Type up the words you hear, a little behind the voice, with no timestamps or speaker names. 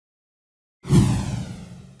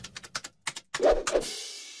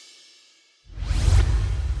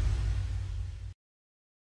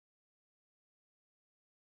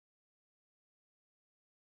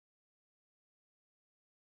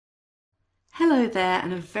Hello there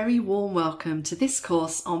and a very warm welcome to this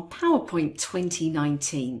course on PowerPoint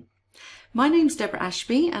 2019. My name's Deborah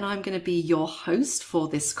Ashby and I'm going to be your host for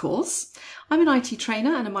this course. I'm an IT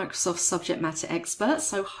trainer and a Microsoft subject matter expert,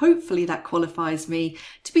 so hopefully that qualifies me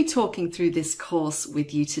to be talking through this course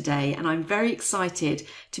with you today, and I'm very excited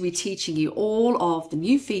to be teaching you all of the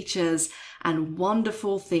new features and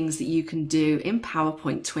wonderful things that you can do in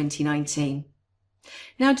PowerPoint 2019.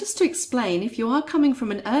 Now, just to explain, if you are coming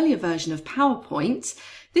from an earlier version of PowerPoint,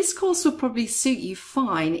 this course will probably suit you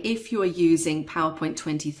fine if you are using PowerPoint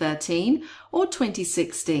 2013 or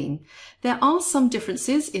 2016. There are some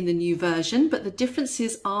differences in the new version, but the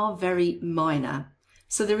differences are very minor.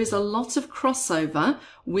 So there is a lot of crossover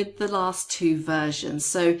with the last two versions.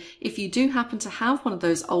 So if you do happen to have one of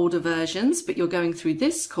those older versions, but you're going through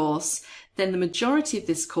this course, then the majority of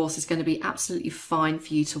this course is going to be absolutely fine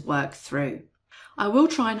for you to work through. I will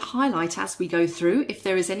try and highlight as we go through if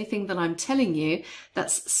there is anything that I'm telling you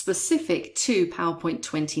that's specific to PowerPoint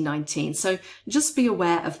 2019. So just be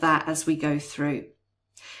aware of that as we go through.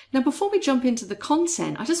 Now, before we jump into the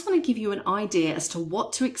content, I just want to give you an idea as to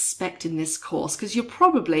what to expect in this course, because you're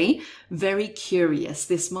probably very curious.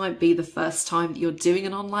 This might be the first time that you're doing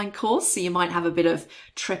an online course, so you might have a bit of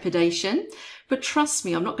trepidation. But trust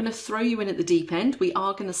me, I'm not going to throw you in at the deep end. We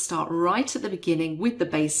are going to start right at the beginning with the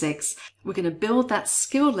basics. We're going to build that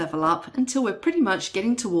skill level up until we're pretty much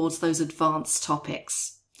getting towards those advanced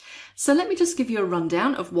topics. So let me just give you a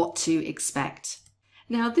rundown of what to expect.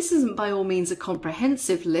 Now, this isn't by all means a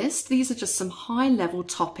comprehensive list. These are just some high-level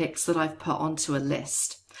topics that I've put onto a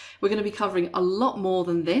list. We're going to be covering a lot more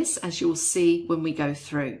than this, as you'll see when we go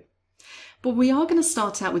through. But we are going to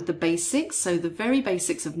start out with the basics, so the very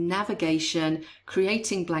basics of navigation,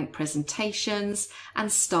 creating blank presentations,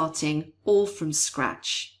 and starting all from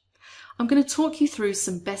scratch. I'm going to talk you through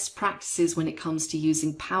some best practices when it comes to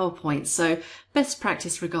using PowerPoint. So best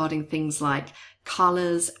practice regarding things like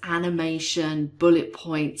colors, animation, bullet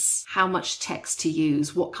points, how much text to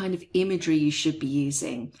use, what kind of imagery you should be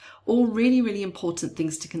using. All really, really important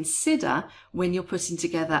things to consider when you're putting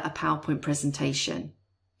together a PowerPoint presentation.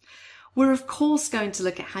 We're of course going to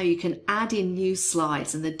look at how you can add in new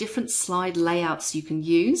slides and the different slide layouts you can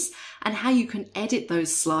use and how you can edit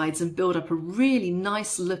those slides and build up a really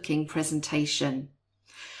nice looking presentation.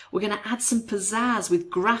 We're going to add some pizzazz with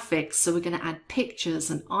graphics, so we're going to add pictures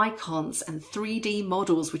and icons and 3D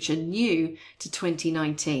models which are new to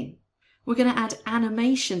 2019. We're going to add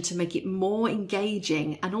animation to make it more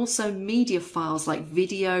engaging and also media files like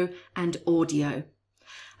video and audio.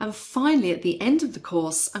 And finally, at the end of the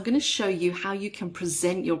course, I'm going to show you how you can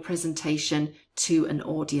present your presentation to an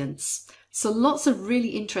audience. So lots of really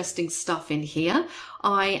interesting stuff in here.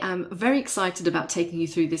 I am very excited about taking you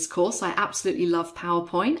through this course. I absolutely love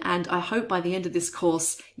PowerPoint, and I hope by the end of this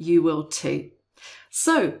course you will too.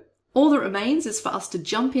 So all that remains is for us to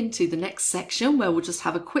jump into the next section, where we'll just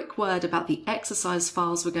have a quick word about the exercise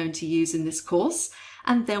files we're going to use in this course,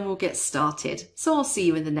 and then we'll get started. So I'll see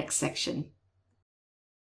you in the next section.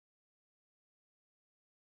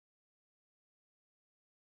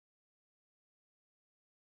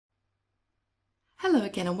 Hello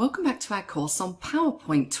again and welcome back to our course on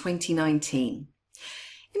PowerPoint 2019.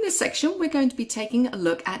 In this section, we're going to be taking a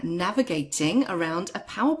look at navigating around a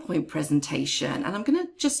PowerPoint presentation, and I'm going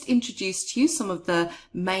to just introduce to you some of the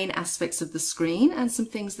main aspects of the screen and some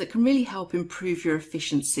things that can really help improve your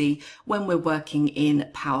efficiency when we're working in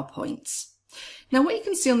PowerPoint. Now, what you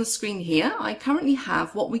can see on the screen here, I currently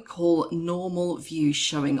have what we call normal view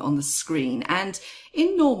showing on the screen. And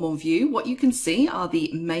in normal view, what you can see are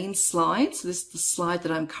the main slides. This is the slide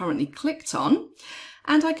that I'm currently clicked on.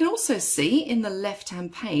 And I can also see in the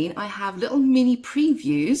left-hand pane, I have little mini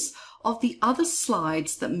previews of the other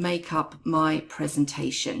slides that make up my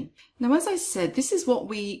presentation. Now, as I said, this is what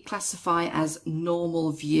we classify as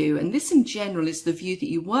normal view, and this in general is the view that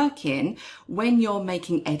you work in when you're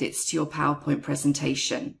making edits to your PowerPoint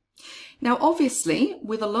presentation. Now, obviously,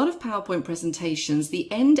 with a lot of PowerPoint presentations,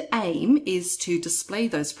 the end aim is to display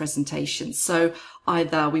those presentations. So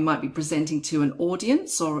either we might be presenting to an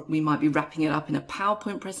audience, or we might be wrapping it up in a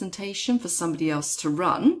PowerPoint presentation for somebody else to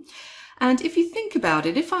run. And if you think about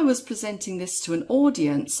it, if I was presenting this to an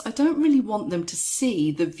audience, I don't really want them to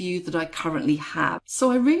see the view that I currently have.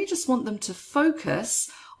 So I really just want them to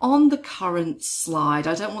focus on the current slide.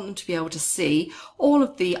 I don't want them to be able to see all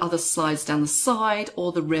of the other slides down the side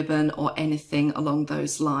or the ribbon or anything along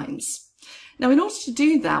those lines. Now, in order to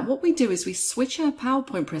do that, what we do is we switch our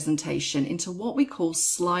PowerPoint presentation into what we call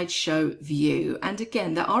slideshow view. And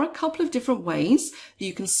again, there are a couple of different ways that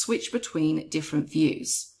you can switch between different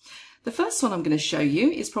views. The first one I'm going to show you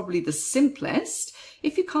is probably the simplest.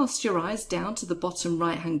 If you cast your eyes down to the bottom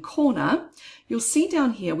right hand corner, you'll see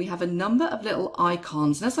down here we have a number of little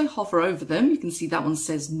icons, and as I hover over them you can see that one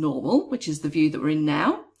says normal, which is the view that we're in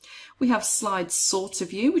now. We have slide sorter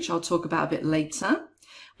view, which I'll talk about a bit later.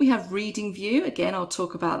 We have reading view, again I'll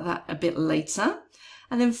talk about that a bit later.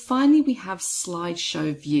 And then finally we have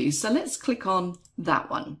slideshow view. So let's click on that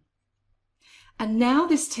one. And now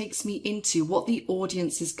this takes me into what the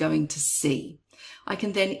audience is going to see. I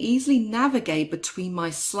can then easily navigate between my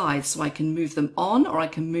slides, so I can move them on or I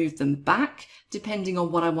can move them back depending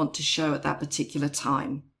on what I want to show at that particular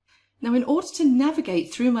time. Now, in order to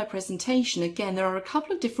navigate through my presentation, again, there are a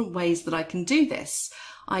couple of different ways that I can do this.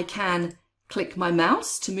 I can click my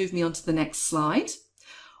mouse to move me on to the next slide,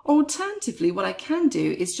 or alternatively, what I can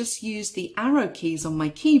do is just use the arrow keys on my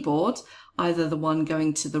keyboard, either the one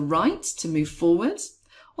going to the right to move forward,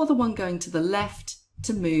 or the one going to the left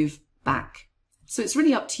to move back. So it's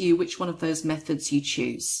really up to you which one of those methods you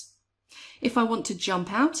choose. If I want to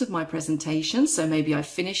jump out of my presentation, so maybe I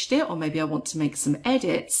finished it or maybe I want to make some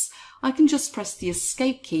edits, I can just press the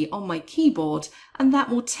escape key on my keyboard and that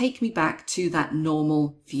will take me back to that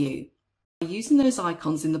normal view. Using those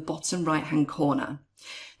icons in the bottom right hand corner.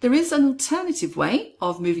 There is an alternative way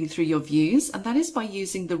of moving through your views, and that is by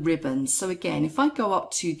using the ribbons. So again, if I go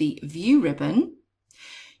up to the view ribbon,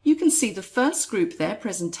 you can see the first group there,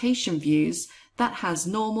 presentation views, that has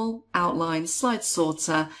normal, outline, slide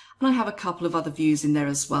sorter, and I have a couple of other views in there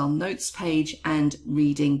as well, notes page and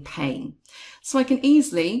reading pane. So I can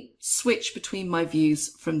easily switch between my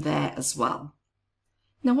views from there as well.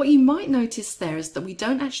 Now what you might notice there is that we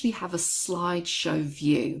don't actually have a slideshow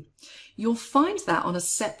view. You'll find that on a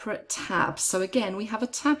separate tab. So again, we have a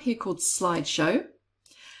tab here called slideshow,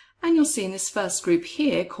 and you'll see in this first group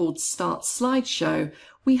here called start slideshow,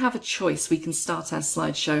 we have a choice. We can start our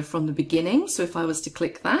slideshow from the beginning. So if I was to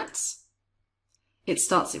click that, it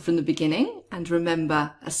starts it from the beginning, and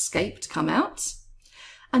remember escape to come out.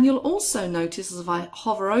 And you'll also notice as if I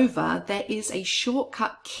hover over, there is a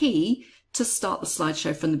shortcut key to start the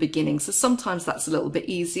slideshow from the beginning. So sometimes that's a little bit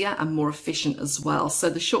easier and more efficient as well. So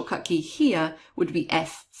the shortcut key here would be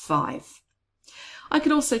F5. I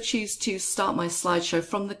could also choose to start my slideshow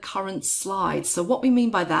from the current slide. So what we mean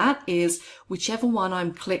by that is whichever one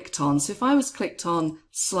I'm clicked on. So if I was clicked on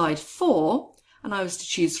slide 4 and I was to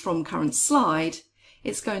choose from current slide,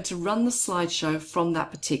 it's going to run the slideshow from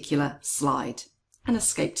that particular slide and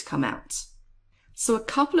escape to come out. So a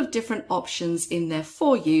couple of different options in there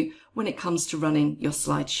for you when it comes to running your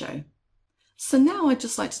slideshow. So now I'd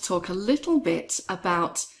just like to talk a little bit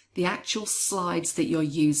about the actual slides that you're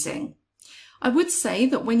using. I would say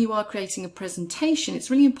that when you are creating a presentation,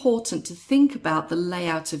 it's really important to think about the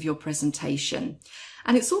layout of your presentation.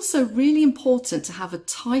 And it's also really important to have a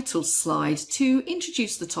title slide to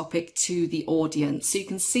introduce the topic to the audience. So you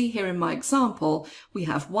can see here in my example, we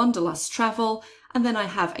have Wanderlust Travel, and then I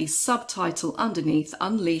have a subtitle underneath,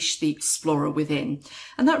 Unleash the Explorer Within.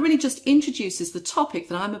 And that really just introduces the topic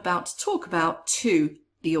that I'm about to talk about to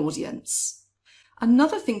the audience.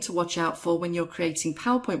 Another thing to watch out for when you're creating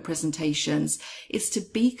PowerPoint presentations is to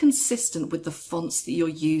be consistent with the fonts that you're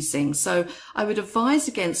using. So I would advise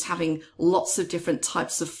against having lots of different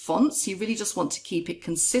types of fonts. You really just want to keep it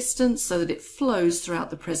consistent so that it flows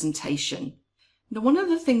throughout the presentation. Now, one of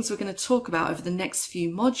the things we're going to talk about over the next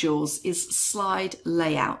few modules is slide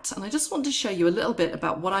layout. And I just want to show you a little bit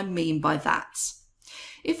about what I mean by that.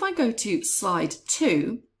 If I go to slide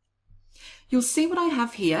 2, you'll see what I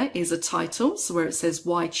have here is a title, so where it says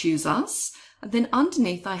Why Choose Us, and then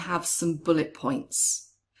underneath I have some bullet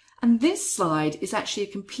points. And this slide is actually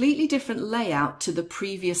a completely different layout to the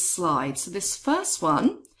previous slide. So this first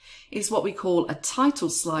one is what we call a title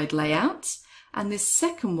slide layout, and this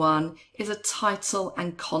second one is a title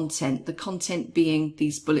and content, the content being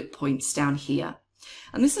these bullet points down here.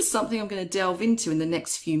 And this is something I'm going to delve into in the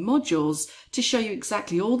next few modules to show you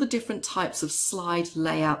exactly all the different types of slide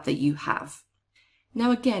layout that you have.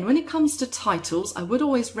 Now again, when it comes to titles, I would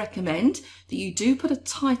always recommend that you do put a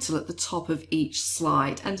title at the top of each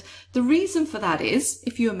slide. And the reason for that is,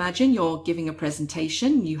 if you imagine you're giving a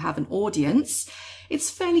presentation, you have an audience, it's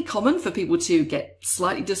fairly common for people to get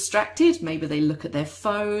slightly distracted. Maybe they look at their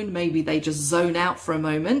phone, maybe they just zone out for a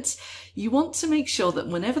moment. You want to make sure that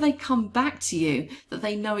whenever they come back to you, that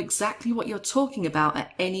they know exactly what you're talking about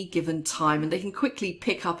at any given time, and they can quickly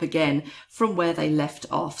pick up again from where they left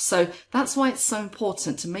off. So that's why it's so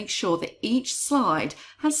important to make sure that each slide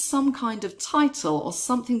has some kind of title or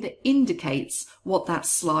something that indicates what that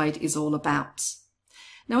slide is all about.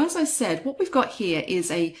 Now, as I said, what we've got here is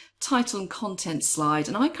a title and content slide,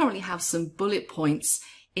 and I currently have some bullet points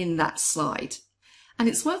in that slide. And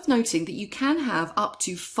it's worth noting that you can have up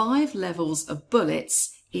to 5 levels of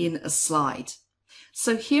bullets in a slide.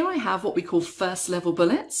 So here I have what we call first level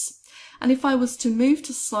bullets. And if I was to move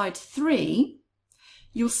to slide 3,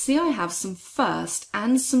 you'll see I have some first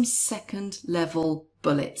and some second level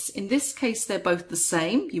bullets. In this case, they're both the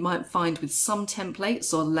same. You might find with some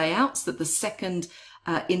templates or layouts that the second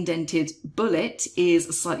indented bullet is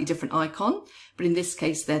a slightly different icon, but in this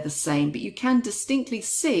case they're the same. But you can distinctly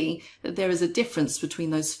see that there is a difference between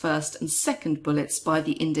those first and second bullets by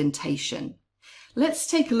the indentation. Let's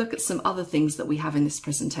take a look at some other things that we have in this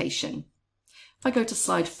presentation. If I go to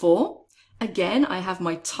slide 4, again I have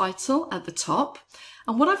my title at the top,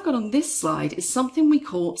 and what I've got on this slide is something we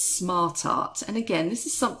call Smart Art. And again, this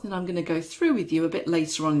is something I'm going to go through with you a bit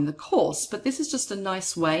later on in the course, but this is just a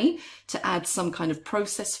nice way to add some kind of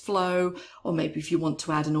process flow, or maybe if you want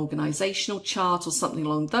to add an organizational chart or something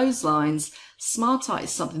along those lines. Smart Art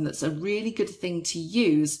is something that's a really good thing to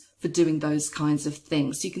use for doing those kinds of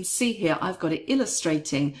things. So you can see here I've got it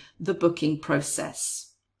illustrating the booking process.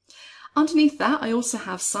 Underneath that, I also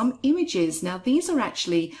have some images. Now, these are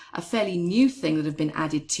actually a fairly new thing that have been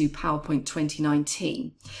added to PowerPoint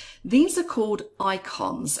 2019. These are called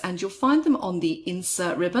icons, and you'll find them on the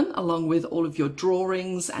insert ribbon along with all of your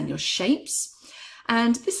drawings and your shapes.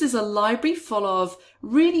 And this is a library full of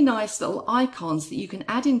really nice little icons that you can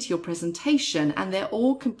add into your presentation, and they're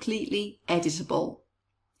all completely editable.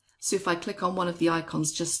 So if I click on one of the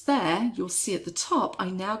icons just there, you'll see at the top, I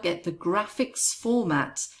now get the graphics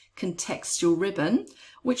format contextual ribbon,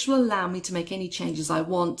 which will allow me to make any changes I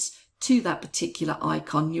want to that particular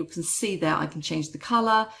icon. You can see there I can change the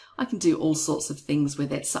color, I can do all sorts of things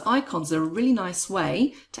with it. So icons are a really nice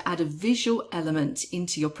way to add a visual element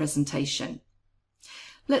into your presentation.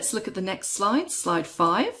 Let's look at the next slide, slide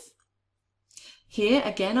 5. Here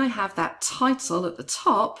again I have that title at the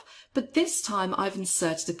top, but this time I've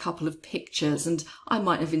inserted a couple of pictures, and I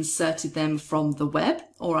might have inserted them from the web,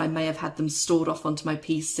 or I may have had them stored off onto my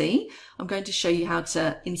PC. I'm going to show you how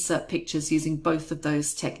to insert pictures using both of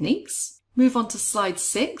those techniques. Move on to slide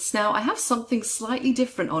 6. Now I have something slightly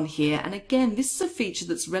different on here, and again this is a feature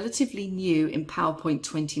that's relatively new in PowerPoint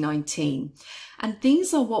 2019. And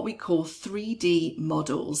these are what we call 3D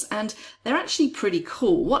models, and they're actually pretty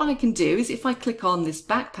cool. What I can do is if I click on this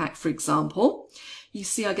backpack, for example, you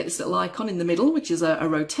see I get this little icon in the middle, which is a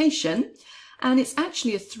rotation, and it's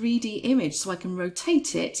actually a 3D image, so I can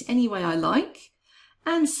rotate it any way I like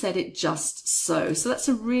and set it just so. So that's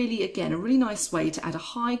a really nice way to add a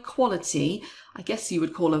high quality, I guess you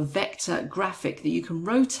would call a vector graphic that you can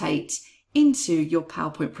rotate into your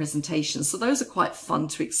PowerPoint presentation. So those are quite fun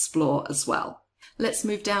to explore as well. Let's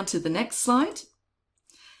move down to the next slide.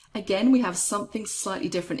 Again, we have something slightly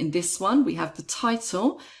different in this one. We have the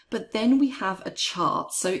title, but then we have a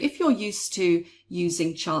chart. So if you're used to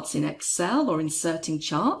using charts in Excel or inserting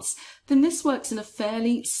charts, then this works in a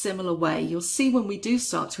fairly similar way. You'll see when we do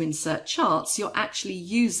start to insert charts, you're actually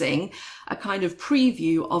using a kind of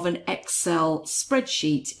preview of an Excel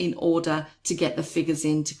spreadsheet in order to get the figures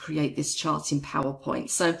in to create this chart in PowerPoint.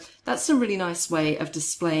 So that's a really nice way of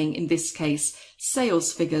displaying, in this case,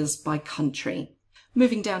 sales figures by country.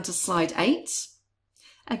 Moving down to slide 8,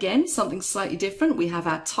 again, something slightly different. We have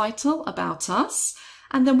our title, About Us,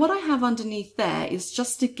 and then what I have underneath there is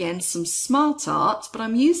just again some smart art, but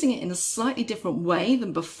I'm using it in a slightly different way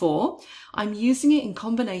than before. I'm using it in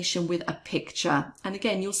combination with a picture. And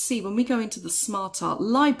again, you'll see when we go into the smart art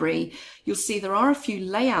library, you'll see there are a few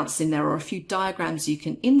layouts in there or a few diagrams you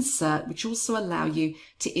can insert, which also allow you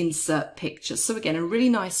to insert pictures. So again, a really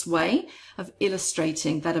nice way of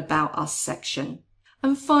illustrating that About Us section.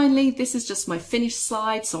 And finally, this is just my finished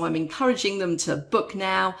slide, so I'm encouraging them to book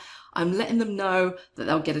now. I'm letting them know that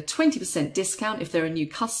they'll get a 20% discount if they're a new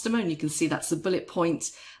customer, and you can see that's a bullet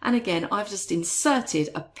point. And again, I've just inserted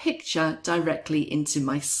a picture directly into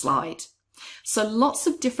my slide. So lots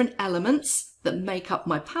of different elements that make up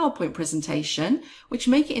my PowerPoint presentation, which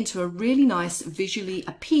make it into a really nice, visually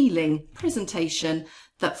appealing presentation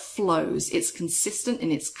that flows. It's consistent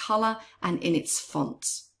in its color and in its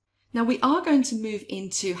font. Now we are going to move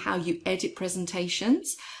into how you edit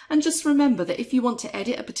presentations, and just remember that if you want to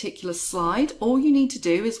edit a particular slide, all you need to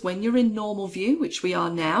do is when you're in normal view, which we are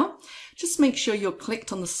now, just make sure you're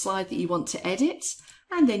clicked on the slide that you want to edit,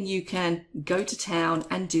 and then you can go to town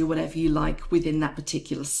and do whatever you like within that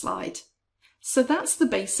particular slide. So that's the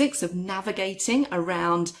basics of navigating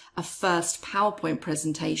around a first PowerPoint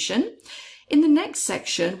presentation. In the next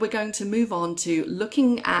section, we're going to move on to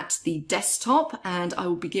looking at the desktop, and I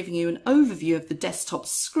will be giving you an overview of the desktop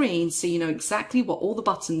screen so you know exactly what all the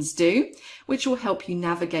buttons do, which will help you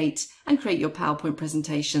navigate and create your PowerPoint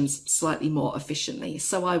presentations slightly more efficiently.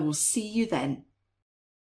 So I will see you then.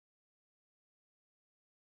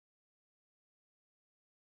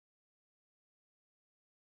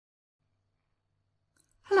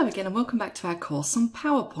 Hello again and welcome back to our course on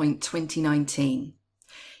PowerPoint 2019.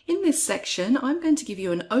 In this section, I'm going to give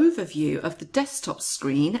you an overview of the desktop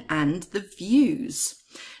screen and the views.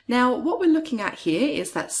 Now, what we're looking at here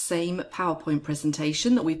is that same PowerPoint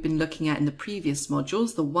presentation that we've been looking at in the previous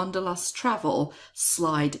modules, the Wanderlust Travel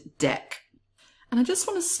slide deck. And I just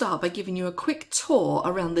want to start by giving you a quick tour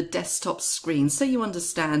around the desktop screen so you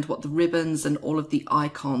understand what the ribbons and all of the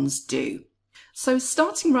icons do. So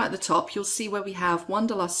starting right at the top, you'll see where we have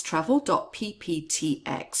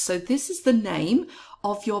wanderlusttravel.pptx. So this is the name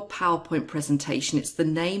of your PowerPoint presentation. It's the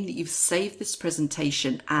name that you've saved this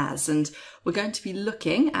presentation as, and we're going to be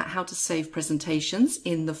looking at how to save presentations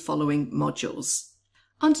in the following modules.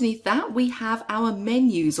 Underneath that, we have our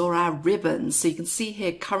menus or our ribbons. So you can see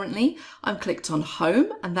here currently I'm clicked on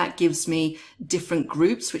Home, and that gives me different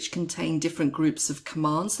groups which contain different groups of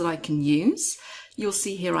commands that I can use. You'll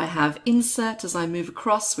see here I have Insert as I move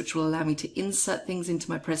across, which will allow me to insert things into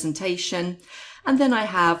my presentation. And then I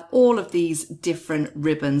have all of these different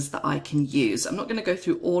ribbons that I can use. I'm not going to go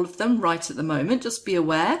through all of them right at the moment. Just be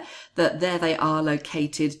aware that there they are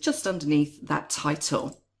located just underneath that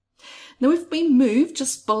title. Now, if we move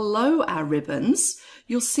just below our ribbons,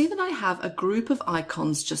 you'll see that I have a group of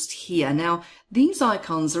icons just here. Now, these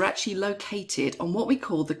icons are actually located on what we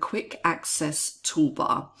call the Quick Access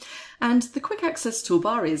toolbar. And the Quick Access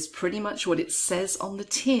toolbar is pretty much what it says on the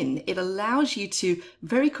tin. It allows you to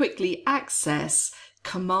very quickly access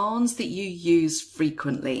commands that you use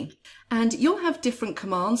frequently. And you'll have different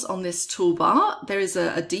commands on this toolbar. There is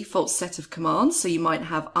a default set of commands, so you might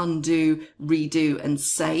have undo, redo, and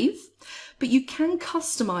save. But you can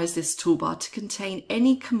customize this toolbar to contain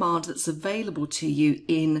any command that's available to you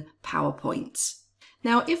in PowerPoint.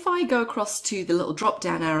 Now, if I go across to the little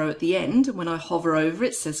drop-down arrow at the end, and when I hover over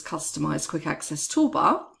it says Customize Quick Access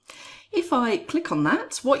Toolbar, if I click on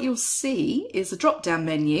that, what you'll see is a drop-down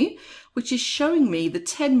menu, which is showing me the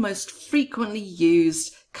 10 most frequently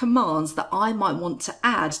used commands that I might want to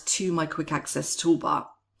add to my Quick Access Toolbar.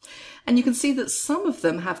 And you can see that some of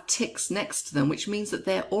them have ticks next to them, which means that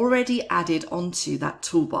they're already added onto that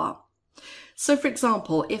toolbar. So for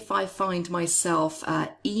example, if I find myself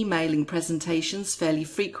emailing presentations fairly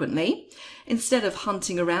frequently, instead of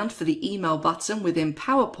hunting around for the email button within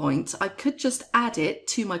PowerPoint, I could just add it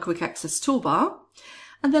to my Quick Access toolbar,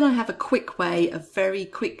 and then I have a quick way of very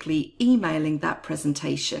quickly emailing that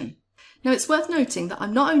presentation. Now, it's worth noting that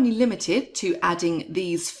I'm not only limited to adding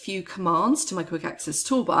these few commands to my Quick Access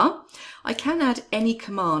toolbar, I can add any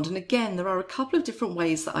command. And again, there are a couple of different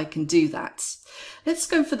ways that I can do that. Let's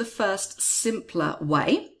go for the first simpler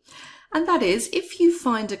way. And that is if you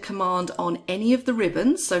find a command on any of the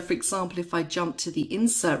ribbons. So for example, if I jump to the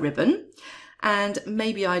Insert ribbon, and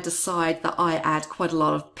maybe I decide that I add quite a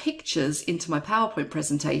lot of pictures into my PowerPoint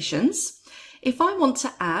presentations. If I want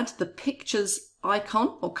to add the pictures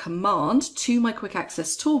icon or command to my Quick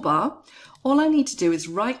Access toolbar, all I need to do is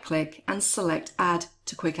right click and select Add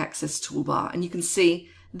to Quick Access Toolbar, and you can see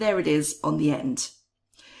there it is on the end.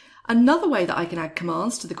 Another way that I can add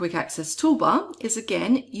commands to the Quick Access toolbar is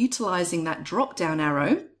again utilizing that drop down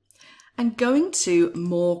arrow and going to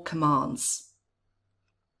More Commands.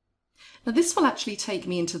 Now this will actually take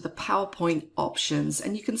me into the PowerPoint options,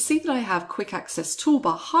 and you can see that I have Quick Access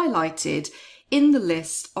Toolbar highlighted in the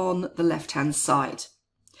list on the left-hand side.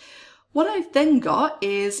 What I've then got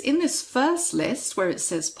is in this first list where it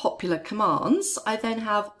says Popular Commands, I then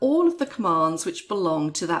have all of the commands which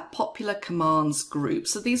belong to that Popular Commands group.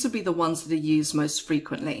 So these would be the ones that are used most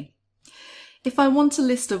frequently. If I want a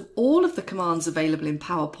list of all of the commands available in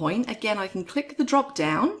PowerPoint, again, I can click the drop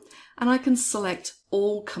down and I can select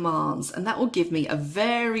All Commands, and that will give me a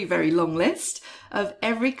very, very long list of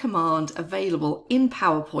every command available in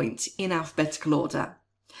PowerPoint in alphabetical order.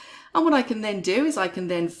 And what I can then do is I can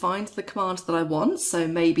then find the command that I want. So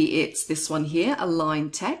maybe it's this one here, Align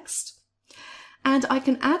Text. And I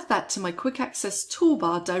can add that to my Quick Access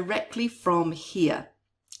toolbar directly from here.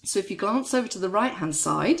 So if you glance over to the right-hand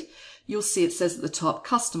side, you'll see it says at the top,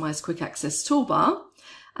 Customize Quick Access Toolbar.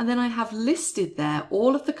 And then I have listed there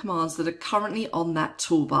all of the commands that are currently on that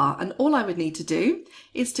toolbar. And all I would need to do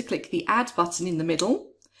is to click the Add button in the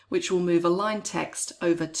middle, which will move Align Text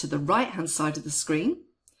over to the right-hand side of the screen.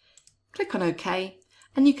 Click on OK,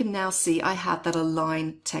 And you can now see I have that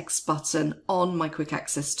align text button on my quick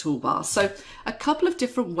access toolbar. So a couple of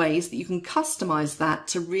different ways that you can customize that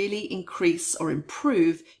to really increase or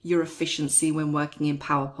improve your efficiency when working in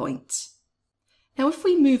PowerPoint. Now, if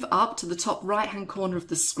we move up to the top right-hand corner of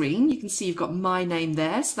the screen, you can see you've got my name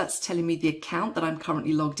there. So that's telling me the account that I'm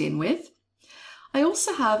currently logged in with. I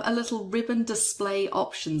also have a little ribbon display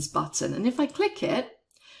options button. And if I click it,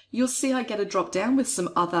 you'll see I get a drop down with some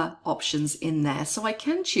other options in there. So I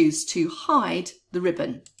can choose to hide the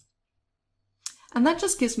ribbon. And that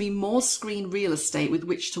just gives me more screen real estate with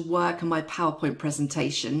which to work on my PowerPoint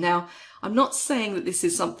presentation. Now, I'm not saying that this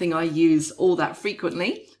is something I use all that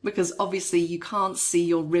frequently, because obviously you can't see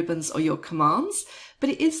your ribbons or your commands, but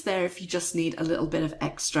it is there if you just need a little bit of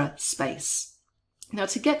extra space. Now,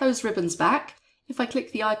 to get those ribbons back, if I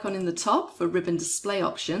click the icon in the top for ribbon display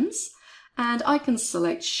options, and I can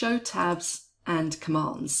select show tabs and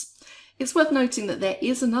commands. It's worth noting that there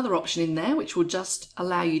is another option in there which will just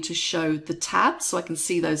allow you to show the tabs, so I can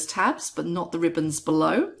see those tabs but not the ribbons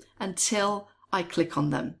below until I click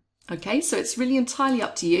on them. Okay, so it's really entirely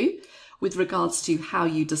up to you with regards to how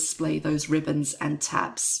you display those ribbons and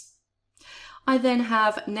tabs. I then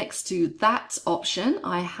have next to that option,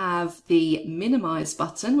 I have the minimize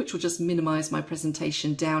button, which will just minimize my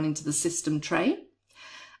presentation down into the system tray.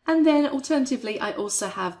 And then alternatively, I also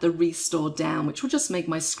have the restore down, which will just make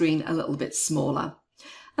my screen a little bit smaller.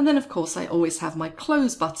 And then of course, I always have my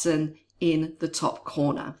close button in the top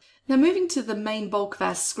corner. Now moving to the main bulk of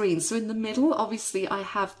our screen. So in the middle, obviously I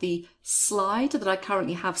have the slide that I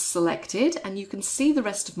currently have selected, and you can see the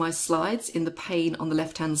rest of my slides in the pane on the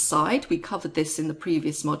left-hand side. We covered this in the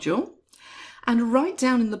previous module. And right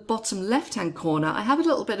down in the bottom left-hand corner, I have a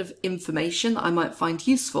little bit of information that I might find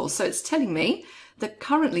useful. So it's telling me that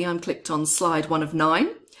currently I'm clicked on slide 1 of 9.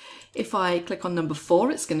 If I click on number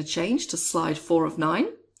 4, it's going to change to slide 4 of 9.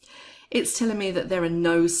 It's telling me that there are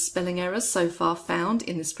no spelling errors so far found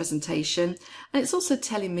in this presentation. And it's also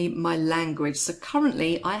telling me my language. So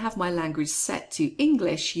currently I have my language set to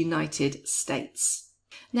English United States.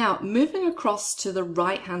 Now moving across to the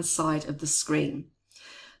right-hand side of the screen.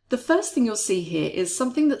 The first thing you'll see here is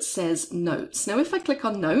something that says Notes. Now if I click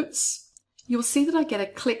on Notes, you'll see that I get a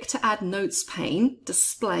click to add notes pane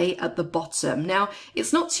display at the bottom. Now,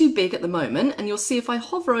 it's not too big at the moment, and you'll see if I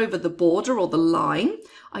hover over the border or the line,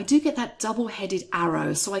 I do get that double-headed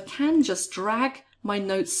arrow, so I can just drag my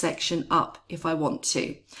notes section up if I want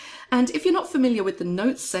to. And if you're not familiar with the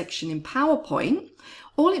notes section in PowerPoint,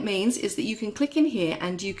 all it means is that you can click in here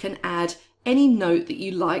and you can add any note that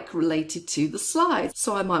you like related to the slides.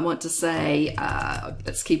 So I might want to say,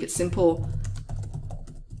 let's keep it simple,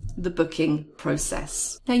 the booking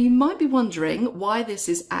process. Now you might be wondering why this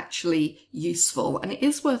is actually useful, and it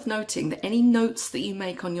is worth noting that any notes that you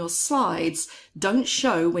make on your slides don't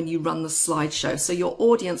show when you run the slideshow, so your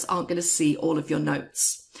audience aren't going to see all of your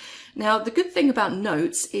notes. Now the good thing about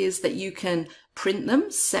notes is that you can print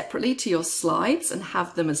them separately to your slides and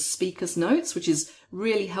have them as speaker's notes, which is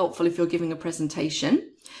really helpful if you're giving a presentation.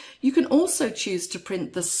 You can also choose to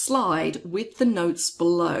print the slide with the notes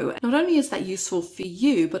below. Not only is that useful for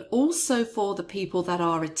you, but also for the people that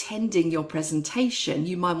are attending your presentation.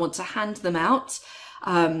 You might want to hand them out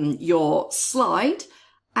your slide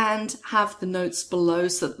and have the notes below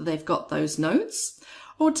so that they've got those notes.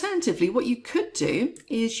 Alternatively, what you could do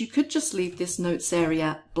is you could just leave this notes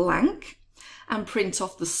area blank and print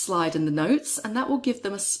off the slide and the notes, and that will give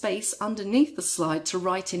them a space underneath the slide to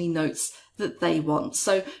write any notes that they want.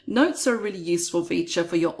 So notes are a really useful feature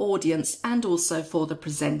for your audience and also for the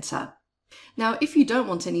presenter. Now, if you don't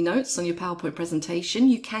want any notes on your PowerPoint presentation,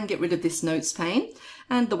 you can get rid of this notes pane.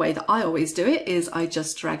 And the way that I always do it is I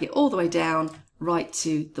just drag it all the way down right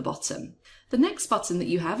to the bottom. The next button that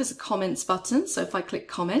you have is a comments button. So if I click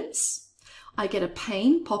comments, I get a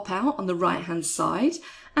pane pop out on the right hand side.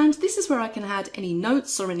 And this is where I can add any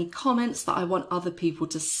notes or any comments that I want other people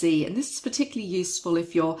to see. And this is particularly useful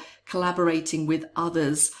if you're collaborating with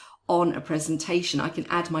others on a presentation. I can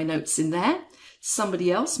add my notes in there.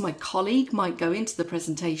 Somebody else, my colleague, might go into the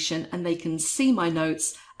presentation and they can see my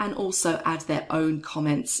notes and also add their own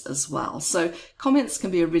comments as well. So comments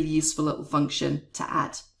can be a really useful little function to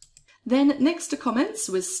add. Then next to comments,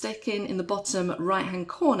 we're sticking in the bottom right hand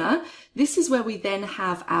corner. This is where we then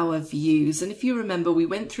have our views. And if you remember, we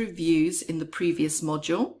went through views in the previous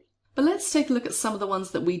module, but let's take a look at some of the ones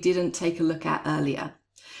that we didn't take a look at earlier.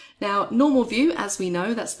 Now, normal view, as we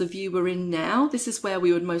know, that's the view we're in now. This is where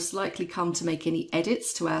we would most likely come to make any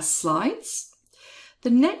edits to our slides. The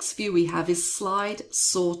next view we have is slide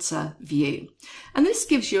sorter view. And this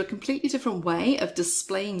gives you a completely different way of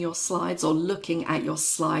displaying your slides or looking at your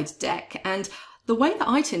slide deck. And The way that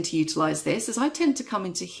I tend to utilize this is I tend to come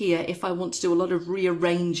into here if I want to do a lot of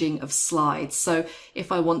rearranging of slides. So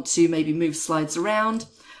if I want to maybe move slides around,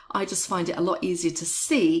 I just find it a lot easier to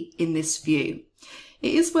see in this view.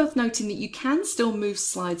 It is worth noting that you can still move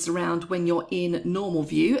slides around when you're in normal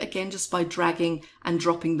view, again, just by dragging and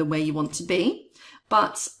dropping them where you want to be.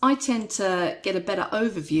 But I tend to get a better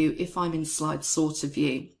overview if I'm in slide sorter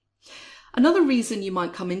view. Another reason you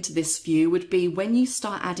might come into this view would be when you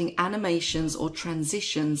start adding animations or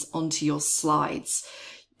transitions onto your slides.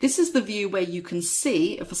 This is the view where you can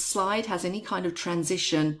see if a slide has any kind of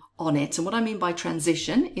transition on it. And what I mean by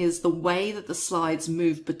transition is the way that the slides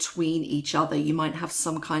move between each other. You might have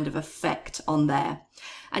some kind of effect on there.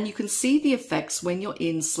 And you can see the effects when you're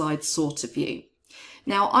in slide sorter view.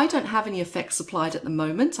 Now, I don't have any effects applied at the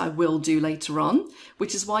moment. I will do later on,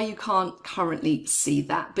 which is why you can't currently see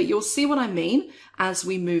that. But you'll see what I mean as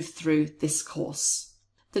we move through this course.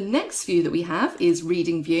 The next view that we have is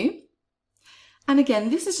reading view. And again,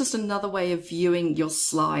 this is just another way of viewing your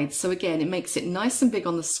slides. So again, it makes it nice and big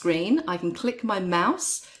on the screen. I can click my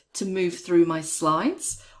mouse to move through my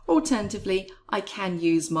slides. Alternatively, I can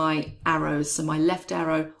use my arrows, so my left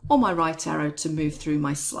arrow or my right arrow to move through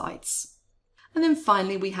my slides. And then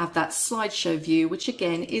finally, we have that slideshow view, which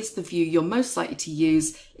again is the view you're most likely to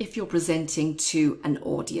use if you're presenting to an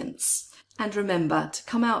audience. And remember, to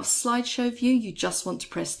come out of slideshow view, you just want to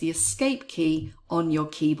press the escape key on your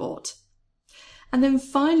keyboard. And then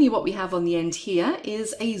finally, what we have on the end here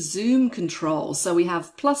is a zoom control. So we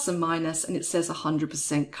have plus and minus, and it says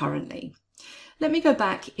 100% currently. Let me go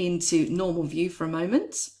back into normal view for a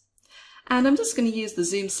moment. And I'm just going to use the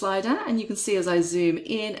zoom slider, and you can see as I zoom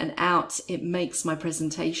in and out, it makes my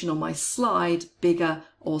presentation or my slide bigger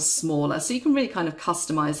or smaller. So you can really kind of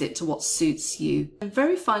customize it to what suits you. And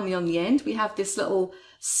very finally on the end, we have this little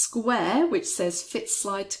square which says fit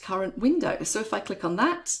slide to current window. So if I click on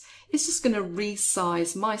that, it's just going to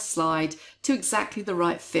resize my slide to exactly the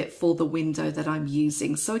right fit for the window that I'm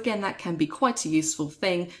using. So again, that can be quite a useful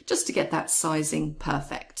thing just to get that sizing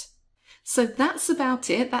perfect. So that's about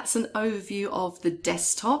it. That's an overview of the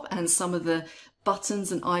desktop and some of the buttons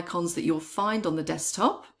and icons that you'll find on the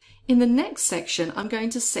desktop. In the next section, I'm going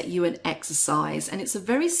to set you an exercise, and it's a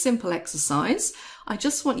very simple exercise. I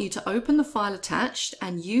just want you to open the file attached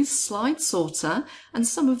and use Slide Sorter and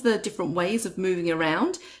some of the different ways of moving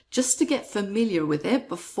around just to get familiar with it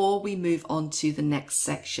before we move on to the next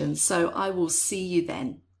section. So I will see you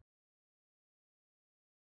then.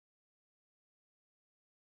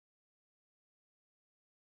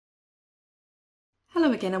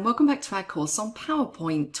 Hello again and welcome back to our course on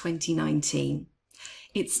PowerPoint 2019.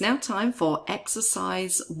 It's now time for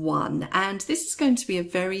exercise 1, and this is going to be a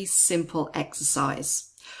very simple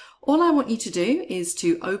exercise. All I want you to do is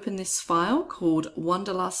to open this file called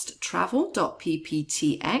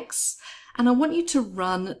wanderlusttravel.pptx, and I want you to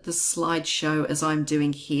run the slideshow as I'm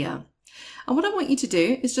doing here. And what I want you to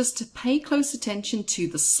do is just to pay close attention to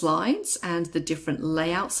the slides and the different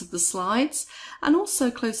layouts of the slides, and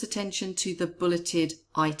also close attention to the bulleted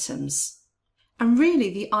items. And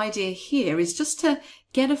really the idea here is just to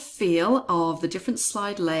get a feel of the different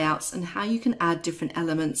slide layouts and how you can add different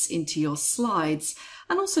elements into your slides,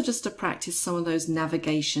 and also just to practice some of those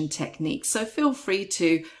navigation techniques. So feel free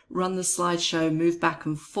to run the slideshow, move back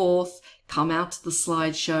and forth, come out of the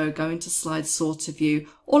slideshow, go into slide sorter view,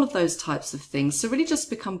 all of those types of things. So really just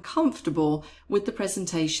become comfortable with the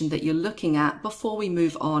presentation that you're looking at before we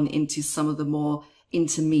move on into some of the more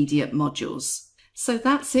intermediate modules. So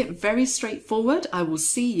that's it, very straightforward. I will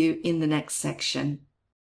see you in the next section.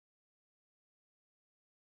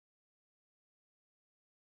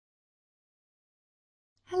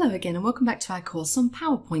 Hello again and welcome back to our course on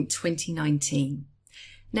PowerPoint 2019.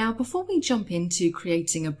 Now, before we jump into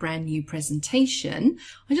creating a brand new presentation,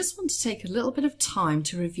 I just want to take a little bit of time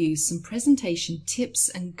to review some presentation tips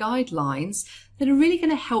and guidelines that are really going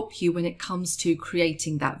to help you when it comes to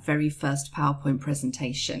creating that very first PowerPoint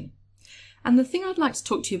presentation. And the thing I'd like to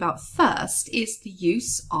talk to you about first is the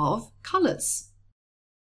use of colours.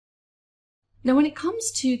 Now, when it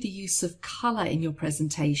comes to the use of colour in your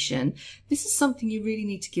presentation, this is something you really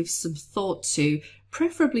need to give some thought to,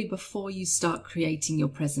 preferably before you start creating your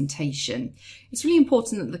presentation. It's really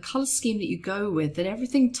important that the colour scheme that you go with, that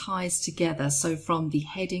everything ties together. So from the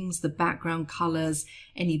headings, the background colours,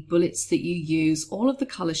 any bullets that you use, all of the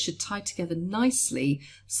colours should tie together nicely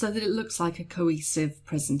so that it looks like a cohesive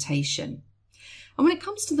presentation. And when it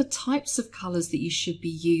comes to the types of colours that you should be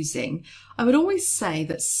using, I would always say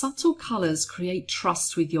that subtle colours create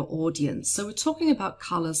trust with your audience. So we're talking about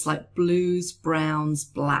colours like blues, browns,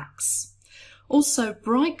 blacks. Also,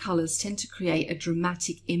 bright colours tend to create a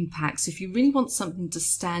dramatic impact. So if you really want something to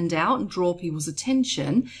stand out and draw people's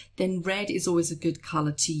attention, then red is always a good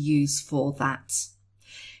colour to use for that.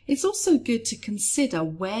 It's also good to consider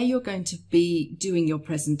where you're going to be doing your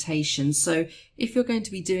presentation. So if you're going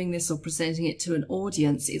to be doing this or presenting it to an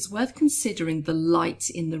audience, it's worth considering the light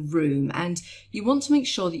in the room, and you want to make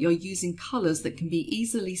sure that you're using colours that can be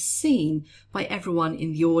easily seen by everyone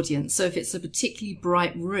in the audience. So if it's a particularly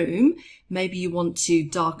bright room, maybe you want to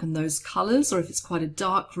darken those colours, or if it's quite a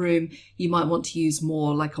dark room, you might want to use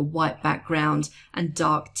more like a white background and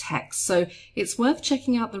dark text. So it's worth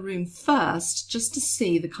checking out the room first just to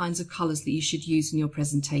see the kinds of colours that you should use in your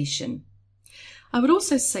presentation. I would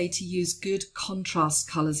also say to use good contrast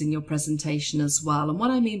colours in your presentation as well. And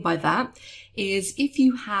what I mean by that is if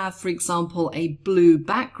you have, for example, a blue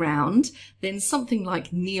background, then something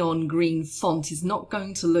like neon green font is not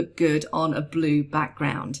going to look good on a blue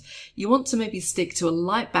background. You want to maybe stick to a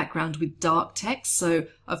light background with dark text. So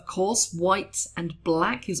of course, white and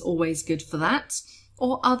black is always good for that,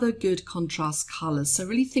 or other good contrast colours. So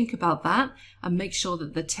really think about that and make sure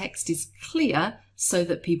that the text is clear so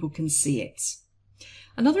that people can see it.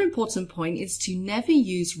 Another important point is to never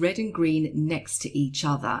use red and green next to each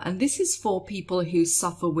other. And this is for people who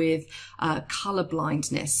suffer with colour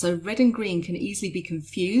blindness. So red and green can easily be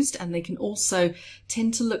confused, and they can also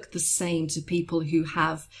tend to look the same to people who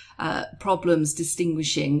have problems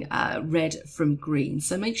distinguishing red from green.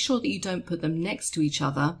 So make sure that you don't put them next to each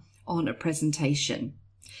other on a presentation.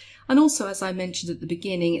 And also, as I mentioned at the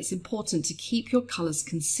beginning, it's important to keep your colours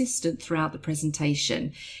consistent throughout the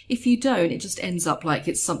presentation. If you don't, it just ends up like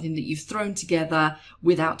it's something that you've thrown together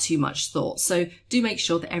without too much thought. So do make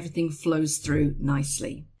sure that everything flows through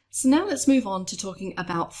nicely. So now let's move on to talking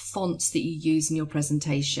about fonts that you use in your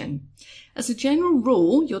presentation. As a general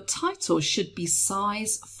rule, your title should be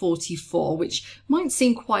size 44, which might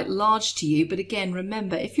seem quite large to you, but again,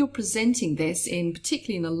 remember, if you're presenting this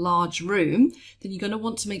particularly in a large room, then you're going to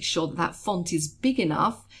want to make sure that that font is big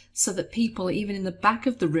enough so that people, even in the back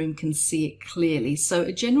of the room, can see it clearly. So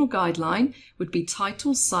a general guideline would be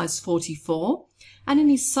title size 44, and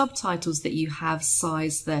any subtitles that you have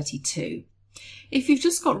size 32. If you've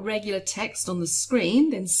just got regular text on the screen,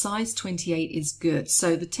 then size 28 is good.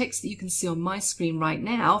 So the text that you can see on my screen right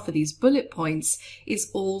now for these bullet points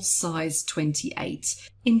is all size 28.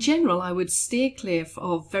 In general, I would steer clear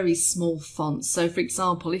of very small fonts. So for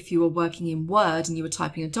example, if you were working in Word and you were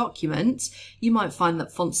typing a document, you might find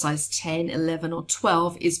that font size 10, 11 or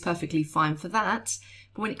 12 is perfectly fine for that.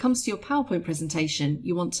 But when it comes to your PowerPoint presentation,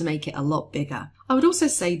 you want to make it a lot bigger. I would also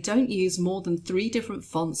say don't use more than 3 different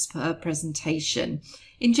fonts per presentation.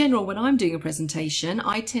 In general, when I'm doing a presentation,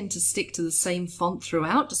 I tend to stick to the same font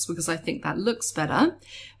throughout just because I think that looks better.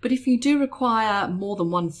 But if you do require more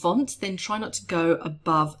than 1 font, then try not to go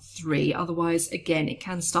above 3. Otherwise, again, it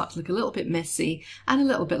can start to look a little bit messy and a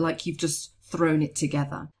little bit like you've just thrown it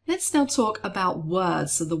together. Let's now talk about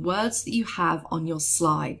words, so the words that you have on your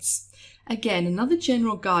slides. Again, another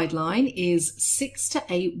general guideline is 6 to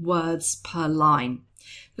 8 words per line.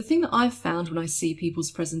 The thing that I've found when I see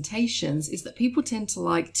people's presentations is that people tend to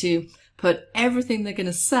like to put everything they're going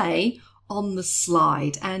to say on the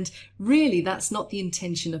slide, and really that's not the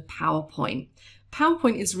intention of PowerPoint.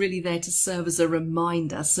 PowerPoint is really there to serve as a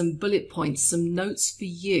reminder, some bullet points, some notes for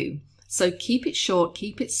you. So keep it short,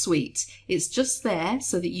 keep it sweet. It's just there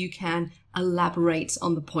so that you can elaborate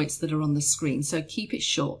on the points that are on the screen. So keep it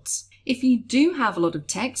short. If you do have a lot of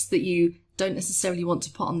text that you don't necessarily want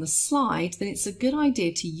to put on the slide, then it's a good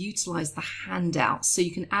idea to utilize the handouts. So you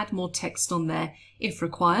can add more text on there if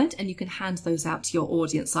required, and you can hand those out to your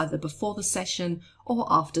audience either before the session or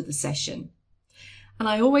after the session. And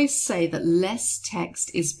I always say that less text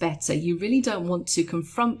is better. You really don't want to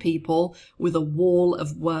confront people with a wall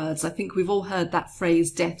of words. I think we've all heard that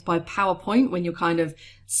phrase, death by PowerPoint, when you're kind of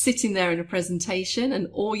sitting there in a presentation and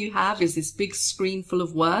all you have is this big screen full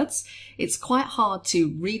of words. It's quite hard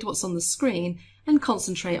to read what's on the screen and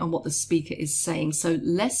concentrate on what the speaker is saying. So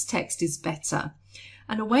less text is better.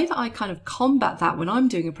 And a way that I kind of combat that when I'm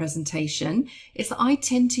doing a presentation is that I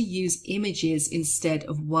tend to use images instead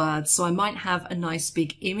of words. So I might have a nice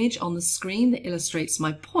big image on the screen that illustrates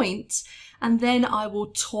my point, and then I will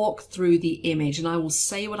talk through the image and I will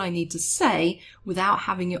say what I need to say without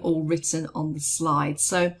having it all written on the slide.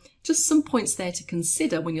 So just some points there to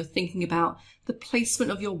consider when you're thinking about the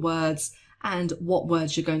placement of your words and what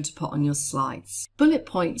words you're going to put on your slides. Bullet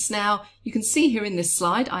points. Now, you can see here in this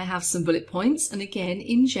slide, I have some bullet points. And again,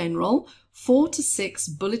 in general, 4 to 6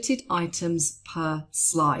 bulleted items per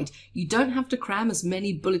slide. You don't have to cram as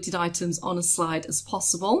many bulleted items on a slide as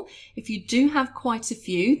possible. If you do have quite a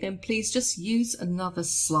few, then please just use another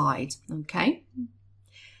slide, okay?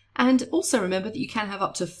 And also remember that you can have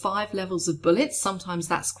up to 5 levels of bullets. Sometimes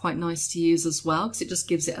that's quite nice to use as well because it just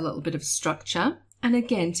gives it a little bit of structure. And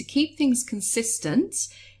again, to keep things consistent,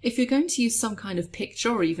 if you're going to use some kind of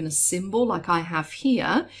picture or even a symbol like I have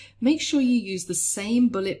here, make sure you use the same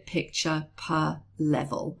bullet picture per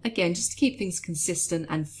level. Again, just to keep things consistent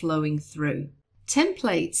and flowing through.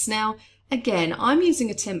 Templates. Now, again, I'm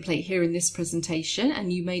using a template here in this presentation,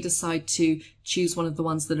 and you may decide to choose one of the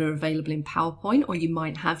ones that are available in PowerPoint, or you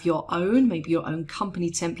might have your own, maybe your own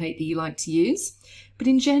company template that you like to use. But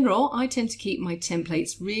in general, I tend to keep my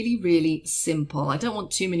templates really, really simple. I don't want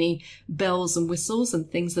too many bells and whistles and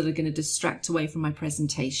things that are going to distract away from my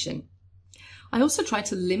presentation. I also try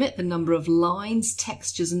to limit the number of lines,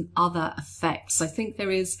 textures, and other effects. I think there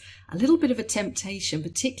is a little bit of a temptation,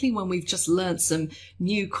 particularly when we've just learned some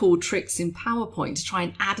new cool tricks in PowerPoint, to try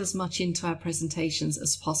and add as much into our presentations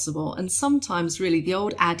as possible. And sometimes really the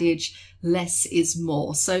old adage, less is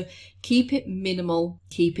more. So keep it minimal,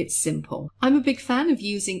 keep it simple. I'm a big fan of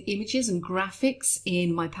using images and graphics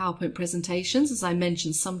in my PowerPoint presentations. As I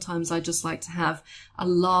mentioned, sometimes I just like to have a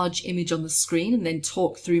large image on the screen and then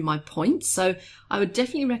talk through my points. So I would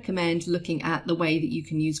definitely recommend looking at the way that you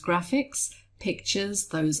can use graphics, pictures,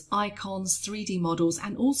 those icons, 3D models,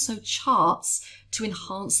 and also charts to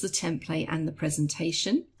enhance the template and the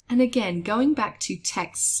presentation. And again, going back to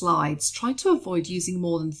text slides, try to avoid using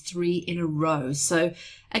more than 3 in a row. So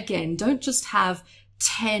again, don't just have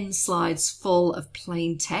 10 slides full of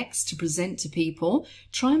plain text to present to people.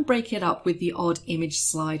 Try and break it up with the odd image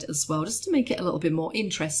slide as well, just to make it a little bit more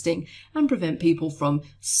interesting and prevent people from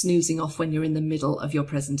snoozing off when you're in the middle of your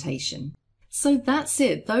presentation. So that's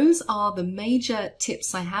it. Those are the major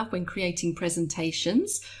tips I have when creating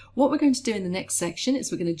presentations. What we're going to do in the next section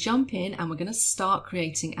is we're going to jump in and we're going to start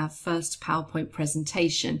creating our first PowerPoint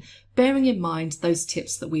presentation, bearing in mind those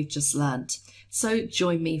tips that we've just learned. So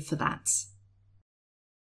join me for that.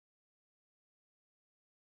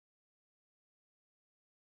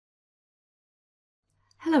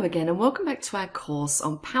 Hello again and welcome back to our course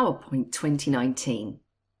on PowerPoint 2019.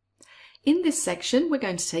 In this section, we're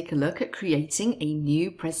going to take a look at creating a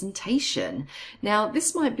new presentation. Now,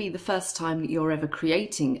 this might be the first time that you're ever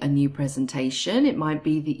creating a new presentation. It might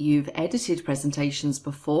be that you've edited presentations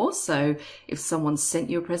before. So if someone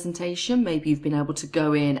sent you a presentation, maybe you've been able to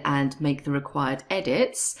go in and make the required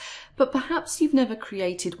edits, but perhaps you've never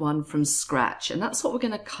created one from scratch. And that's what we're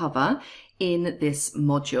going to cover in this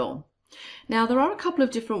module. Now, there are a couple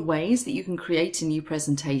of different ways that you can create a new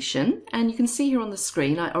presentation, and you can see here on the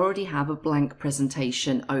screen I already have a blank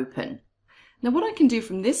presentation open. Now, what I can do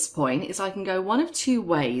from this point is I can go one of 2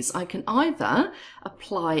 ways. I can either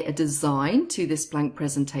apply a design to this blank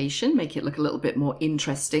presentation, make it look a little bit more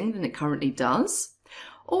interesting than it currently does,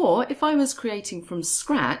 or if I was creating from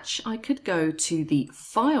scratch, I could go to the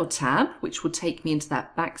File tab, which will take me into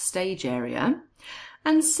that backstage area,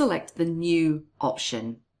 and select the New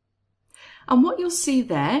option. And what you'll see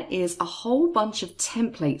there is a whole bunch of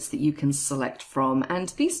templates that you can select from. And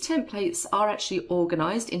these templates are actually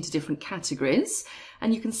organized into different categories.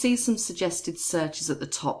 And you can see some suggested searches at the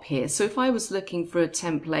top here. So if I was looking for a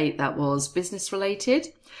template that was business related,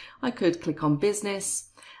 I could click on business,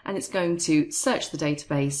 and it's going to search the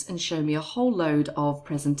database and show me a whole load of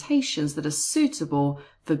presentations that are suitable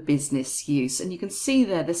for business use. And you can see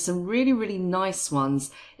there's some really, really nice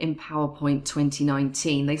ones in PowerPoint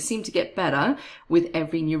 2019. They seem to get better with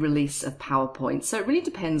every new release of PowerPoint. So it really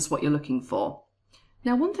depends what you're looking for.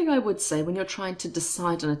 Now, one thing I would say when you're trying to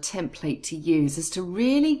decide on a template to use is to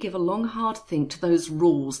really give a long, hard think to those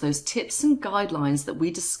rules, those tips and guidelines that we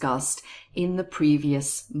discussed in the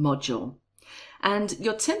previous module. And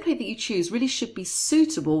your template that you choose really should be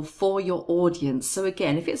suitable for your audience. So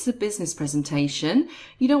again, if it's a business presentation,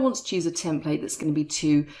 you don't want to choose a template that's going to be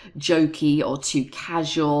too jokey or too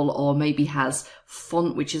casual, or maybe has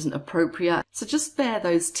font which isn't appropriate. So just bear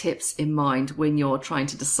those tips in mind when you're trying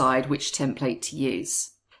to decide which template to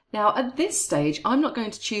use. Now at this stage, I'm not going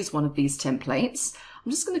to choose one of these templates.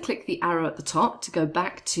 I'm just going to click the arrow at the top to go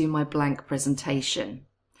back to my blank presentation.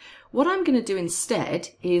 What I'm going to do instead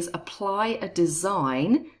is apply a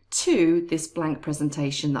design to this blank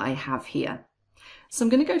presentation that I have here. So I'm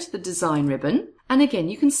going to go to the design ribbon, and again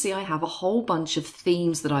you can see I have a whole bunch of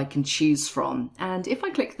themes that I can choose from. And if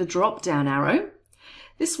I click the drop down arrow,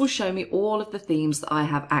 this will show me all of the themes that I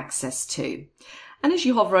have access to. And as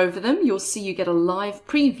you hover over them, you'll see you get a live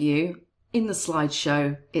preview in the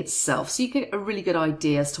slideshow itself. So you get a really good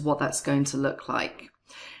idea as to what that's going to look like.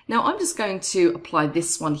 Now I'm just going to apply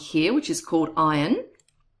this one here, which is called Iron.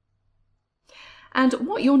 And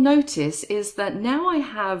what you'll notice is that now I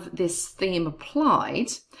have this theme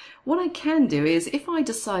applied, what I can do is if I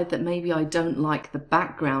decide that maybe I don't like the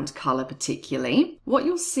background color particularly, what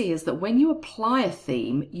you'll see is that when you apply a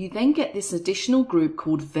theme, you then get this additional group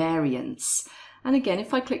called variants. And again,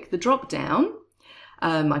 if I click the drop down,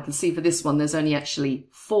 I can see for this one there's only actually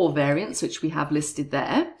 4 variants, which we have listed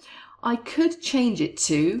there. I could change it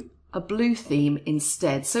to a blue theme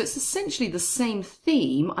instead. So it's essentially the same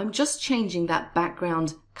theme, I'm just changing that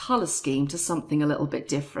background color scheme to something a little bit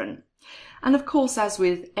different. And of course, as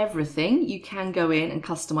with everything, you can go in and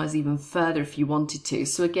customize even further if you wanted to.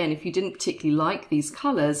 So again, if you didn't particularly like these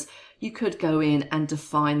colors, you could go in and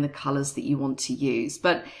define the colors that you want to use.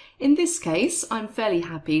 But in this case, I'm fairly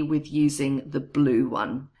happy with using the blue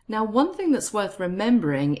one. Now, one thing that's worth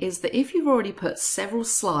remembering is that if you've already put several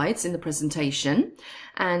slides in the presentation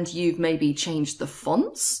and you've maybe changed the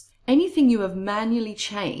fonts, anything you have manually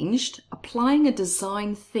changed, applying a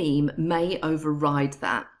design theme may override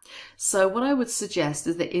that. So what I would suggest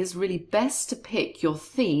is that it is really best to pick your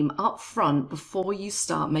theme up front before you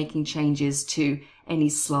start making changes to any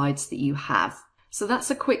slides that you have. So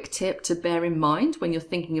that's a quick tip to bear in mind when you're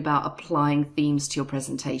thinking about applying themes to your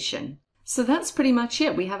presentation. So that's pretty much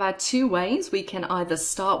it. We have our 2 ways. We can either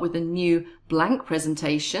start with a new blank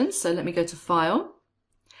presentation. So let me go to File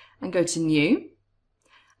and go to New.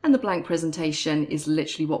 And the blank presentation is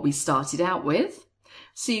literally what we started out with.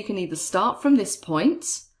 So you can either start from this point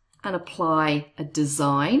and apply a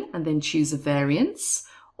design and then choose a variance,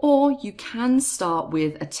 or you can start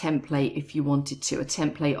with a template if you wanted to, a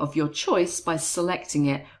template of your choice by selecting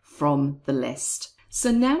it from the list. So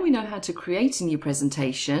now we know how to create a new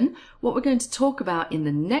presentation. What we're going to talk about in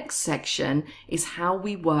the next section is how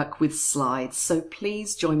we work with slides. So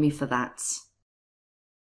please join me for that.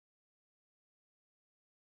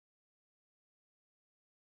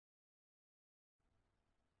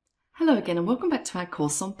 Hello again and welcome back to our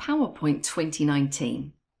course on PowerPoint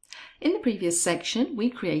 2019. In the previous section, we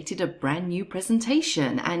created a brand new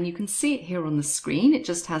presentation and you can see it here on the screen. It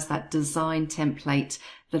just has that design template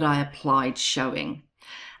that I applied showing.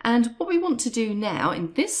 And what we want to do now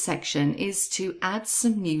in this section is to add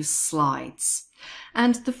some new slides.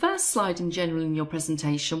 And the first slide in general in your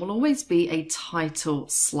presentation will always be a title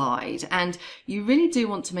slide. And you really do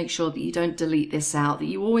want to make sure that you don't delete this out, that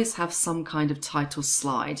you always have some kind of title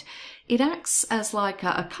slide. It acts as like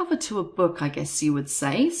a cover to a book, I guess you would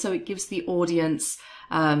say. So it gives the audience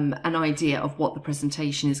an idea of what the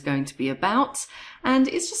presentation is going to be about. And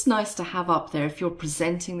it's just nice to have up there if you're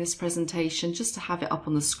presenting this presentation, just to have it up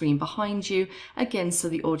on the screen behind you, again, so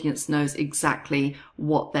the audience knows exactly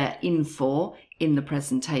what they're in for in the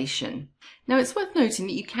presentation. Now it's worth noting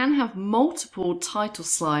that you can have multiple title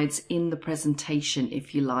slides in the presentation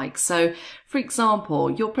if you like. So for example,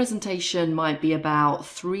 your presentation might be about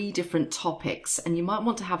 3 different topics and you might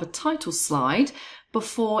want to have a title slide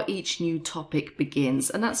before each new topic begins,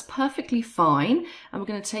 and that's perfectly fine, and we're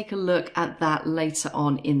going to take a look at that later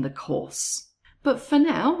on in the course. But for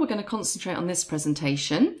now, we're going to concentrate on this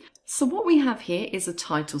presentation. So what we have here is a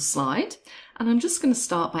title slide, and I'm just going to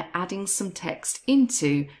start by adding some text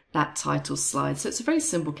into that title slide. So it's a very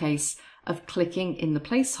simple case of clicking in the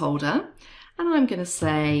placeholder, and I'm going to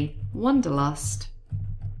say Wanderlust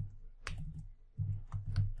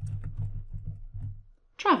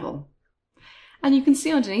Travel. And you can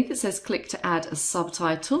see underneath it says click to add a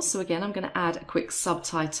subtitle. So again, I'm going to add a quick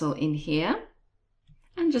subtitle in here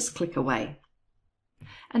and just click away.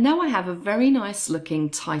 And now I have a very nice looking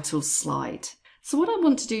title slide. So what I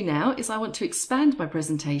want to do now is I want to expand my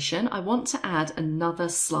presentation. I want to add another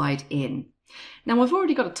slide in. Now I've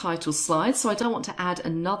already got a title slide, so I don't want to add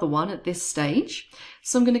another one at this stage.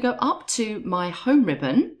 So I'm going to go up to my home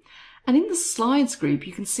ribbon, and in the slides group,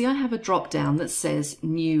 you can see I have a drop down that says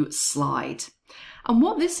new slide. And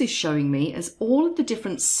what this is showing me is all of the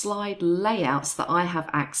different slide layouts that I have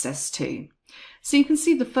access to. So you can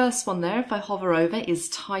see the first one there, if I hover over, is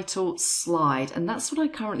title slide, and that's what I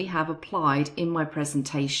currently have applied in my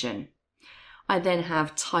presentation. I then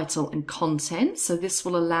have title and content, so this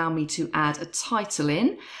will allow me to add a title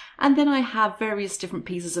in, and then I have various different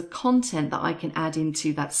pieces of content that I can add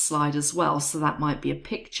into that slide as well. So that might be a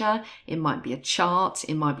picture, it might be a chart,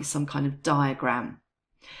 it might be some kind of diagram.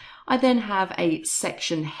 I then have a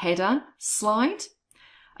section header slide,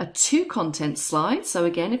 a two content slide. So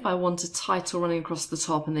again, if I want a title running across the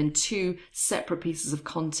top and then two separate pieces of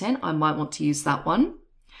content, I might want to use that one.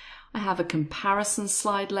 I have a comparison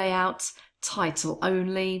slide layout, title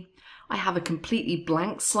only. I have a completely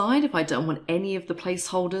blank slide if I don't want any of the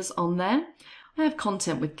placeholders on there. I have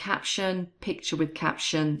content with caption, picture with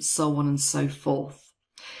caption, so on and so forth.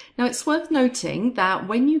 Now it's worth noting that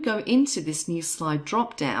when you go into this new slide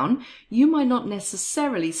drop down, you might not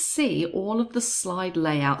necessarily see all of the slide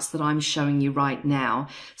layouts that I'm showing you right now.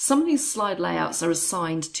 Some of these slide layouts are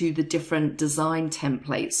assigned to the different design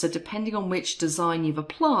templates, so depending on which design you've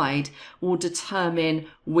applied will determine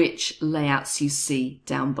which layouts you see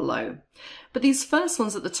down below. But these first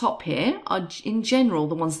ones at the top here are in general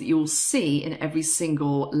the ones that you'll see in every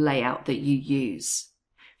single layout that you use.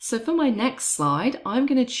 So for my next slide, I'm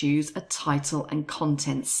going to choose a title and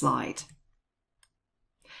content slide.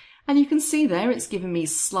 And you can see there it's given me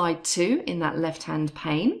slide 2 in that left-hand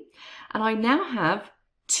pane. And I now have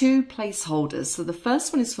two placeholders. So the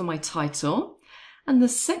first one is for my title and the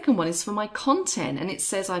second one is for my content. And it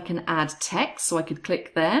says I can add text, so I could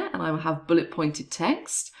click there and I will have bullet pointed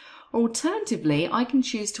text. Or alternatively, I can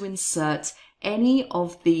choose to insert any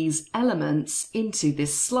of these elements into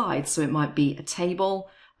this slide. So it might be a table,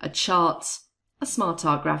 a chart, a smart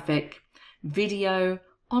art graphic, video,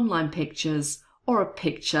 online pictures, or a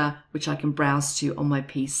picture which I can browse to on my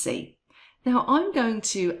PC. Now I'm going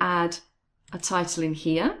to add a title in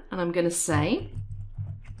here and I'm going to say,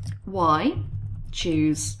 why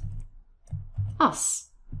choose us?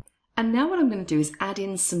 And now what I'm going to do is add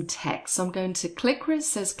in some text. So I'm going to click where it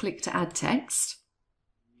says click to add text.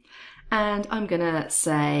 And I'm going to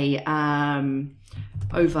say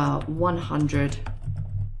over 100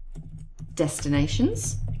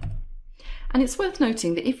 destinations. And it's worth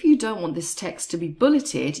noting that if you don't want this text to be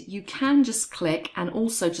bulleted, you can just click and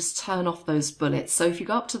also just turn off those bullets. So if you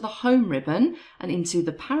go up to the home ribbon and into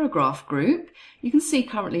the paragraph group, you can see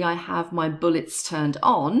currently I have my bullets turned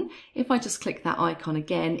on. If I just click that icon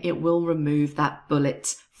again, it will remove that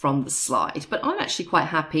bullet from the slide. But I'm actually quite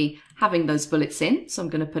happy having those bullets in, so I'm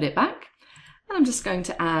going to put it back. And I'm just going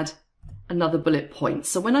to add another bullet point.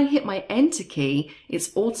 So when I hit my enter key,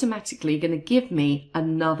 it's automatically going to give me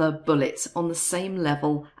another bullet on the same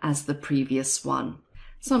level as the previous one.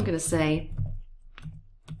 So I'm going to say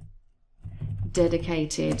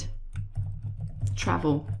dedicated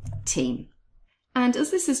travel team. And as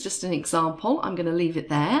this is just an example, I'm going to leave it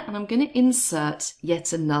there and I'm going to insert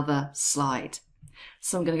yet another slide.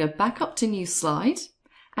 So I'm going to go back up to new slide.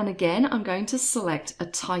 And again, I'm going to select a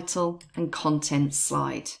title and content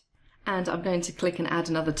slide. And I'm going to click and add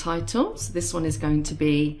another title. So this one is going to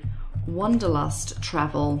be Wanderlust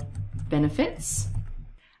Travel Benefits.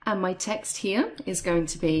 And my text here is going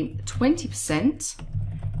to be 20%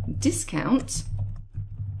 discount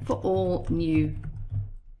for all new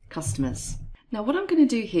customers. Now what I'm going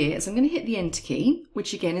to do here is I'm going to hit the enter key,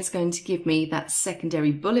 which again is going to give me that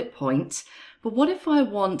secondary bullet point. But what if I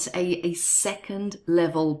want a second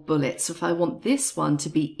level bullet? So if I want this one to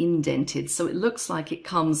be indented, so it looks like it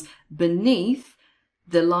comes beneath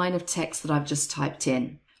the line of text that I've just typed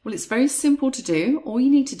in. Well, it's very simple to do. All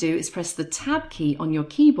you need to do is press the tab key on your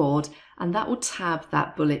keyboard and that will tab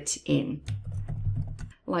that bullet in,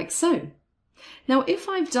 like so. Now, if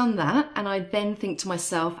I've done that and I then think to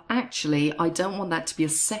myself, actually, I don't want that to be a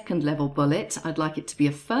second level bullet, I'd like it to be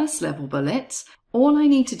a first level bullet, all I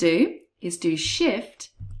need to do is do Shift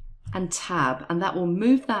and Tab, and that will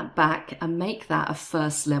move that back and make that a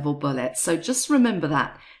first level bullet. So just remember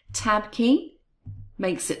that. Tab key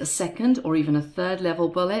makes it a second or even a third level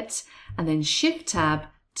bullet, and then Shift Tab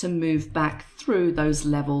to move back through those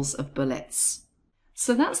levels of bullets.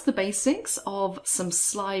 So that's the basics of some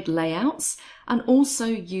slide layouts and also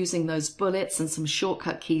using those bullets and some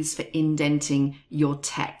shortcut keys for indenting your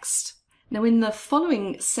text. Now in the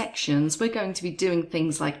following sections, we're going to be doing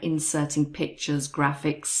things like inserting pictures,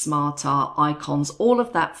 graphics, smart art, icons, all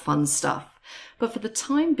of that fun stuff. But for the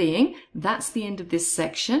time being, that's the end of this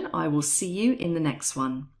section. I will see you in the next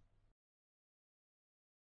one.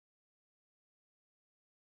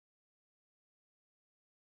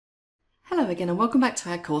 Hello again and welcome back to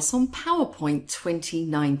our course on PowerPoint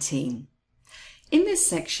 2019. In this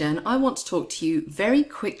section, I want to talk to you very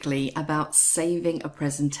quickly about saving a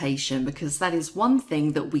presentation because that is one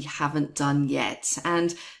thing that we haven't done yet.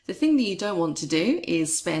 And the thing that you don't want to do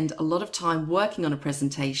is spend a lot of time working on a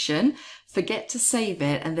presentation, forget to save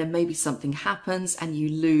it, and then maybe something happens and you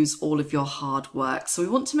lose all of your hard work. So we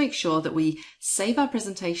want to make sure that we save our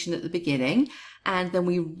presentation at the beginning and then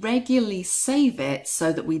we regularly save it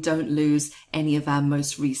so that we don't lose any of our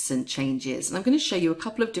most recent changes. And I'm going to show you a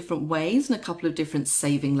couple of different ways and a couple of different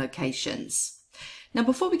saving locations. Now,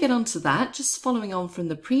 before we get on to that, just following on from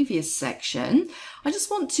the previous section, I just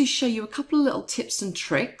want to show you a couple of little tips and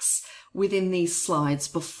tricks within these slides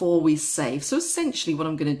before we save. So essentially what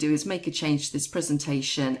I'm going to do is make a change to this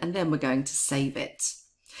presentation and then we're going to save it.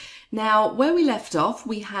 Now, where we left off,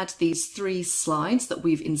 we had these 3 slides that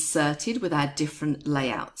we've inserted with our different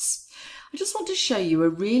layouts. I just want to show you a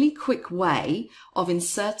really quick way of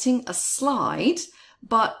inserting a slide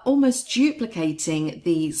but almost duplicating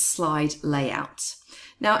the slide layout.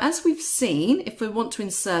 Now, as we've seen, if we want to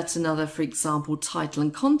insert another, for example, title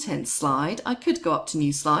and content slide, I could go up to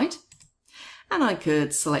New Slide and I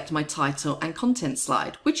could select my title and content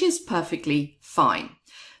slide, which is perfectly fine.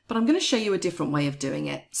 But I'm going to show you a different way of doing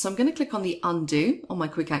it. So I'm going to click on the Undo on my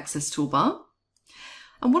Quick Access toolbar.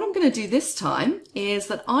 And what I'm going to do this time is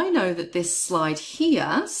that I know that this slide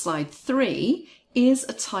here, slide 3, is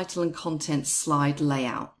a title and content slide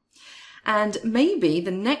layout. And maybe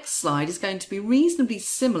the next slide is going to be reasonably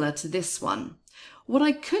similar to this one. What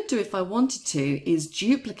I could do if I wanted to is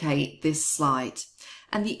duplicate this slide.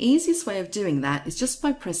 And the easiest way of doing that is just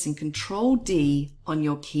by pressing Ctrl D on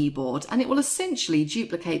your keyboard, and it will essentially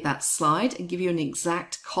duplicate that slide and give you an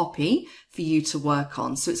exact copy for you to work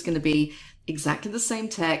on. So it's going to be exactly the same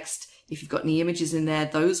text. If you've got any images in there,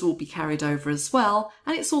 those will be carried over as well.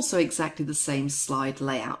 And it's also exactly the same slide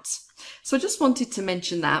layout. So I just wanted to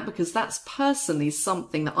mention that because that's personally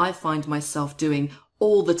something that I find myself doing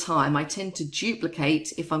all the time. I tend to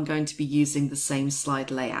duplicate if I'm going to be using the same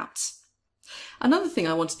slide layout. Another thing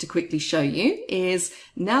I wanted to quickly show you is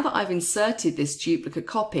now that I've inserted this duplicate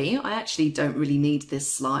copy, I actually don't really need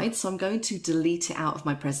this slide, so I'm going to delete it out of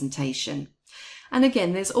my presentation. And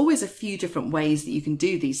again, there's always a few different ways that you can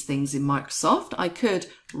do these things in Microsoft. I could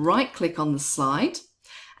right-click on the slide,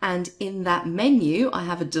 and in that menu, I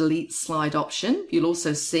have a delete slide option. You'll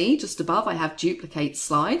also see just above, I have duplicate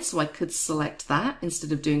slides, so I could select that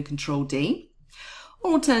instead of doing Control D.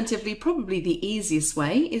 Or alternatively, probably the easiest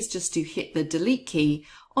way is just to hit the delete key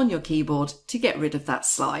on your keyboard to get rid of that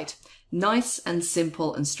slide. Nice and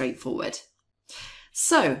simple and straightforward.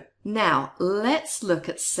 So now let's look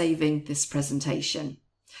at saving this presentation.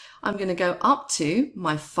 I'm going to go up to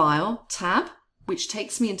my File tab, which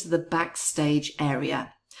takes me into the Backstage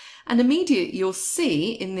area. And immediately you'll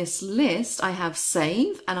see in this list, I have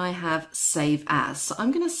Save and I have Save As. So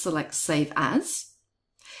I'm going to select Save As.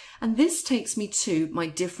 And this takes me to my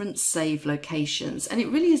different save locations. And it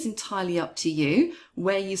really is entirely up to you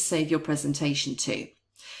where you save your presentation to.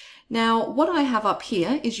 Now, what I have up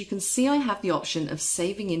here is you can see I have the option of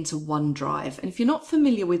saving into OneDrive. And if you're not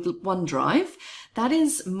familiar with OneDrive, that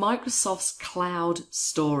is Microsoft's cloud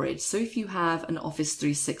storage. So if you have an Office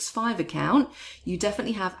 365 account, you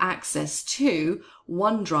definitely have access to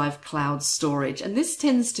OneDrive cloud storage. And this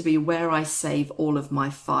tends to be where I save all of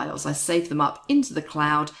my files. I save them up into the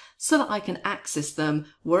cloud so that I can access them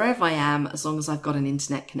wherever I am as long as I've got an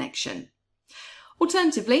internet connection.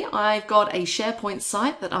 Alternatively, I've got a SharePoint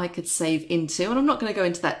site that I could save into, and I'm not going to go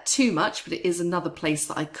into that too much, but it is another place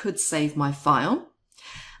that I could save my file.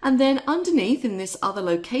 And then underneath in this other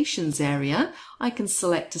locations area, I can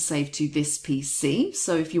select to save to this PC.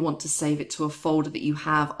 So if you want to save it to a folder that you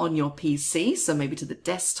have on your PC, so maybe to the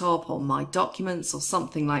desktop or My Documents or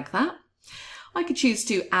something like that. I could choose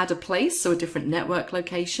to add a place, so a different network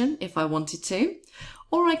location if I wanted to.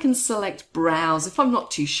 Or I can select Browse. If I'm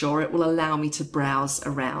not too sure, it will allow me to browse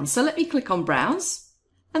around. So let me click on Browse.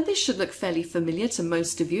 And this should look fairly familiar to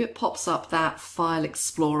most of you. It pops up that File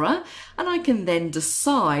Explorer, and I can then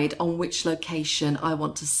decide on which location I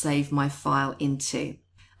want to save my file into.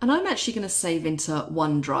 And I'm actually going to save into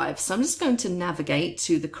OneDrive. So I'm just going to navigate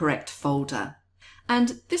to the correct folder.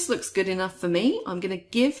 And this looks good enough for me. I'm going to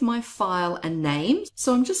give my file a name.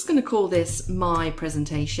 So I'm just going to call this My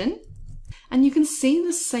Presentation. And you can see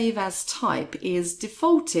the Save As type is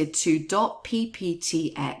defaulted to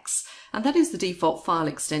 .pptx, and that is the default file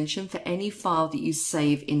extension for any file that you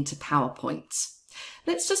save into PowerPoint.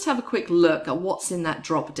 Let's just have a quick look at what's in that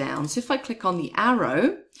drop down. So if I click on the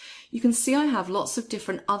arrow, you can see I have lots of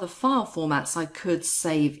different other file formats I could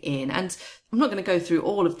save in. And I'm not going to go through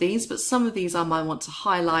all of these, but some of these I might want to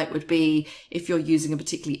highlight would be if you're using a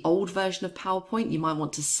particularly old version of PowerPoint, you might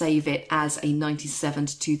want to save it as a 97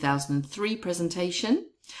 to 2003 presentation.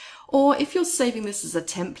 Or if you're saving this as a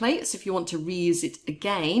template, so if you want to reuse it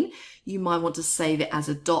again, you might want to save it as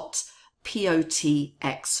a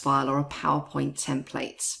 .potx file or a PowerPoint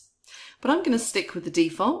template. But I'm going to stick with the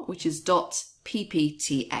default, which is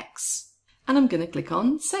 .pptx. And I'm going to click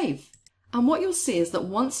on Save. And what you'll see is that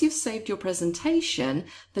once you've saved your presentation,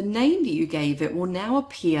 the name that you gave it will now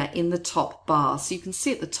appear in the top bar. So you can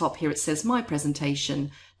see at the top here it says My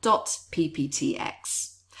Presentation .pptx.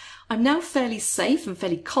 I'm now fairly safe and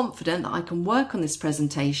fairly confident that I can work on this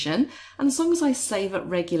presentation, and as long as I save at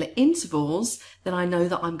regular intervals, then I know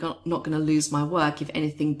that I'm not going to lose my work if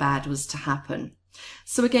anything bad was to happen.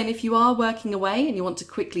 So again, if you are working away and you want to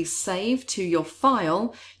quickly save to your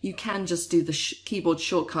file, you can just do the keyboard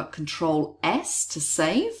shortcut Control S to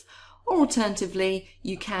save, or alternatively,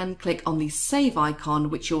 you can click on the save icon,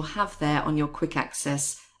 which you'll have there on your quick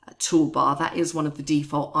access toolbar. That is one of the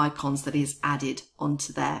default icons that is added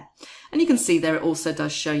onto there. And you can see there it also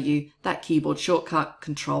does show you that keyboard shortcut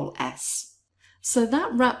Control S. So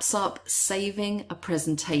that wraps up saving a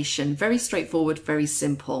presentation. Very straightforward, very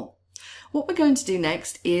simple. What we're going to do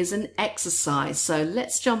next is an exercise. So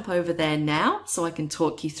let's jump over there now so I can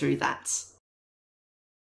talk you through that.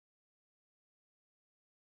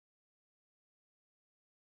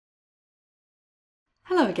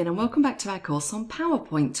 Hello again and welcome back to our course on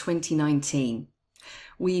PowerPoint 2019.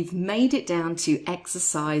 We've made it down to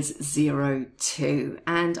exercise 02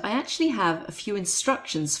 and I actually have a few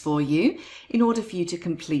instructions for you in order for you to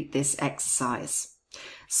complete this exercise.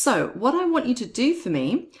 So what I want you to do for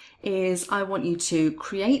me is I want you to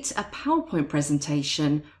create a PowerPoint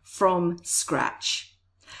presentation from scratch.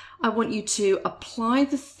 I want you to apply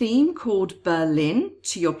the theme called Berlin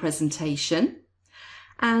to your presentation.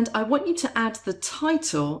 And I want you to add the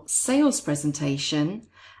title, Sales Presentation,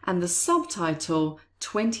 and the subtitle,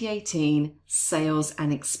 2018 Sales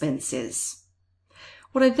and Expenses.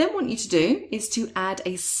 What I then want you to do is to add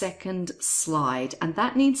a second slide, and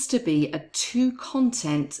that needs to be a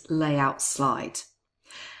 2-content layout slide.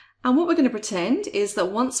 And what we're going to pretend is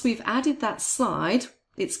that once we've added that slide,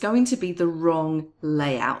 it's going to be the wrong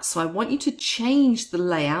layout. So I want you to change the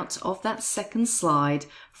layout of that second slide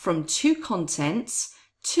from 2 contents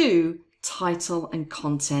to title and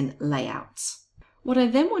content layout. What I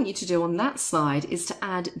then want you to do on that slide is to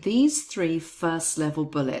add these 3 first level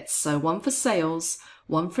bullets. So one for sales,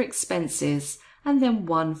 one for expenses, and then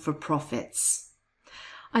one for profits.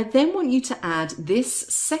 I then want you to add this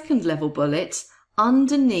second level bullet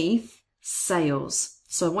underneath sales.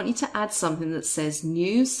 So I want you to add something that says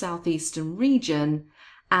New Southeastern Region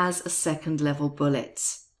as a second level bullet.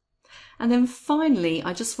 And then finally,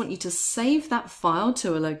 I just want you to save that file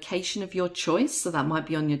to a location of your choice. So that might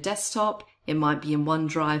be on your desktop, it might be in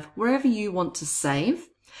OneDrive, wherever you want to save.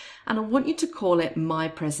 And I want you to call it My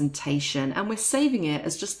Presentation. And we're saving it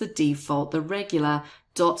as just the default, the regular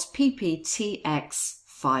 .pptx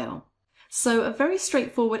file. So a very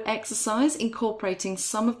straightforward exercise incorporating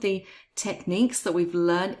some of the techniques that we've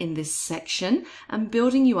learned in this section and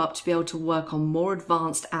building you up to be able to work on more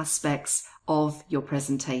advanced aspects of your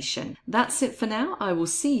presentation. That's it for now. I will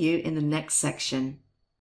see you in the next section.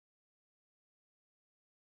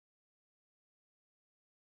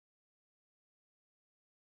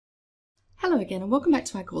 Hello again and welcome back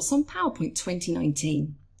to our course on PowerPoint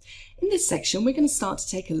 2019. In this section, we're going to start to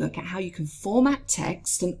take a look at how you can format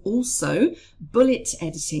text and also bullet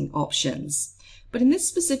editing options. But in this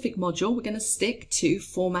specific module, we're going to stick to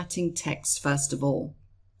formatting text first of all.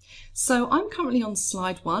 So I'm currently on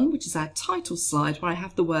slide 1, which is our title slide, where I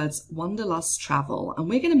have the words Wanderlust Travel, and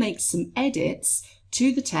we're going to make some edits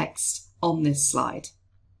to the text on this slide.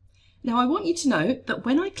 Now I want you to note that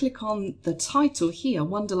when I click on the title here,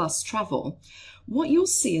 Wanderlust Travel, what you'll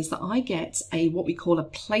see is that I get what we call a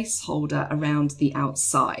placeholder around the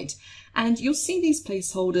outside. And you'll see these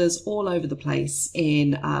placeholders all over the place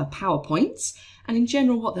in PowerPoint. And in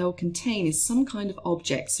general, what they'll contain is some kind of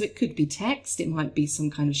object. So it could be text, it might be some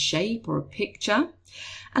kind of shape or a picture.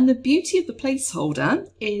 And the beauty of the placeholder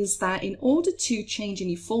is that in order to change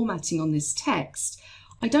any formatting on this text,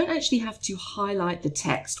 I don't actually have to highlight the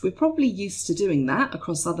text. We're probably used to doing that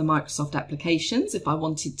across other Microsoft applications. If I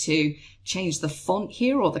wanted to change the font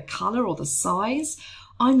here or the color or the size,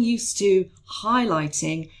 I'm used to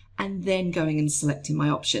highlighting and then going and selecting my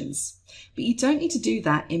options. But you don't need to do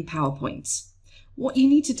that in PowerPoint. What you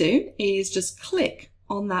need to do is just click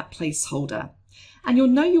on that placeholder. And you'll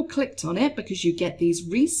know you clicked on it because you get these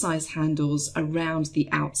resize handles around the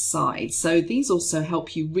outside. So these also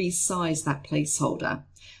help you resize that placeholder.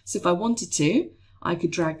 So if I wanted to, I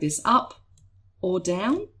could drag this up or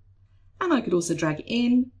down, and I could also drag it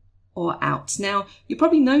in or out. Now, you're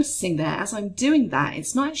probably noticing there, as I'm doing that,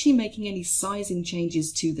 it's not actually making any sizing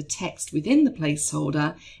changes to the text within the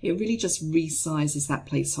placeholder. It really just resizes that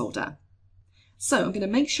placeholder. So I'm going to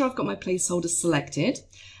make sure I've got my placeholder selected,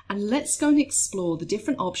 and let's go and explore the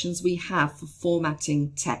different options we have for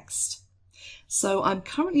formatting text. So I'm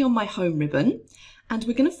currently on my home ribbon, and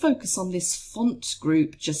we're going to focus on this font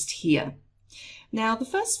group just here. Now the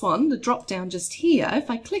first one, the drop down just here, if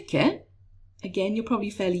I click it, again, you're probably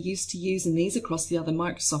fairly used to using these across the other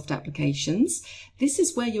Microsoft applications. This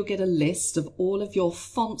is where you'll get a list of all of your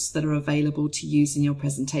fonts that are available to use in your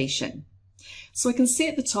presentation. So I can see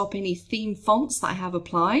at the top any theme fonts that I have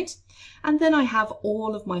applied, and then I have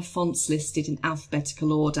all of my fonts listed in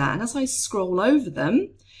alphabetical order. And as I scroll over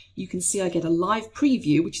them, you can see I get a live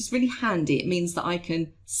preview, which is really handy. It means that I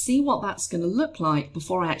can see what that's going to look like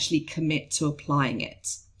before I actually commit to applying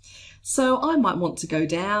it. So I might want to go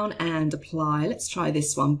down and apply, let's try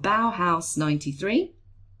this one, Bauhaus 93,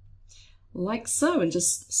 like so, and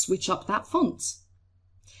just switch up that font.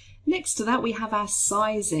 Next to that, we have our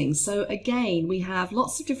sizing. So again, we have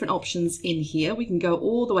lots of different options in here. We can go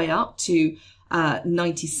all the way up to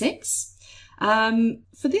 96.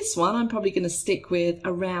 For this one, I'm probably going to stick with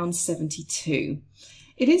around 72.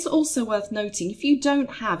 It is also worth noting if you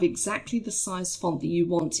don't have exactly the size font that you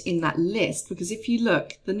want in that list, because if you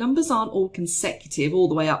look, the numbers aren't all consecutive all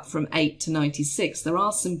the way up from 8 to 96. There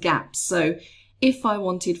are some gaps. So if I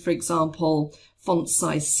wanted, for example, font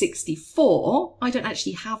size 64, I don't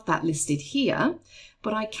actually have that listed here,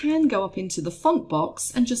 but I can go up into the font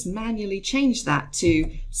box and just manually change that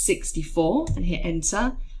to 64 and hit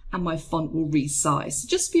enter, and my font will resize. So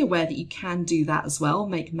just be aware that you can do that as well,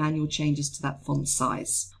 make manual changes to that font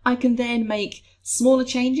size. I can then make smaller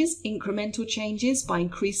changes, incremental changes by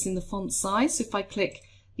increasing the font size. So if I click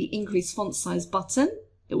the increase font size button,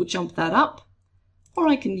 it will jump that up, or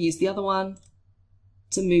I can use the other one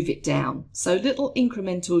to move it down. So little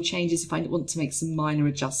incremental changes if I want to make some minor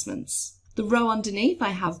adjustments. The row underneath, I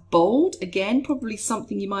have bold. Again, probably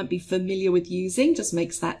something you might be familiar with using, just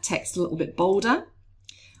makes that text a little bit bolder.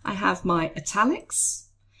 I have my italics,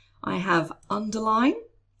 I have underline,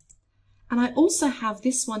 and I also have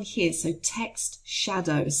this one here, so text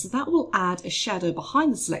shadow. So that will add a shadow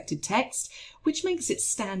behind the selected text, which makes it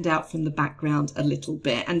stand out from the background a little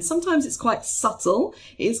bit. And sometimes it's quite subtle,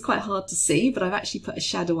 it is quite hard to see, but I've actually put a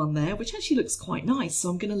shadow on there, which actually looks quite nice, so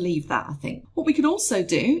I'm going to leave that, I think. What we could also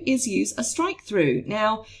do is use a strike through.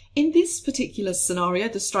 Now, in this particular scenario,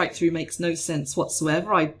 the strike through makes no sense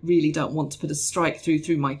whatsoever. I really don't want to put a strike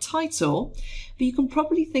through my title, but you can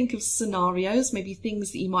probably think of scenarios, maybe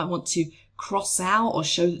things that you might want to cross out or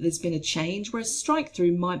show that there's been a change, where a strike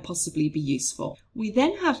through might possibly be useful. We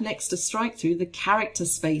then have next to strike through the character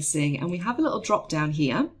spacing, and we have a little drop down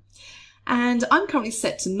here. And I'm currently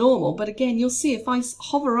set to normal, but again, you'll see if I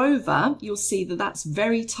hover over, you'll see that that's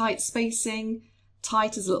very tight spacing.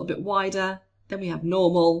 Tight is a little bit wider. Then we have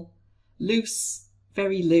normal, loose,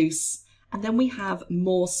 very loose, and then we have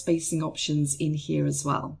more spacing options in here as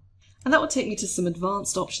well. And that will take me to some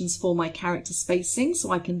advanced options for my character spacing, so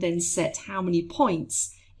I can then set how many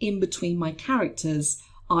points in between my characters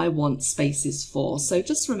I want spaces for. So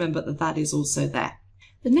just remember that that is also there.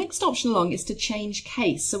 The next option along is to change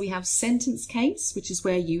case. So we have sentence case, which is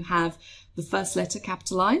where you have the first letter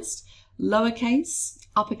capitalized, lowercase,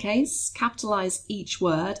 uppercase, capitalize each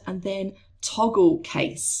word, and then toggle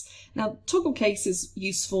case. Now, toggle case is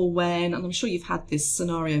useful when, and I'm sure you've had this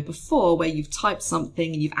scenario before, where you've typed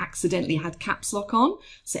something and you've accidentally had caps lock on,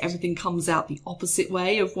 so everything comes out the opposite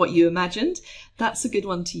way of what you imagined. That's a good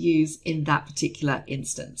one to use in that particular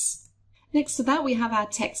instance. Next to that, we have our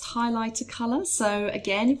text highlighter color. So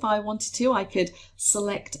again, if I wanted to, I could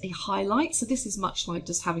select a highlight. So this is much like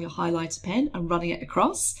just having a highlighter pen and running it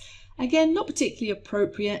across. Again, not particularly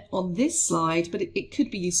appropriate on this slide, but it could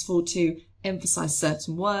be useful to emphasize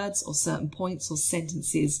certain words or certain points or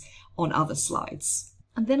sentences on other slides.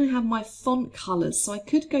 And then I have my font colors. So I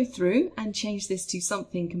could go through and change this to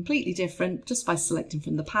something completely different just by selecting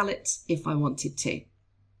from the palette if I wanted to.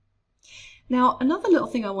 Now, another little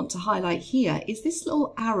thing I want to highlight here is this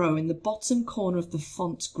little arrow in the bottom corner of the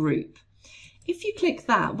font group. If you click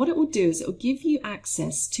that, what it will do is it will give you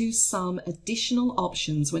access to some additional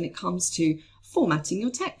options when it comes to formatting your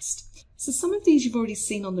text. So some of these you've already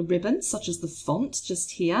seen on the ribbon, such as the font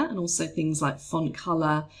just here, and also things like font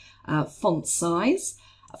color, font size.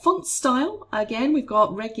 Font style, again, we've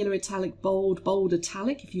got regular italic, bold, bold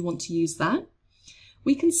italic if you want to use that.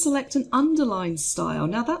 We can select an underline style.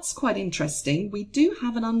 Now that's quite interesting. We do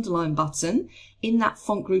have an underline button in that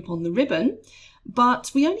font group on the ribbon,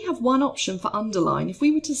 but we only have one option for underline. If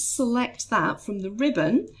we were to select that from the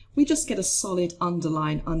ribbon, we just get a solid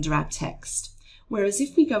underline under our text. Whereas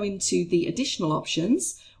if we go into the additional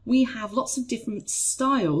options, we have lots of different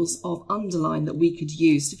styles of underline that we could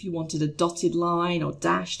use. If you wanted a dotted line or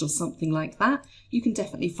dashed or something like that, you can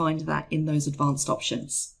definitely find that in those advanced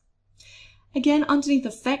options. Again, underneath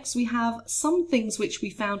effects, we have some things which we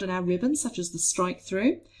found in our ribbon, such as the strike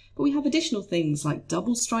through, but we have additional things like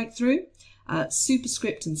double strike through,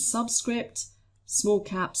 superscript and subscript, small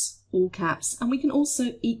caps, all caps, and we can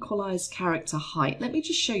also equalize character height. Let me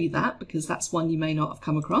just show you that because that's one you may not have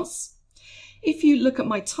come across. If you look at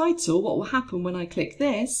my title, what will happen when I click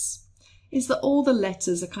this is that all the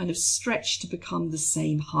letters are kind of stretched to become the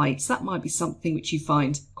same height. So that might be something which you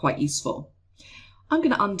find quite useful. I'm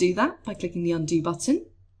going to undo that by clicking the undo button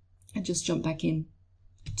and just jump back in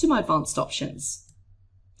to my advanced options.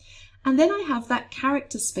 And then I have that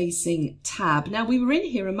character spacing tab. Now we were in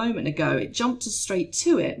here a moment ago. It jumped us straight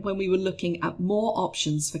to it when we were looking at more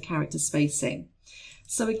options for character spacing.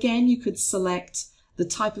 So again, you could select the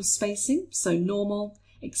type of spacing, so normal,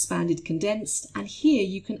 expanded, condensed, and here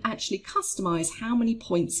you can actually customize how many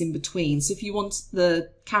points in between. So if you want the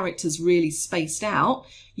characters really spaced out,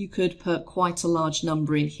 you could put quite a large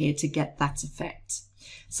number in here to get that effect.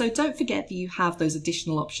 So don't forget that you have those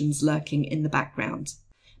additional options lurking in the background.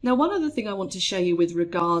 Now, one other thing I want to show you with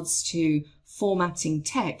regards to formatting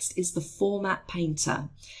text is the Format Painter.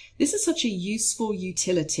 This is such a useful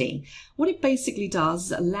utility. What it basically does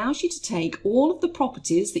is it allows you to take all of the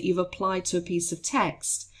properties that you've applied to a piece of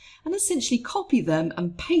text and essentially copy them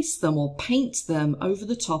and paste them or paint them over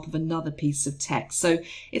the top of another piece of text. So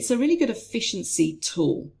it's a really good efficiency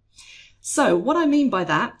tool. So what I mean by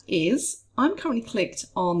that is I'm currently clicked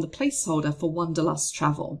on the placeholder for Wanderlust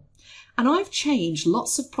Travel. And I've changed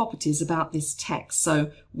lots of properties about this text.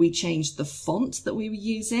 So we changed the font that we were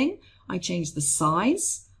using. I changed the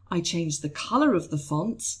size. I changed the color of the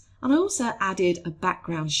font. And I also added a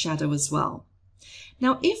background shadow as well.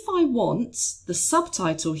 Now, if I want the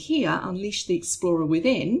subtitle here, Unleash the Explorer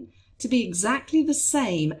Within, to be exactly the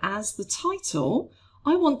same as the title,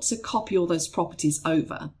 I want to copy all those properties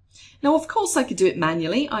over. Now, of course, I could do it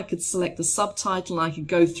manually. I could select the subtitle and I could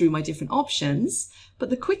go through my different options. But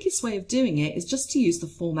the quickest way of doing it is just to use the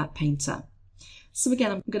Format Painter. So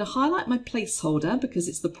again, I'm going to highlight my placeholder because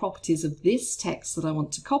it's the properties of this text that I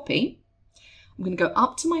want to copy. I'm going to go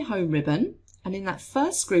up to my home ribbon, and in that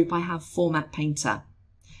first group I have Format Painter.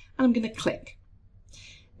 And I'm going to click.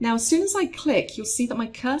 Now, as soon as I click, you'll see that my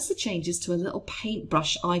cursor changes to a little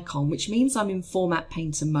paintbrush icon, which means I'm in Format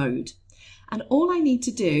Painter mode. And all I need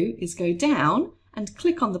to do is go down and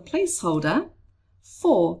click on the placeholder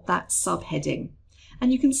for that subheading.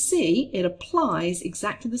 And you can see it applies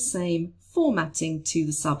exactly the same formatting to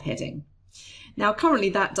the subheading. Now, currently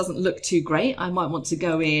that doesn't look too great. I might want to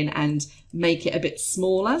go in and make it a bit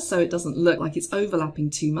smaller so it doesn't look like it's overlapping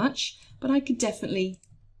too much, but I could definitely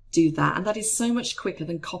do that. And that is so much quicker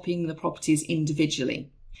than copying the properties individually.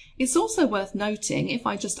 It's also worth noting, if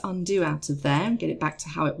I just undo out of there and get it back to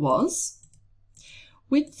how it was,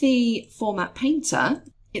 with the Format Painter,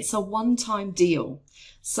 it's a one-time deal.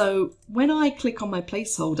 So when I click on my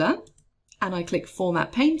placeholder and I click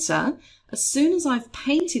Format Painter, as soon as I've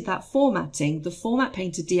painted that formatting, the Format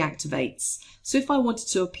Painter deactivates. So if I wanted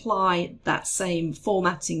to apply that same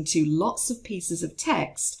formatting to lots of pieces of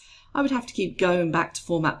text, I would have to keep going back to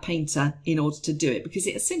Format Painter in order to do it because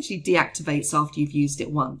it essentially deactivates after you've used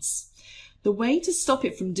it once. The way to stop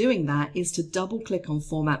it from doing that is to double click on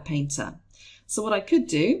Format Painter. So what I could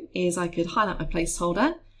do is I could highlight my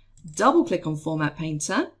placeholder, double click on Format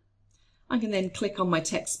Painter. I can then click on my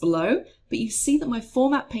text below, but you see that my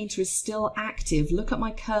Format Painter is still active. Look at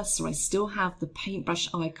my cursor, I still have the paintbrush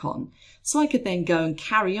icon. So I could then go and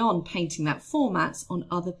carry on painting that format on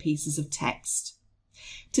other pieces of text.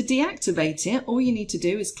 To deactivate it, all you need to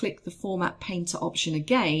do is click the Format Painter option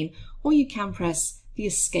again, or you can press the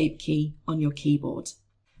Escape key on your keyboard.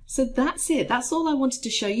 So that's it. That's all I wanted to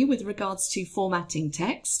show you with regards to formatting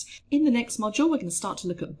text. In the next module, we're going to start to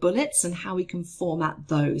look at bullets and how we can format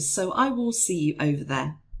those. So I will see you over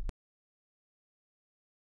there.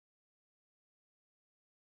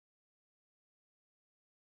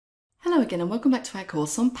 Hello again and welcome back to our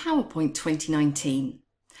course on PowerPoint 2019.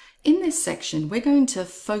 In this section, we're going to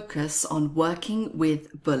focus on working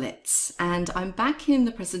with bullets, and I'm back in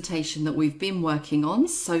the presentation that we've been working on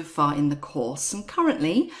so far in the course, and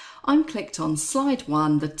currently I'm clicked on slide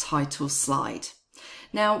 1, the title slide.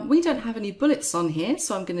 Now, we don't have any bullets on here,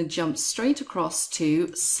 so I'm going to jump straight across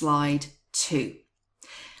to slide 2.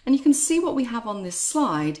 And you can see what we have on this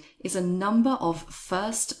slide is a number of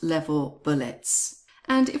first level bullets.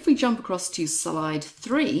 And if we jump across to slide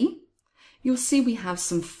 3, you'll see we have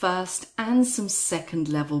some first and some second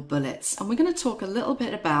level bullets. And we're going to talk a little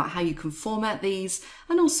bit about how you can format these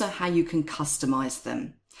and also how you can customize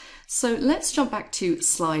them. So let's jump back to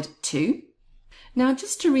slide 2. Now,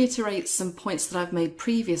 just to reiterate some points that I've made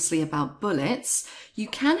previously about bullets, you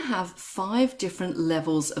can have 5 different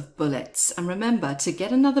levels of bullets. And remember, to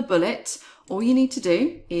get another bullet, all you need to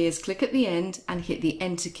do is click at the end and hit the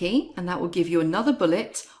Enter key, and that will give you another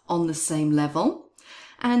bullet on the same level.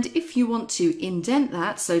 And if you want to indent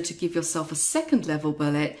that, so to give yourself a second level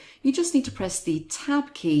bullet, you just need to press the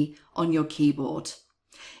Tab key on your keyboard.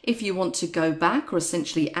 If you want to go back or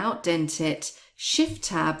essentially outdent it, Shift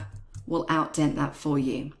Tab will outdent that for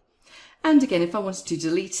you. And again, if I wanted to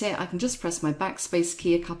delete it, I can just press my backspace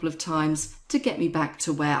key a couple of times to get me back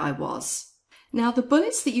to where I was. Now, the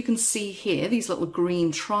bullets that you can see here, these little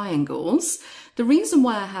green triangles, the reason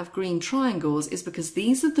why I have green triangles is because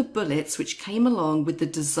these are the bullets which came along with the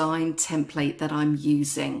design template that I'm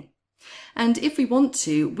using. And if we want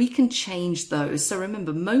to, we can change those. So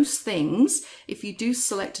remember, most things, if you do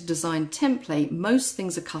select a design template, most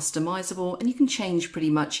things are customizable and you can change pretty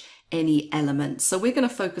much any element. So we're going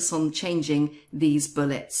to focus on changing these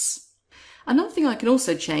bullets. Another thing I can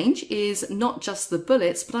also change is not just the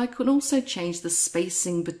bullets, but I can also change the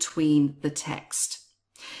spacing between the text.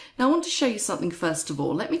 Now I want to show you something first of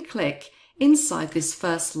all. Let me click inside this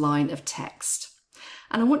first line of text.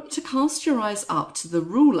 And I want you to cast your eyes up to the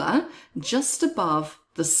ruler just above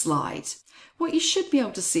the slide. What you should be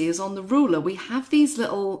able to see is on the ruler, we have these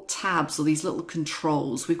little tabs or these little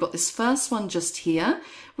controls. We've got this first one just here,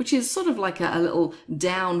 which is sort of like a little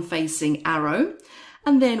down facing arrow.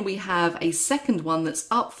 And then we have a second one that's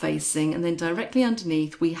up facing, and then directly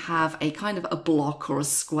underneath we have a kind of a block or a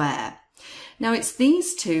square. Now it's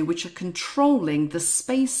these two which are controlling the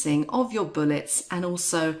spacing of your bullets and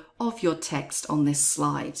also of your text on this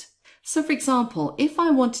slide. So for example, if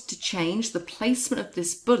I wanted to change the placement of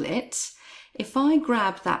this bullet, if I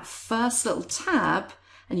grab that first little tab,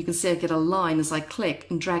 and you can see I get a line as I click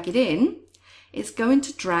and drag it in, it's going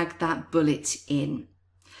to drag that bullet in.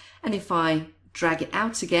 And if I drag it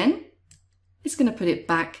out again, it's going to put it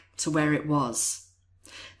back to where it was.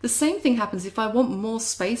 The same thing happens if I want more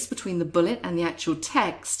space between the bullet and the actual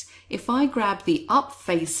text. If I grab the up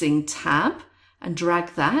facing tab and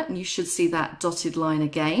drag that, and you should see that dotted line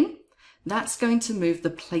again, that's going to move the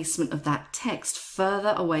placement of that text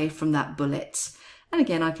further away from that bullet. And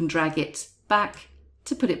again, I can drag it back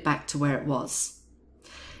to put it back to where it was.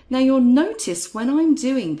 Now you'll notice when I'm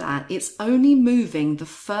doing that, it's only moving the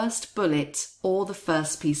first bullet or the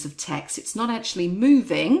first piece of text. It's not actually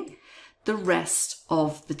moving the rest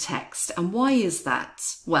of the text. And why is that?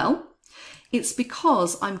 Well, it's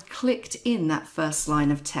because I'm clicked in that first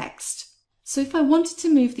line of text. So if I wanted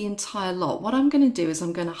to move the entire lot, what I'm going to do is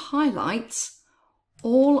I'm going to highlight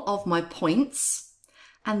all of my points,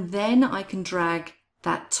 and then I can drag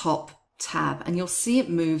that top tab, and you'll see it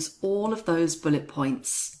moves all of those bullet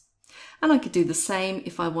points. And I could do the same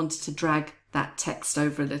if I wanted to drag that text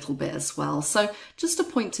over a little bit as well. So just a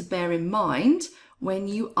point to bear in mind when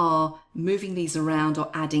you are moving these around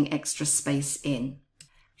or adding extra space in.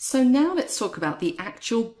 So now let's talk about the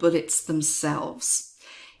actual bullets themselves.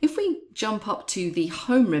 If we jump up to the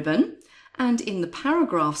home ribbon and in the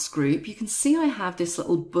paragraphs group, you can see I have this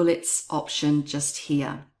little bullets option just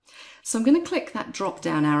here. So I'm going to click that drop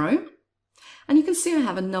down arrow, and you can see I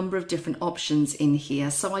have a number of different options in here.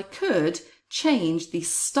 So I could change the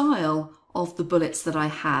style of the bullets that I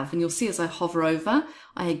have, and you'll see as I hover over,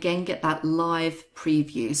 I again get that live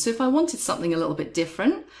preview. So if I wanted something a little bit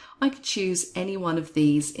different, I could choose any one of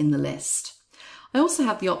these in the list. I also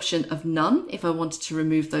have the option of none if I wanted to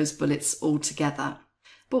remove those bullets altogether.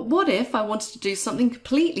 But what if I wanted to do something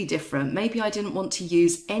completely different? Maybe I didn't want to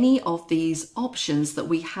use any of these options that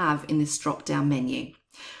we have in this drop-down menu.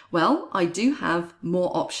 Well, I do have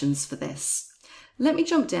more options for this. Let me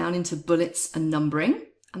jump down into bullets and numbering,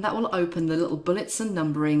 and that will open the little bullets and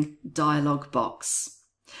numbering dialog box.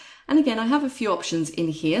 And again, I have a few options in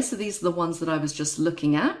here. So these are the ones that I was just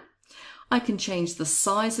looking at. I can change the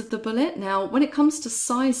size of the bullet. Now, when it comes to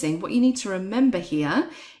sizing, what you need to remember here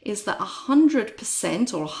is that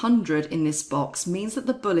 100% or 100 in this box means that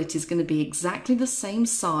the bullet is going to be exactly the same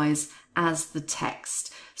size as the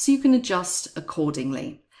text. So you can adjust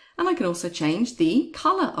accordingly. And I can also change the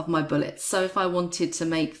color of my bullets. So if I wanted to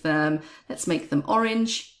make them, let's make them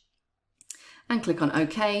orange, and click on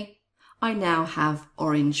OK, I now have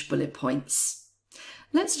orange bullet points.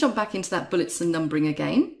 Let's jump back into that bullets and numbering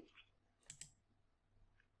again.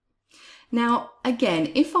 Now,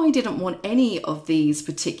 again, if I didn't want any of these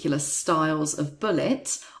particular styles of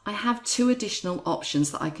bullet, I have two additional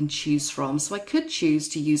options that I can choose from. So I could choose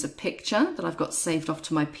to use a picture that I've got saved off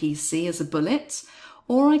to my PC as a bullet,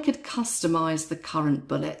 or I could customize the current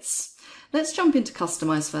bullets. Let's jump into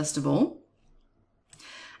customize first of all.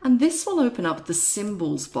 And this will open up the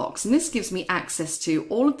symbols box, and this gives me access to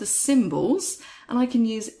all of the symbols, and I can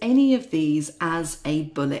use any of these as a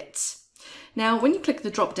bullet. Now, when you click the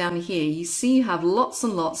drop down here, you see you have lots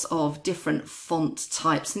and lots of different font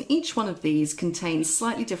types, and each one of these contains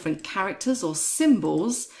slightly different characters or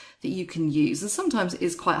symbols that you can use. And sometimes it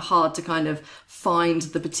is quite hard to kind of find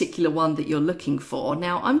the particular one that you're looking for.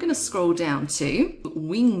 Now, I'm going to scroll down to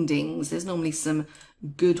Wingdings. There's normally some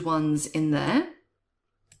good ones in there.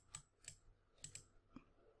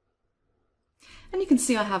 And you can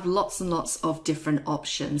see I have lots and lots of different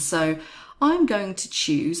options. So I'm going to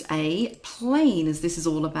choose a plain, as this is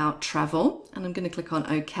all about travel, and I'm going to click on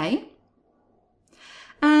OK.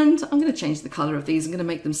 And I'm going to change the color of these. I'm going to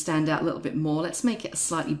make them stand out a little bit more. Let's make it a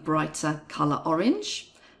slightly brighter color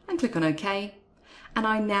orange, and click on OK. And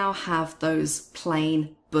I now have those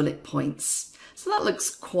plain bullet points. So that looks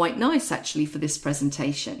quite nice actually for this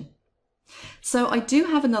presentation. So I do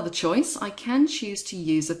have another choice. I can choose to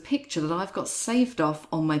use a picture that I've got saved off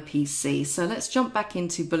on my PC. So let's jump back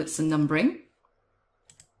into bullets and numbering.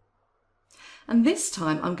 And this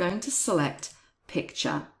time I'm going to select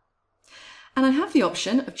picture. And I have the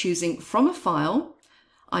option of choosing from a file.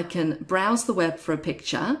 I can browse the web for a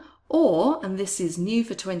picture, or, and this is new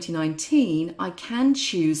for 2019, I can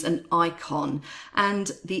choose an icon.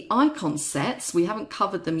 And the icon sets, we haven't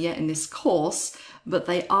covered them yet in this course, but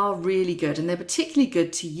they are really good, and they're particularly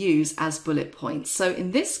good to use as bullet points. So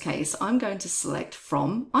in this case, I'm going to select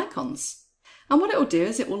from icons. And what it will do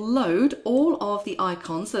is it will load all of the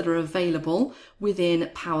icons that are available within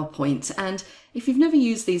PowerPoint. And if you've never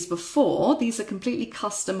used these before, these are completely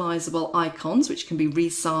customizable icons, which can be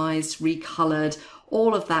resized, recolored,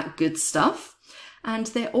 all of that good stuff. And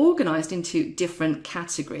they're organized into different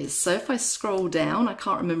categories. So if I scroll down, I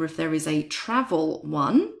can't remember if there is a travel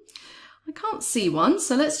one. I can't see one,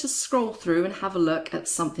 so let's just scroll through and have a look at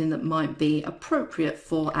something that might be appropriate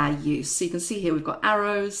for our use. So you can see here we've got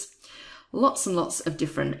arrows, lots and lots of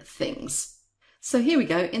different things. So here we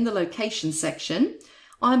go, in the location section,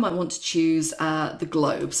 I might want to choose the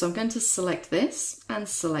globe. So I'm going to select this and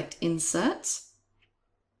select insert.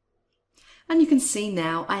 And you can see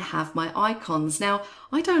now I have my icons. Now,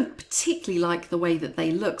 I don't particularly like the way that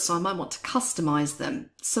they look, so I might want to customize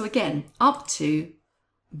them. So again, up to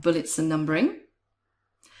bullets and numbering.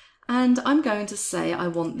 And I'm going to say I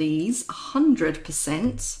want these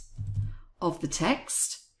 100% of the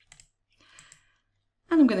text.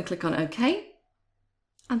 And I'm going to click on OK.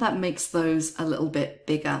 And that makes those a little bit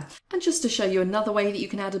bigger. And just to show you another way that you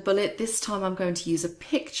can add a bullet, this time I'm going to use a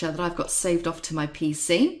picture that I've got saved off to my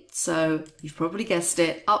PC. So you've probably guessed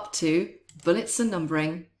it, up to bullets and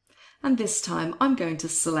numbering. And this time I'm going to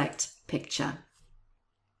select picture.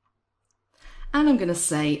 And I'm going to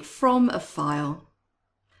say from a file.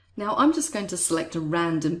 Now I'm just going to select a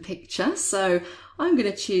random picture. So I'm going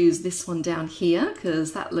to choose this one down here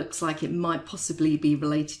because that looks like it might possibly be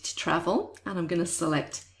related to travel. And I'm going to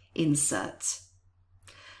select insert.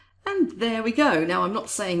 And there we go. Now I'm not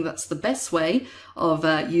saying that's the best way of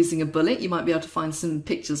using a bullet. You might be able to find some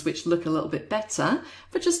pictures which look a little bit better,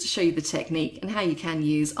 but just to show you the technique and how you can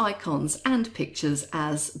use icons and pictures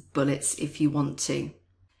as bullets if you want to.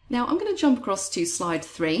 Now I'm going to jump across to slide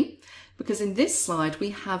 3 because in this slide we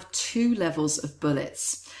have 2 levels of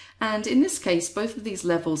bullets. And in this case, both of these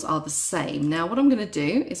levels are the same. Now what I'm going to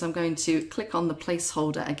do is I'm going to click on the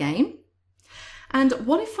placeholder again. And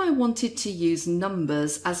what if I wanted to use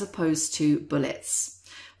numbers as opposed to bullets?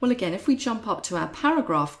 Well, again, if we jump up to our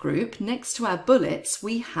paragraph group, next to our bullets,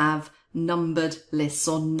 we have numbered lists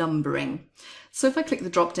or numbering. So if I click the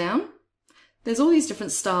drop down, there's all these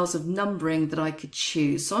different styles of numbering that I could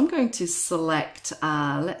choose. So I'm going to select,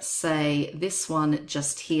 let's say this one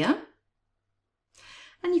just here.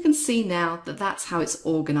 And you can see now that that's how it's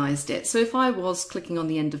organized it. So if I was clicking on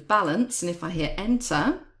the end of balance and if I hit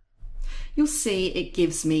enter, you'll see it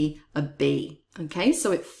gives me a B. Okay,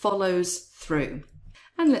 so it follows through.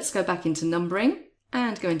 And let's go back into numbering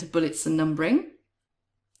and go into bullets and numbering.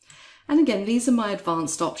 And again, these are my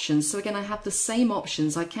advanced options. So again, I have the same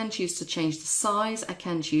options. I can choose to change the size. I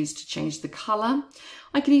can choose to change the color.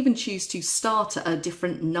 I can even choose to start at a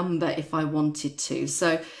different number if I wanted to.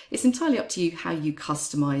 So it's entirely up to you how you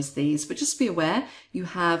customize these, but just be aware you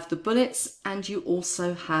have the bullets and you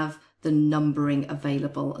also have the numbering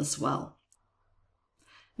available as well.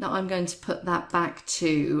 Now I'm going to put that back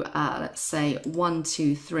to, let's say 1,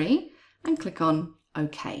 2, 3 and click on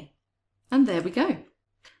OK. And there we go.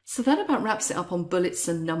 So that about wraps it up on bullets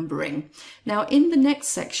and numbering. Now in the next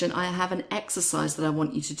section, I have an exercise that I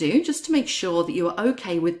want you to do just to make sure that you are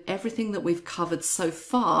okay with everything that we've covered so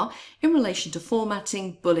far in relation to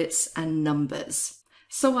formatting, bullets and numbers.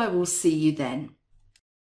 So I will see you then.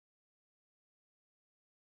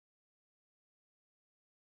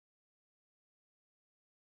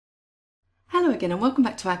 Hello again and welcome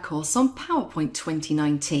back to our course on PowerPoint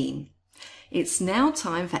 2019. It's now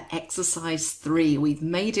time for exercise 3. We've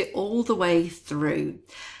made it all the way through.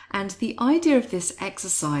 And the idea of this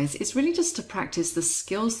exercise is really just to practice the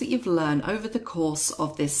skills that you've learned over the course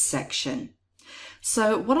of this section.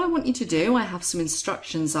 So what I want you to do, I have some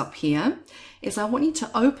instructions up here, is I want you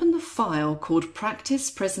to open the file called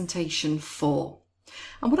Practice Presentation 4.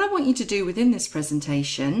 And what I want you to do within this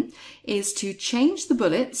presentation is to change the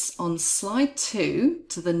bullets on slide 2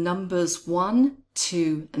 to the numbers 1,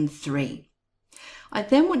 2 and 3. I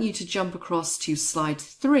then want you to jump across to slide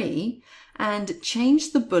 3 and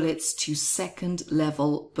change the bullets to second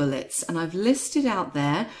level bullets. And I've listed out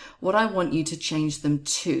there what I want you to change them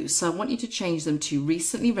to. So I want you to change them to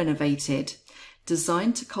recently renovated,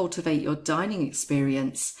 designed to cultivate your dining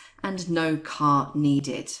experience, and no car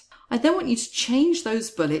needed. I then want you to change those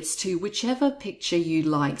bullets to whichever picture you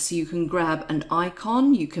like. So you can grab an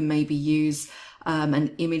icon, you can maybe use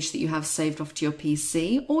an image that you have saved off to your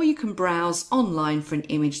PC, or you can browse online for an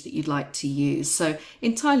image that you'd like to use. So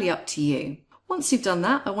entirely up to you. Once you've done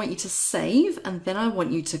that, I want you to save and then I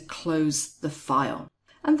want you to close the file.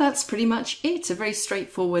 And that's pretty much it. A very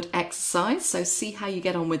straightforward exercise. So see how you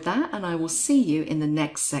get on with that and I will see you in the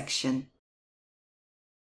next section.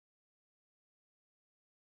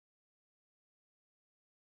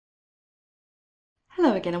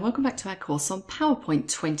 Hello again and welcome back to our course on PowerPoint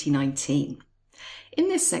 2019. In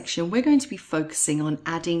this section, we're going to be focusing on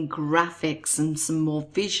adding graphics and some more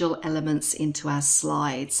visual elements into our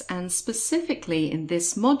slides. And specifically in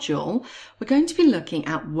this module, we're going to be looking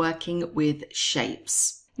at working with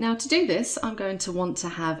shapes. Now to do this, I'm going to want to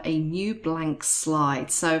have a new blank slide.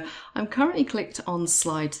 So I'm currently clicked on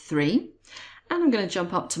slide 3 and I'm going to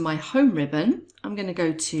jump up to my home ribbon. I'm going to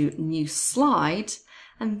go to new slide.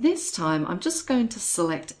 And this time I'm just going to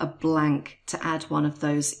select a blank to add one of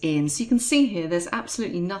those in. So you can see here there's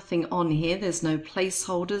absolutely nothing on here. There's no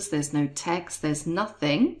placeholders, there's no text, there's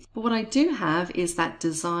nothing. But what I do have is that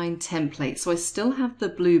design template. So I still have the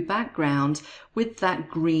blue background with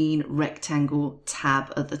that green rectangle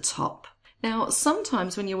tab at the top. Now,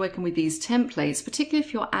 sometimes when you're working with these templates, particularly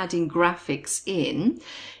if you're adding graphics in,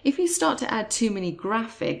 if you start to add too many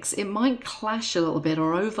graphics, it might clash a little bit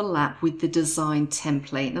or overlap with the design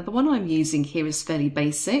template. Now, the one I'm using here is fairly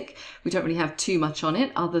basic. We don't really have too much on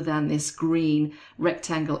it other than this green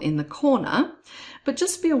rectangle in the corner. But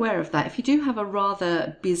just be aware of that. If you do have a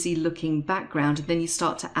rather busy looking background and then you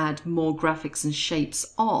start to add more graphics and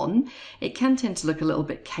shapes on, it can tend to look a little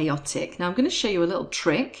bit chaotic. Now I'm going to show you a little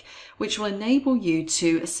trick which will enable you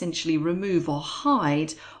to essentially remove or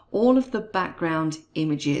hide all of the background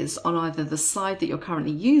images on either the slide that you're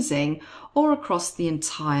currently using or across the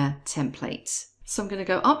entire template. So I'm going to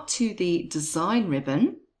go up to the design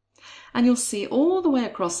ribbon. And you'll see all the way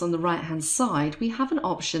across on the right hand side, we have an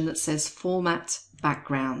option that says Format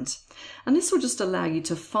Background. And this will just allow you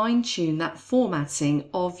to fine tune that formatting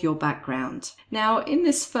of your background. Now in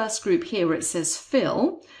this first group here where it says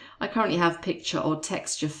Fill, I currently have picture or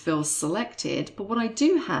texture fill selected, but what I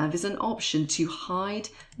do have is an option to hide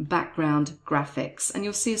background graphics. And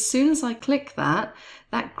you'll see as soon as I click that,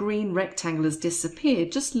 that green rectangle has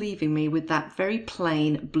disappeared, just leaving me with that very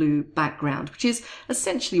plain blue background, which is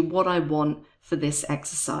essentially what I want for this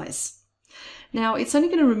exercise. Now it's only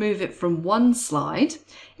going to remove it from one slide.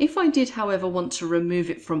 If I did, however, want to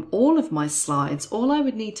remove it from all of my slides, all I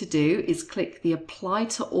would need to do is click the Apply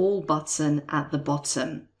to All button at the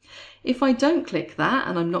bottom. If I don't click that,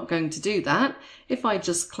 and I'm not going to do that, if I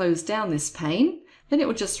just close down this pane, then it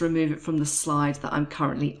will just remove it from the slide that I'm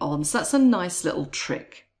currently on. So that's a nice little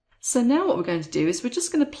trick. So now what we're going to do is we're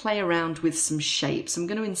just going to play around with some shapes. I'm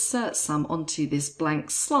going to insert some onto this blank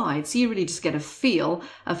slide so you really just get a feel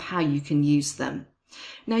of how you can use them.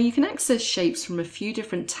 Now you can access shapes from a few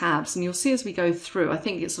different tabs, and you'll see as we go through, I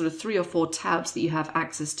think it's sort of 3 or 4 tabs that you have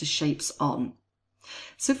access to shapes on.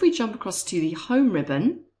 So if we jump across to the home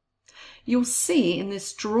ribbon, you'll see in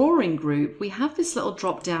this drawing group, we have this little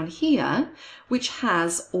drop down here, which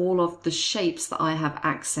has all of the shapes that I have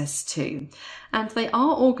access to. And they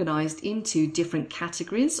are organized into different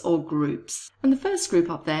categories or groups. And the first group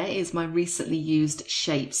up there is my recently used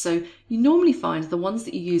shapes. So you normally find the ones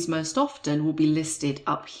that you use most often will be listed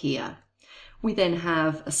up here. We then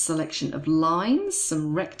have a selection of lines,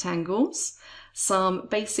 some rectangles, some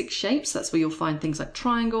basic shapes. That's where you'll find things like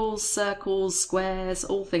triangles, circles, squares,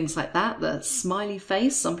 all things like that. The smiley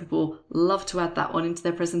face, some people love to add that one into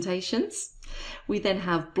their presentations. We then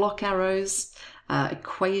have block arrows,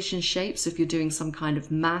 equation shapes if you're doing some kind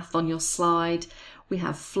of math on your slide. We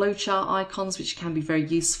have flowchart icons, which can be very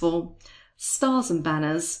useful, stars and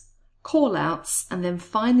banners, call outs, and then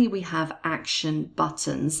finally we have action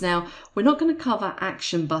buttons. Now, we're not going to cover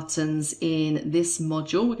action buttons in this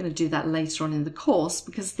module. We're going to do that later on in the course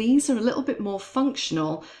because these are a little bit more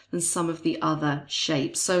functional than some of the other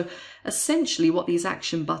shapes. So essentially what these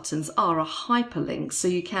action buttons are hyperlinks. So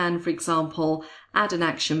you can, for example, add an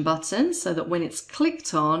action button so that when it's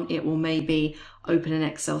clicked on, it will maybe open an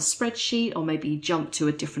Excel spreadsheet or maybe jump to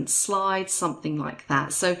a different slide, something like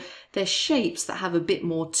that. So they're shapes that have a bit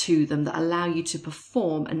more to them that allow you to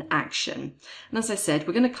perform an action. And as I said,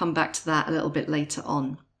 we're going to come back to that a little bit later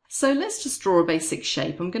on. So let's just draw a basic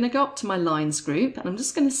shape. I'm going to go up to my lines group and I'm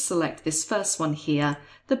just going to select this first one here,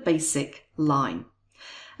 the basic line.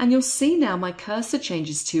 And you'll see now my cursor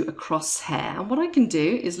changes to a crosshair. And what I can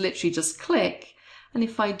do is literally just click, and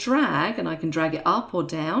if I drag, and I can drag it up or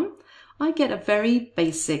down, I get a very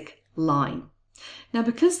basic line. Now,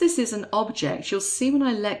 because this is an object, you'll see when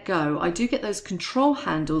I let go, I do get those control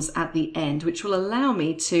handles at the end, which will allow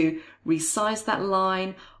me to resize that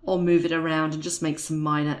line or move it around and just make some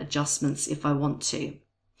minor adjustments if I want to.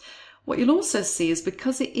 What you'll also see is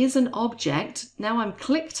because it is an object, now I'm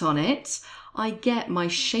clicked on it, I get my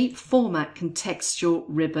shape format contextual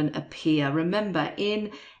ribbon appear. Remember,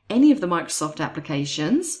 in any of the Microsoft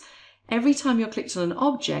applications, every time you're clicked on an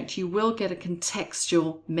object, you will get a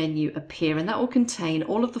contextual menu appear, and that will contain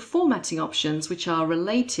all of the formatting options which are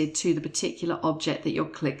related to the particular object that you're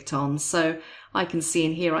clicked on. So I can see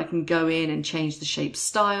in here, I can go in and change the shape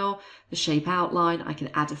style, the shape outline, I can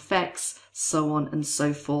add effects, so on and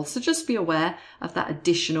so forth. So just be aware of that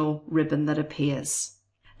additional ribbon that appears.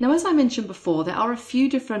 Now, as I mentioned before, there are a few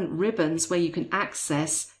different ribbons where you can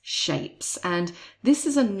access shapes, and this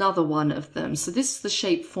is another one of them. So this is the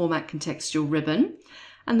shape format contextual ribbon,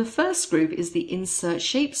 and the first group is the insert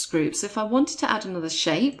shapes group. So if I wanted to add another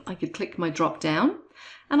shape, I could click my drop down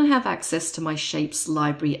and I have access to my shapes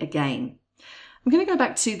library again. I'm going to go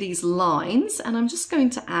back to these lines and I'm just going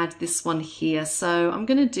to add this one here. So I'm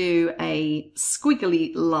going to do a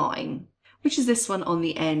squiggly line, which is this one on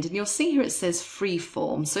the end, and you'll see here it says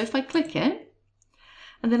freeform. So if I click it,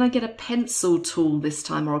 and then I get a pencil tool this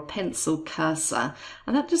time, or a pencil cursor,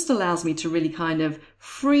 and that just allows me to really kind of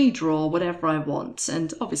free draw whatever I want.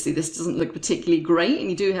 And obviously this doesn't look particularly great,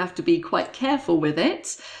 and you do have to be quite careful with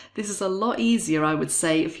it. This is a lot easier, I would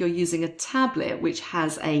say, if you're using a tablet which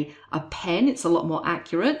has a pen. It's a lot more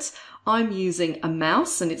accurate. I'm using a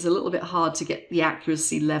mouse and it's a little bit hard to get the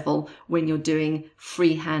accuracy level when you're doing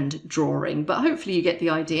freehand drawing, but hopefully you get the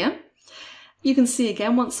idea. You can see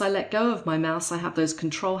again, once I let go of my mouse, I have those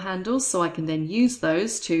control handles, so I can then use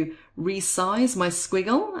those to resize my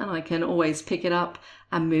squiggle, and I can always pick it up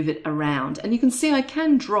and move it around. And you can see I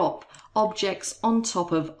can drop objects on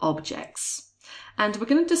top of objects. And we're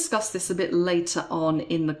going to discuss this a bit later on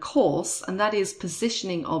in the course, and that is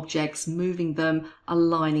positioning objects, moving them,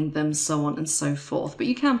 aligning them, so on and so forth. But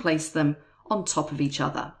you can place them on top of each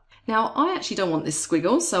other. Now, I actually don't want this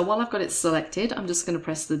squiggle, so while I've got it selected, I'm just going to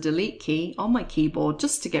press the delete key on my keyboard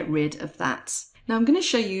just to get rid of that. Now, I'm going to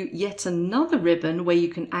show you yet another ribbon where you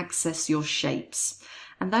can access your shapes,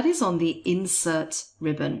 and that is on the insert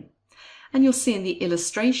ribbon. And you'll see in the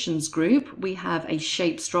illustrations group, we have a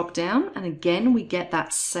shapes drop down, and again, we get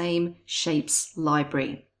that same shapes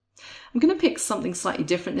library. I'm going to pick something slightly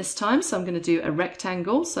different this time, so I'm going to do a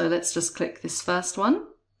rectangle. So let's just click this first one.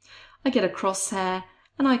 I get a crosshair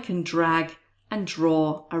and I can drag and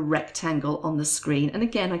draw a rectangle on the screen. And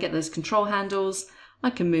again, I get those control handles.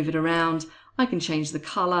 I can move it around. I can change the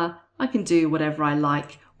color. I can do whatever I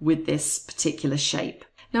like with this particular shape.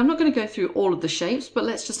 Now, I'm not going to go through all of the shapes, but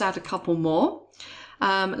let's just add a couple more.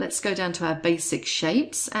 Let's go down to our basic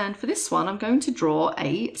shapes. And for this one, I'm going to draw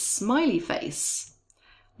a smiley face.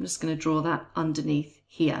 I'm just going to draw that underneath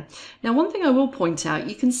here. Now, one thing I will point out,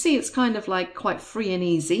 you can see it's kind of like quite free and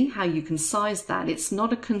easy how you can size that. It's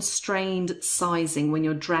not a constrained sizing when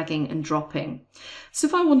you're dragging and dropping. So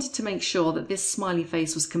if I wanted to make sure that this smiley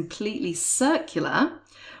face was completely circular,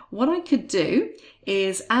 what I could do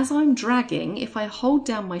is, as I'm dragging, if I hold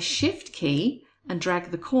down my Shift key and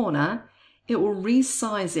drag the corner, it will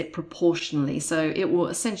resize it proportionally. So it will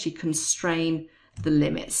essentially constrain the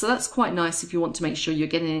limit. So that's quite nice if you want to make sure you're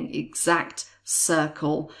getting an exact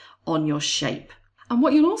circle on your shape. And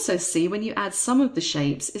what you'll also see when you add some of the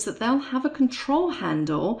shapes is that they'll have a control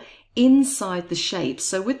handle inside the shape.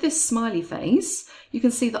 So with this smiley face, you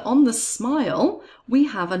can see that on the smile, we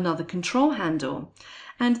have another control handle.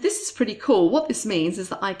 And this is pretty cool. What this means is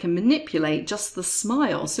that I can manipulate just the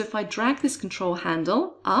smile. So if I drag this control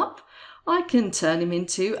handle up, I can turn him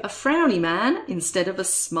into a frowny man instead of a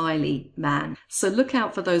smiley man. So look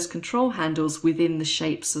out for those control handles within the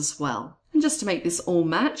shapes as well. And just to make this all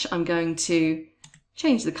match, I'm going to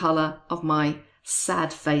change the color of my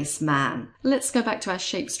sad face man. Let's go back to our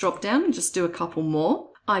shapes drop down and just do a couple more.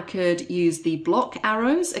 I could use the block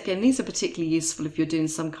arrows. Again, these are particularly useful if you're doing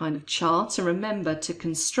some kind of chart. And remember to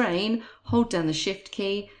constrain, hold down the Shift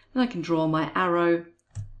key, and I can draw my arrow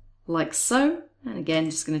like so. And again,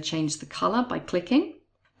 just going to change the color by clicking.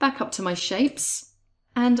 Back up to my shapes.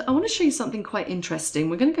 And I want to show you something quite interesting.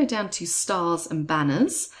 We're going to go down to stars and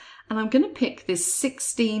banners, and I'm going to pick this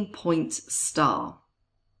 16-point star.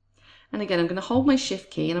 And again, I'm going to hold my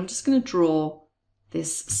Shift key and I'm just going to draw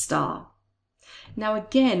this star. Now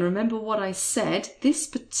again, remember what I said, this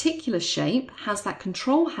particular shape has that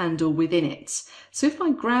control handle within it. So if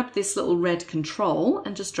I grab this little red control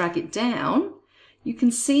and just drag it down, you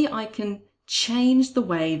can see I can change the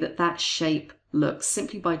way that that shape looks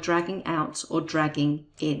simply by dragging out or dragging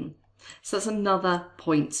in. So that's another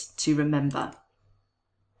point to remember.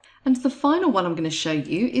 And the final one I'm going to show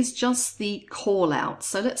you is just the call out.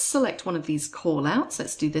 So let's select one of these call outs.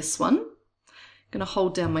 Let's do this one. I'm going to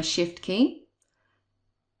hold down my Shift key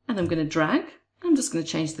and I'm going to drag. I'm just going to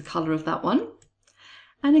change the color of that one.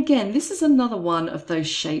 And again, this is another one of those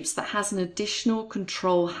shapes that has an additional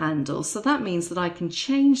control handle. So that means that I can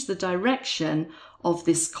change the direction of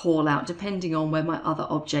this call out depending on where my other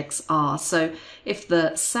objects are. So if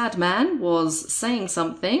the sad man was saying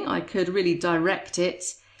something, I could really direct it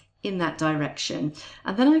in that direction.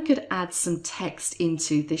 And then I could add some text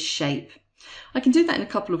into this shape. I can do that in a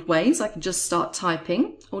couple of ways. I can just start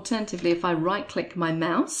typing. Alternatively, if I right click my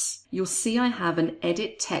mouse, you'll see I have an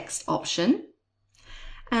edit text option.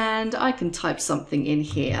 And I can type something in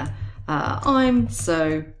here. I'm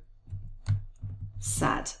so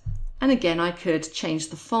sad. And again, I could change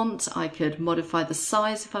the font. I could modify the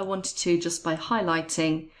size if I wanted to just by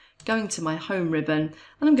highlighting, going to my home ribbon,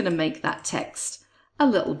 and I'm going to make that text a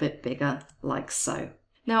little bit bigger like so.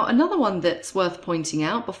 Now, another one that's worth pointing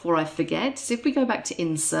out before I forget is if we go back to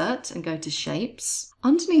Insert and go to Shapes,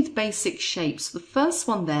 underneath Basic Shapes, the first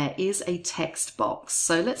one there is a text box.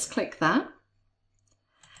 So let's click that.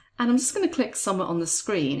 And I'm just going to click somewhere on the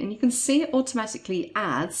screen and you can see it automatically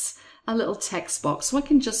adds a little text box. So I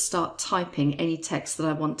can just start typing any text that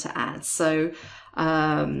I want to add. So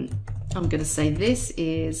I'm going to say this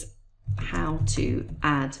is how to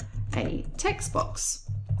add a text box.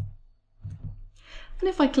 And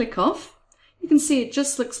if I click off, you can see it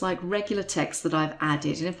just looks like regular text that I've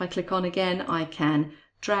added. And if I click on again, I can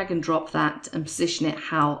drag and drop that and position it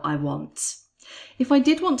how I want. If I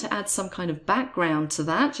did want to add some kind of background to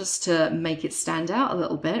that, just to make it stand out a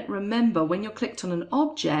little bit, remember when you're clicked on an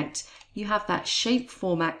object, you have that shape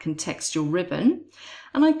format contextual ribbon.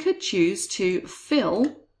 And I could choose to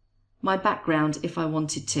fill my background if I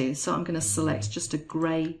wanted to. So I'm going to select just a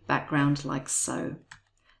grey background like so.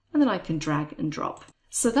 And then I can drag and drop.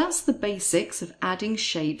 So that's the basics of adding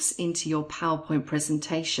shapes into your PowerPoint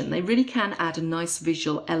presentation. They really can add a nice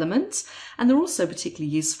visual element, and they're also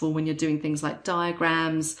particularly useful when you're doing things like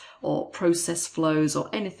diagrams or process flows or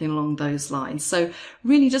anything along those lines. So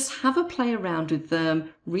really just have a play around with them,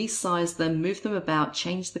 resize them, move them about,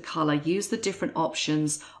 change the color, use the different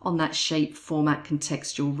options on that shape format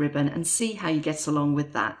contextual ribbon and see how you get along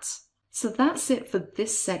with that. So that's it for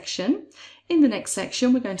this section. In the next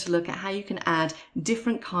section, we're going to look at how you can add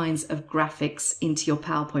different kinds of graphics into your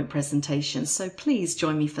PowerPoint presentation. So please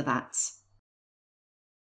join me for that.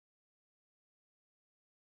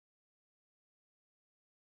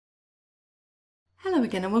 Hello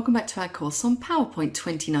again and welcome back to our course on PowerPoint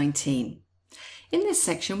 2019. In this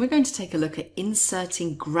section, we're going to take a look at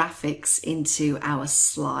inserting graphics into our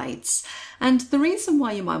slides. And the reason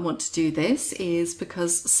why you might want to do this is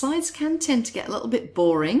because slides can tend to get a little bit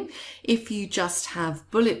boring if you just have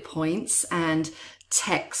bullet points and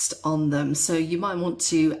text on them. So you might want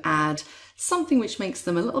to add something which makes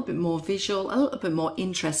them a little bit more visual, a little bit more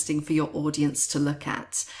interesting for your audience to look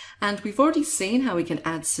at. And we've already seen how we can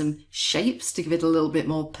add some shapes to give it a little bit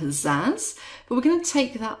more pizzazz, but we're going to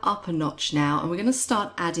take that up a notch now and we're going to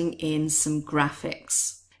start adding in some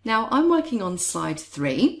graphics. Now I'm working on slide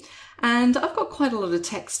 3 and I've got quite a lot of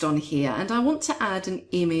text on here and I want to add an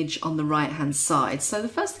image on the right hand side. So the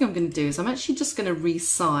first thing I'm going to do is I'm actually just going to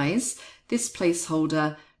resize this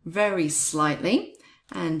placeholder very slightly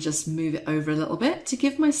and just move it over a little bit to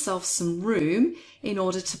give myself some room in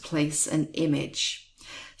order to place an image.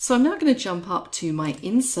 So I'm now going to jump up to my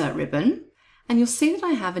insert ribbon and you'll see that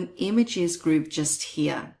I have an images group just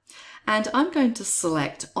here. And I'm going to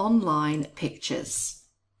select online pictures.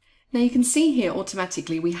 Now you can see here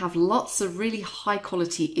automatically we have lots of really high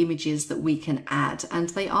quality images that we can add, and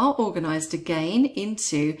they are organized again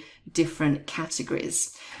into different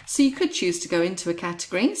categories. So you could choose to go into a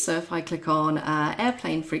category. So if I click on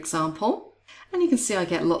airplane, for example, and you can see I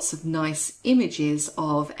get lots of nice images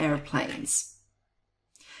of airplanes.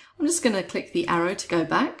 I'm just going to click the arrow to go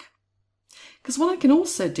back. Because what I can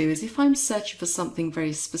also do is if I'm searching for something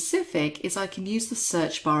very specific is I can use the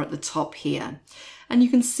search bar at the top here. And you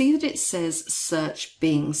can see that it says search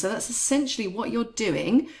Bing. So that's essentially what you're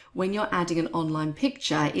doing when you're adding an online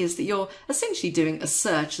picture, is that you're essentially doing a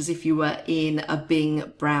search as if you were in a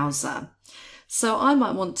Bing browser. So I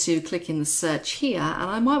might want to click in the search here and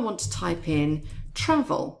I might want to type in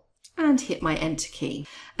travel and hit my enter key.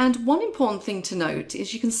 And one important thing to note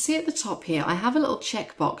is you can see at the top here, I have a little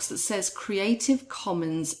checkbox that says Creative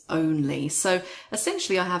Commons only. So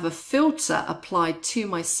essentially I have a filter applied to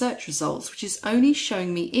my search results, which is only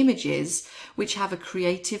showing me images which have a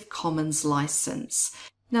Creative Commons license.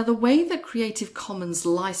 Now the way that Creative Commons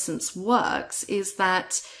license works is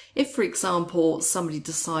that if, for example, somebody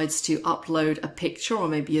decides to upload a picture or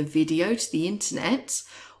maybe a video to the internet,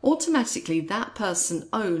 automatically that person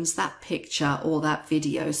owns that picture or that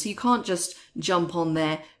video. So you can't just jump on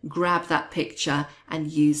there, grab that picture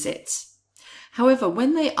and use it. However,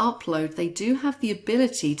 when they upload, they do have the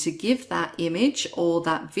ability to give that image or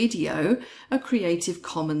that video a Creative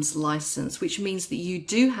Commons license, which means that you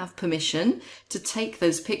do have permission to take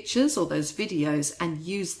those pictures or those videos and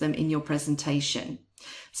use them in your presentation.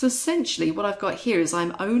 So essentially what I've got here is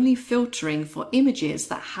I'm only filtering for images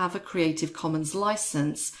that have a Creative Commons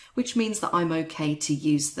license, which means that I'm okay to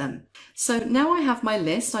use them. So now I have my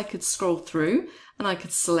list. I could scroll through and I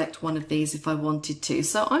could select one of these if I wanted to.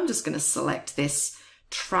 So I'm just going to select this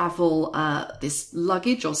travel, this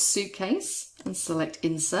luggage or suitcase and select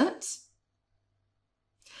insert.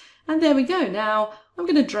 And there we go. Now I'm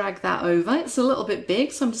going to drag that over. It's a little bit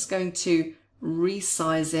big, so I'm just going to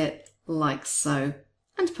resize it like so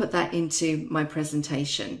and put that into my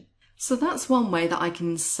presentation. So that's one way that I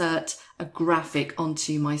can insert a graphic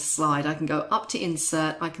onto my slide. I can go up to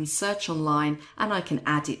insert, I can search online and I can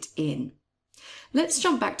add it in. Let's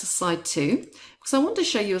jump back to slide 2 because I want to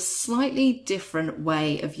show you a slightly different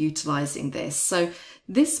way of utilizing this. So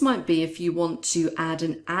this might be if you want to add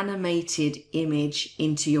an animated image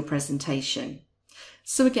into your presentation.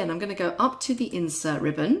 So again, I'm going to go up to the insert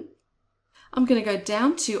ribbon. I'm going to go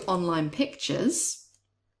down to online pictures.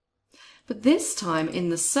 But this time in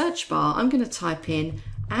the search bar, I'm going to type in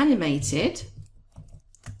animated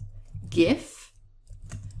GIF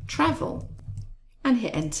travel and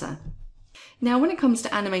hit enter. Now, when it comes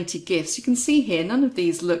to animated GIFs, you can see here, none of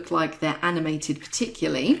these look like they're animated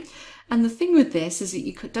particularly. And the thing with this is that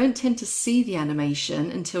you don't tend to see the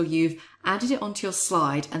animation until you've added it onto your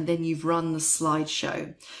slide and then you've run the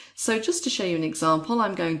slideshow. So just to show you an example,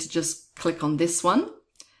 I'm going to just click on this one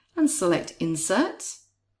and select insert.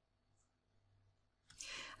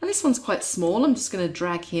 And this one's quite small. I'm just going to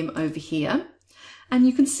drag him over here. And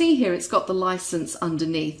you can see here it's got the license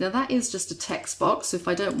underneath. Now that is just a text box. So if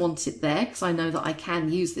I don't want it there, because I know that I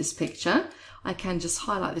can use this picture, I can just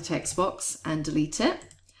highlight the text box and delete it.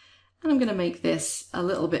 And I'm going to make this a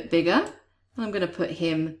little bit bigger. And I'm going to put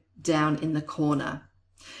him down in the corner.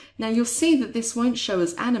 Now you'll see that this won't show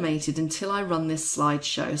as animated until I run this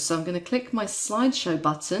slideshow. So I'm going to click my slideshow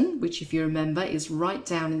button, which if you remember is right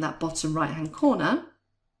down in that bottom right hand corner.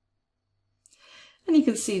 And you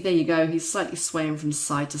can see, there you go, he's slightly swaying from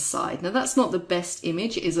side to side. Now that's not the best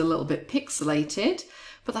image, it is a little bit pixelated,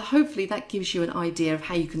 but hopefully that gives you an idea of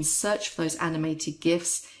how you can search for those animated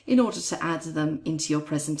GIFs in order to add them into your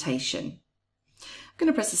presentation. I'm going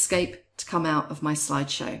to press escape to come out of my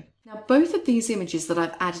slideshow. Now both of these images that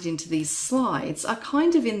I've added into these slides are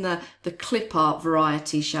kind of in the clip art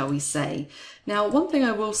variety, shall we say. Now one thing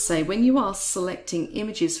I will say, when you are selecting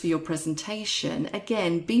images for your presentation,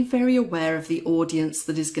 again, be very aware of the audience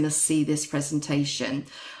that is going to see this presentation.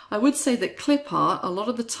 I would say that clip art a lot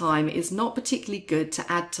of the time is not particularly good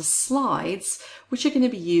to add to slides which are going to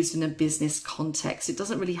be used in a business context. It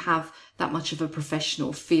doesn't really have that much of a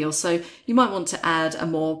professional feel. So you might want to add a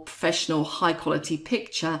more professional, high quality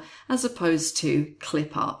picture as opposed to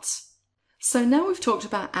clip art. So now we've talked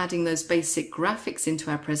about adding those basic graphics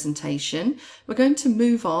into our presentation, we're going to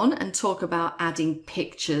move on and talk about adding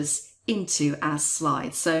pictures into our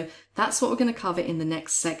slides. So that's what we're going to cover in the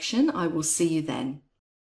next section. I will see you then.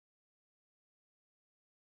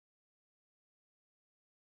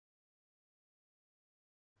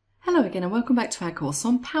 Hello again and welcome back to our course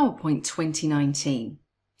on PowerPoint 2019.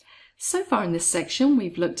 So far in this section,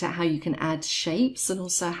 we've looked at how you can add shapes and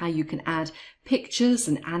also how you can add pictures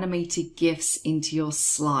and animated GIFs into your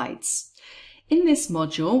slides. In this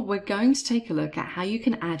module, we're going to take a look at how you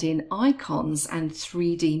can add in icons and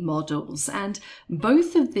 3D models. And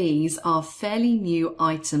both of these are fairly new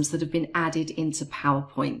items that have been added into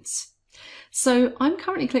PowerPoint. So I'm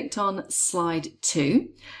currently clicked on slide 2.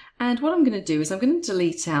 And what I'm going to do is I'm going to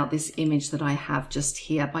delete out this image that I have just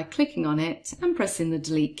here by clicking on it and pressing the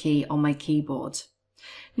delete key on my keyboard.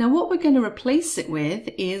 Now what we're going to replace it with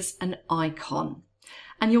is an icon.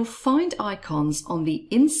 And you'll find icons on the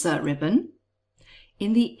insert ribbon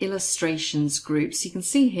in the illustrations group. So you can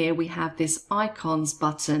see here we have this icons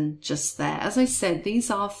button just there. As I said,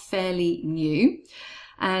 these are fairly new.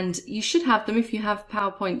 And you should have them if you have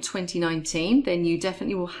PowerPoint 2019, then you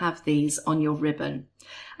definitely will have these on your ribbon.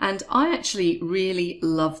 And I actually really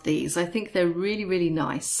love these. I think they're really, really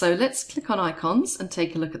nice. So let's click on icons and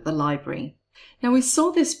take a look at the library. Now we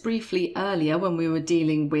saw this briefly earlier when we were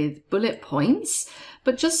dealing with bullet points,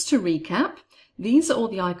 but just to recap, these are all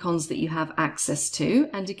the icons that you have access to.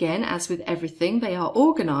 And again, as with everything, they are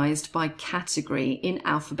organized by category in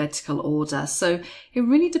alphabetical order. So it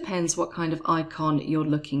really depends what kind of icon you're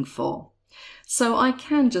looking for. So I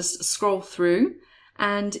can just scroll through,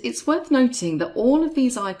 and it's worth noting that all of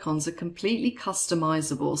these icons are completely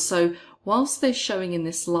customizable. So whilst they're showing in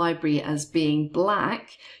this library as being black,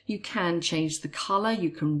 you can change the color, you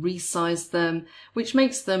can resize them, which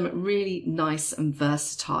makes them really nice and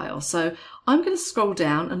versatile. So I'm going to scroll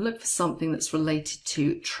down and look for something that's related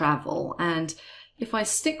to travel. And if I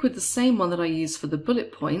stick with the same one that I used for the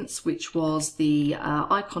bullet points, which was the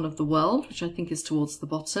icon of the world, which I think is towards the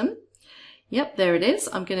bottom. Yep, there it is.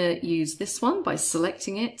 I'm going to use this one by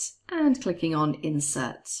selecting it and clicking on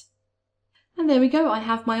Insert. And there we go, I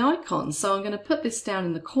have my icon. So I'm going to put this down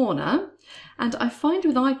in the corner. And I find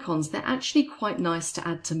with icons, they're actually quite nice to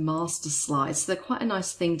add to master slides. So they're quite a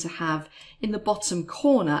nice thing to have in the bottom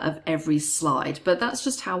corner of every slide. But that's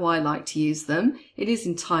just how I like to use them. It is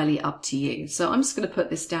entirely up to you. So I'm just going to put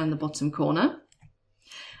this down in the bottom corner.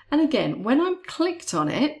 And again, when I'm clicked on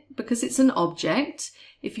it, because it's an object,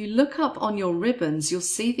 if you look up on your ribbons, you'll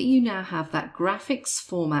see that you now have that graphics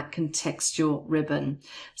format contextual ribbon.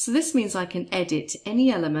 So this means I can edit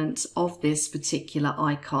any element of this particular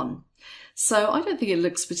icon. So I don't think it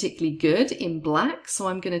looks particularly good in black, so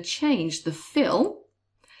I'm going to change the fill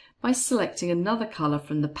by selecting another color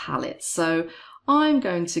from the palette. So I'm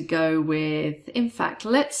going to go with, in fact,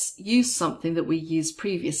 let's use something that we used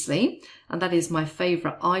previously, and that is my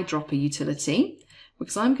favorite eyedropper utility,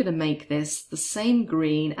 because I'm going to make this the same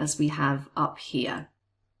green as we have up here.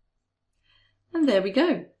 And there we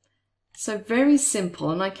go. So very simple,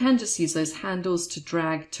 and I can just use those handles to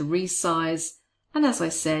drag to resize. And as I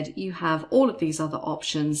said, you have all of these other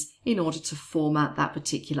options in order to format that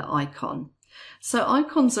particular icon. So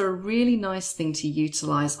icons are a really nice thing to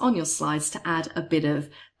utilize on your slides to add a bit of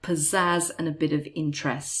pizzazz and a bit of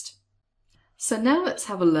interest. So now let's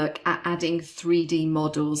have a look at adding 3D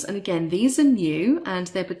models. And again, these are new and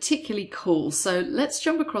they're particularly cool. So let's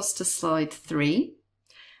jump across to slide 3.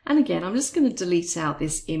 And again, I'm just going to delete out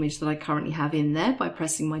this image that I currently have in there by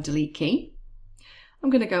pressing my delete key.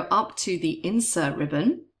 I'm going to go up to the insert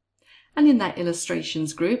ribbon. And in that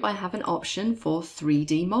illustrations group, I have an option for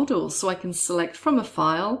 3D models. So I can select from a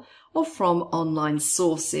file or from online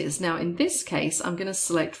sources. Now in this case, I'm going to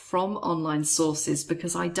select from online sources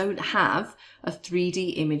because I don't have a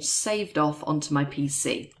 3D image saved off onto my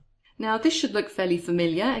PC. Now this should look fairly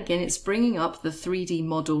familiar. Again, it's bringing up the 3D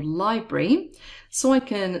model library. So I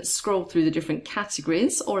can scroll through the different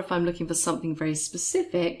categories, or if I'm looking for something very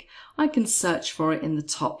specific, I can search for it in the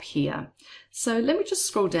top here. So let me just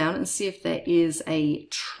scroll down and see if there is a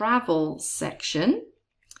travel section.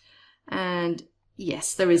 And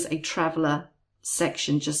yes, there is a traveler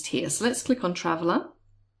section just here. So let's click on traveler.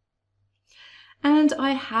 And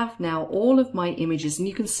I have now all of my images, and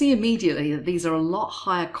you can see immediately that these are a lot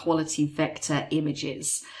higher quality vector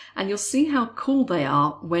images. And you'll see how cool they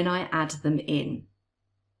are when I add them in.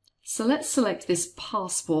 So let's select this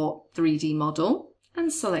passport 3D model and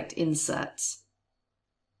select Insert.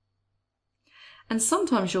 And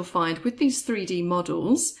sometimes you'll find with these 3D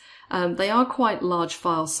models, they are quite large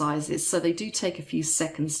file sizes, so they do take a few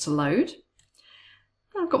seconds to load.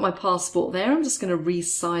 I've got my passport there. I'm just going to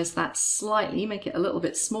resize that slightly, make it a little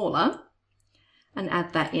bit smaller, and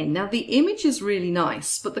add that in. Now the image is really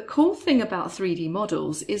nice, but the cool thing about 3D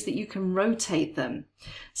models is that you can rotate them.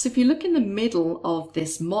 So if you look in the middle of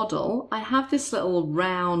this model, I have this little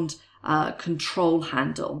round control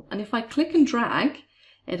handle, and if I click and drag,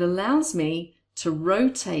 it allows me to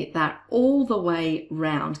rotate that all the way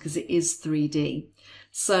round because it is 3D.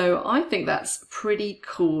 So I think that's pretty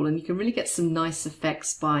cool, and you can really get some nice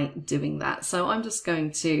effects by doing that. So I'm just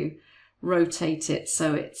going to rotate it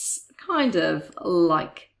so it's kind of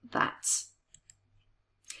like that.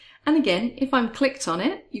 And again, if I'm clicked on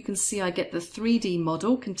it, you can see I get the 3D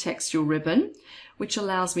model contextual ribbon, which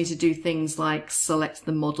allows me to do things like select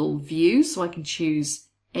the model view, so I can choose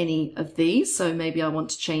any of these. So maybe I want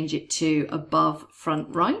to change it to above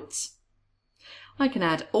front right. I can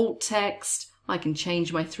add alt text, I can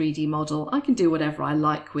change my 3D model, I can do whatever I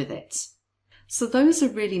like with it. So those are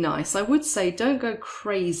really nice. I would say don't go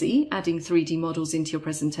crazy adding 3D models into your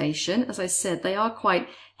presentation. As I said, they are quite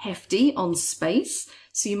hefty on space.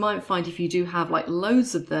 So you might find if you do have like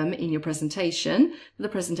loads of them in your presentation, the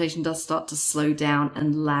presentation does start to slow down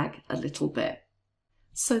and lag a little bit.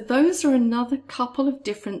 So those are another couple of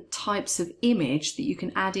different types of image that you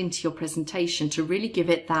can add into your presentation to really give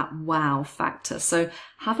it that wow factor. So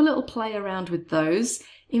have a little play around with those,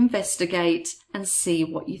 investigate and see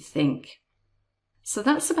what you think. So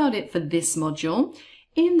that's about it for this module.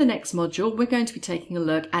 In the next module, we're going to be taking a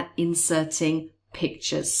look at inserting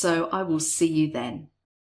pictures. So I will see you then.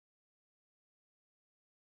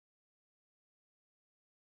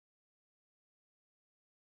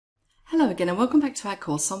 Hello again and welcome back to our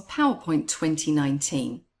course on PowerPoint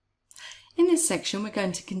 2019. In this section, we're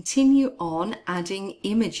going to continue on adding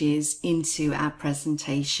images into our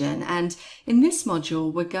presentation. And in this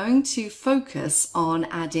module, we're going to focus on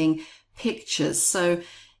adding pictures. So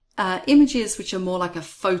images which are more like a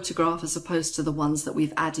photograph as opposed to the ones that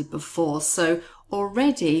we've added before. So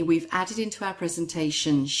already we've added into our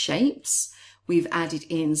presentation shapes. We've added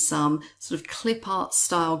in some sort of clip art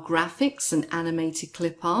style graphics and animated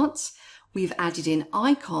clip art. We've added in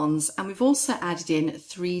icons and we've also added in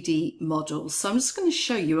 3D models. So I'm just going to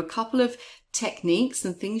show you a couple of techniques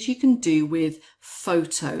and things you can do with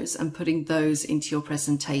photos and putting those into your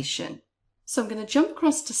presentation. So I'm going to jump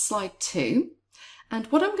across to slide 2. And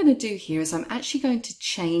what I'm going to do here is I'm actually going to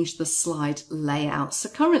change the slide layout. So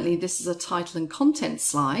currently this is a title and content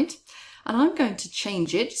slide. And I'm going to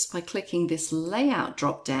change it just by clicking this layout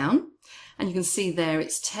drop down. And you can see there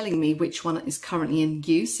it's telling me which one is currently in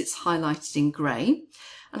use. It's highlighted in grey.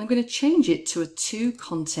 And I'm going to change it to a 2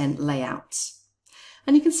 content layout.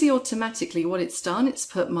 And you can see automatically what it's done. It's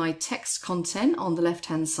put my text content on the left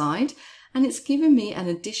hand side. And it's given me an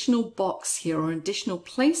additional box here or an additional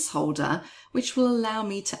placeholder, which will allow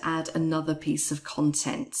me to add another piece of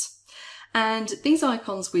content. And these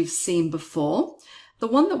icons we've seen before. The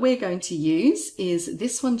one that we're going to use is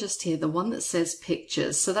this one just here, the one that says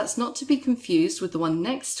pictures. So that's not to be confused with the one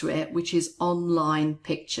next to it, which is online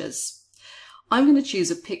pictures. I'm going to choose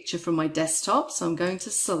a picture from my desktop, so I'm going to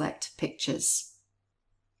select pictures.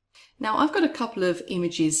 Now I've got a couple of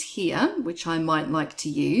images here, which I might like to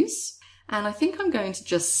use. And I think I'm going to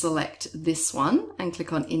just select this one and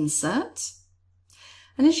click on Insert.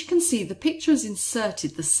 And as you can see, the picture is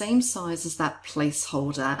inserted the same size as that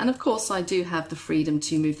placeholder. And of course, I do have the freedom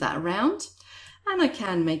to move that around. And I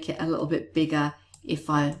can make it a little bit bigger if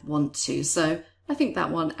I want to. So I think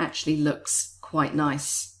that one actually looks quite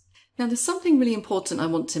nice. Now there's something really important I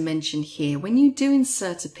want to mention here. When you do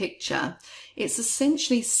insert a picture, it's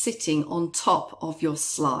essentially sitting on top of your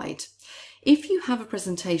slide. If you have a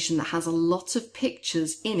presentation that has a lot of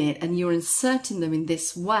pictures in it and you're inserting them in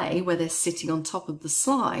this way where they're sitting on top of the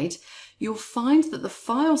slide, you'll find that the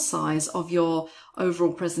file size of your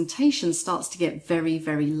overall presentation starts to get very,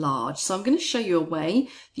 very large. So I'm going to show you a way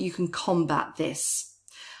that you can combat this.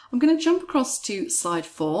 I'm going to jump across to slide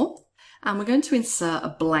 4 and we're going to insert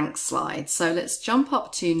a blank slide. So let's jump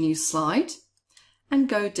up to new slide and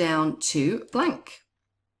go down to blank.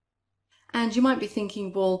 And you might be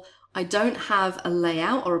thinking, well, I don't have a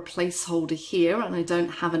layout or a placeholder here and I don't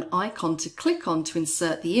have an icon to click on to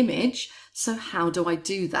insert the image. So how do I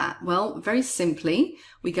do that? Well, very simply,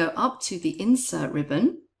 we go up to the Insert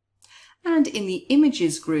ribbon and in the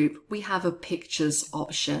Images group, we have a Pictures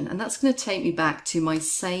option and that's going to take me back to my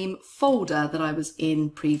same folder that I was in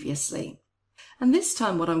previously. And this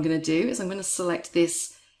time what I'm going to do is I'm going to select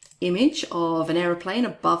this image of an aeroplane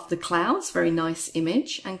above the clouds, very nice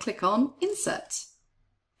image, and click on Insert.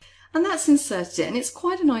 And that's inserted it, and it's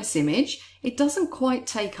quite a nice image. It doesn't quite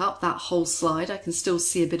take up that whole slide. I can still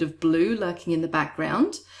see a bit of blue lurking in the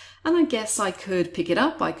background. And I guess I could pick it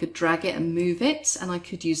up, I could drag it and move it, and I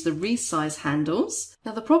could use the resize handles.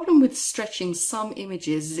 Now the problem with stretching some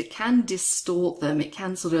images is it can distort them. It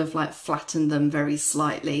can sort of like flatten them very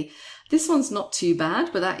slightly. This one's not too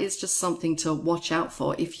bad, but that is just something to watch out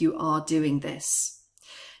for if you are doing this.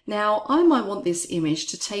 Now I might want this image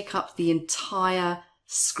to take up the entire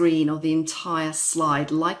screen or the entire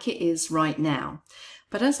slide like it is right now.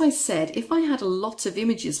 But as I said, if I had a lot of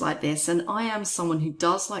images like this, and I am someone who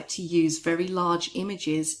does like to use very large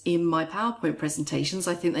images in my PowerPoint presentations,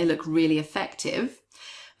 I think they look really effective.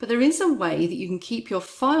 But there is a way that you can keep your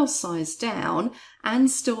file size down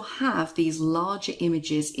and still have these larger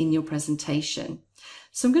images in your presentation.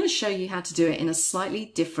 So I'm going to show you how to do it in a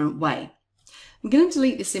slightly different way. I'm going to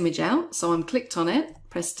delete this image out, so I'm clicked on it,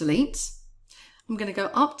 press delete. I'm going to go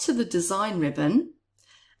up to the design ribbon.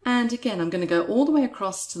 And again, I'm going to go all the way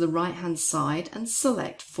across to the right-hand side and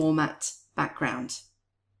select Format Background.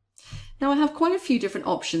 Now I have quite a few different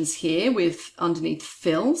options here with underneath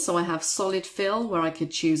fill. So I have solid fill where I could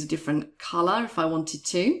choose a different color if I wanted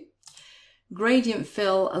to. Gradient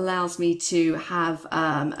fill allows me to have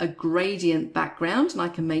a gradient background, and I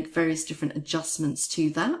can make various different adjustments to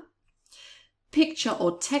that. Picture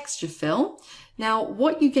or texture fill. Now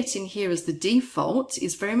what you get in here as the default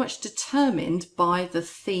is very much determined by the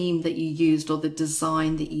theme that you used or the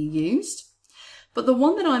design that you used. But the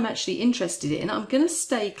one that I'm actually interested in, I'm going to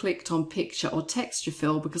stay clicked on picture or texture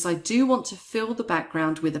fill because I do want to fill the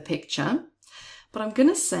background with a picture. But I'm going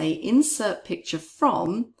to say insert picture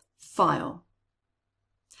from file.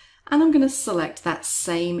 And I'm going to select that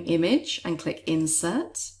same image and click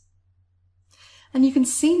insert. And you can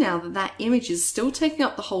see now that that image is still taking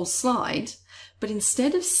up the whole slide, but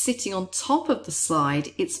instead of sitting on top of the slide,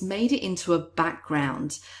 it's made it into a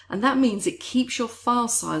background. And that means it keeps your file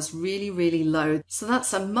size really, really low. So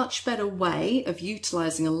that's a much better way of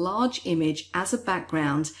utilizing a large image as a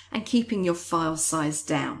background and keeping your file size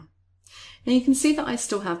down. Now you can see that I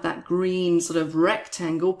still have that green sort of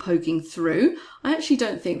rectangle poking through. I actually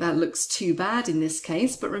don't think that looks too bad in this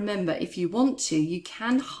case, but remember, if you want to, you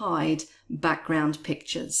can hide background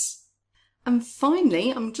pictures. And finally,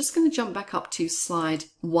 I'm just going to jump back up to slide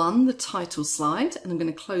 1, the title slide, and I'm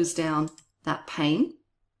going to close down that pane.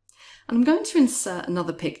 And I'm going to insert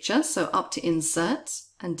another picture, so up to insert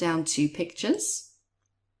and down to pictures.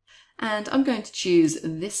 And I'm going to choose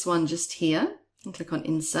this one just here and click on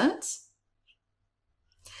insert.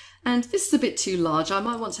 And this is a bit too large. I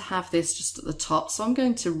might want to have this just at the top, so I'm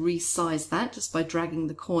going to resize that just by dragging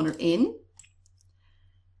the corner in.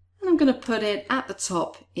 And I'm going to put it at the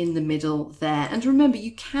top in the middle there. And remember,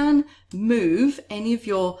 you can move any of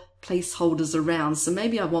your placeholders around. So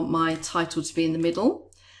maybe I want my title to be in the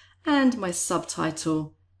middle and my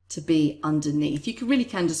subtitle to be underneath. You really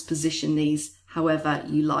can just position these however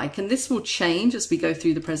you like. And this will change as we go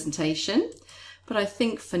through the presentation. But I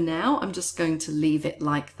think for now, I'm just going to leave it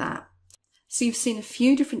like that. So you've seen a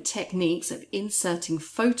few different techniques of inserting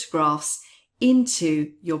photographs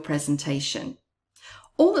into your presentation.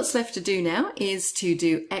 All that's left to do now is to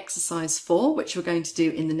do exercise 4, which we're going to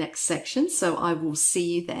do in the next section. So I will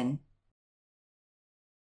see you then.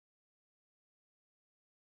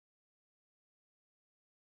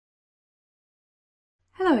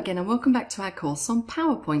 Hello again and welcome back to our course on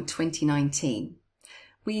PowerPoint 2019.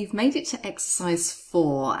 We've made it to exercise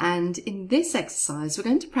 4, and in this exercise we're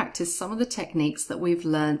going to practice some of the techniques that we've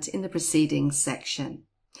learnt in the preceding section.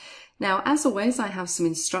 Now, as always, I have some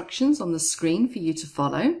instructions on the screen for you to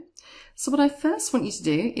follow. So what I first want you to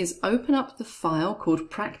do is open up the file called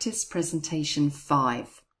Practice Presentation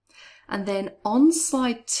 5. And then on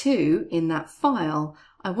slide 2 in that file,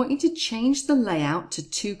 I want you to change the layout to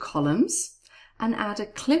 2 columns and add a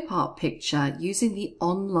clip art picture using the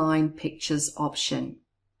Online Pictures option.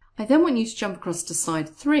 I then want you to jump across to slide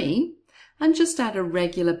 3 and just add a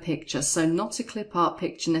regular picture. So not a clip art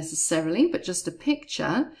picture necessarily, but just a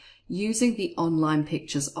picture using the Online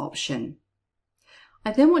Pictures option.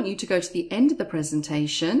 I then want you to go to the end of the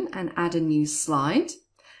presentation and add a new slide,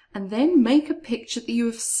 and then make a picture that you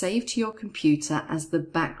have saved to your computer as the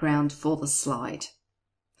background for the slide.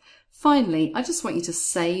 Finally, I just want you to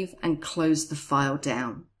save and close the file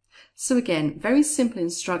down. So again, very simple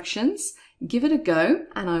instructions. Give it a go,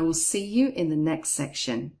 and I will see you in the next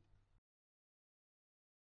section.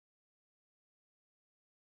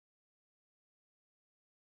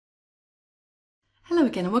 Hello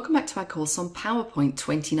again and welcome back to our course on PowerPoint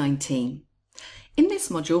 2019. In this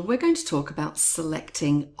module we're going to talk about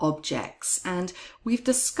selecting objects, and we've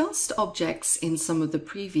discussed objects in some of the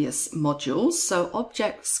previous modules. So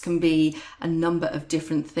objects can be a number of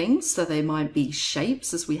different things. So they might be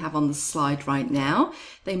shapes as we have on the slide right now,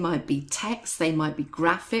 they might be text, they might be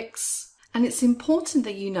graphics. And it's important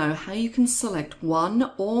that you know how you can select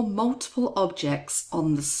one or multiple objects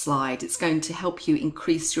on the slide. It's going to help you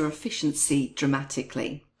increase your efficiency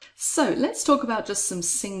dramatically. So let's talk about just some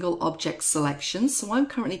single object selections. So I'm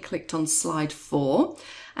currently clicked on slide 4.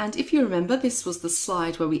 And if you remember, this was the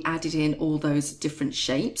slide where we added in all those different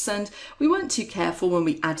shapes, and we weren't too careful when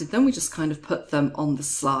we added them. We just kind of put them on the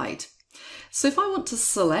slide. So if I want to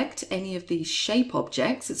select any of these shape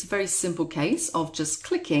objects, it's a very simple case of just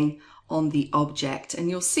clicking on the object, and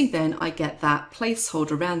you'll see then I get that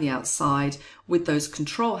placeholder around the outside with those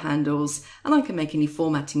control handles, and I can make any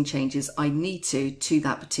formatting changes I need to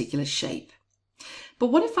that particular shape. But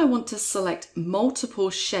what if I want to select multiple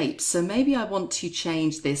shapes? So maybe I want to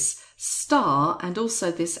change this star and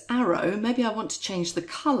also this arrow. Maybe I want to change the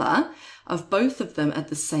color of both of them at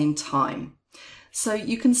the same time. So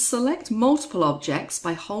you can select multiple objects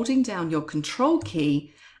by holding down your control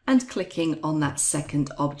key and clicking on that second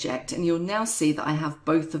object, and you'll now see that I have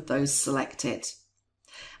both of those selected.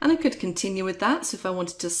 And I could continue with that. So if I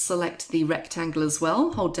wanted to select the rectangle as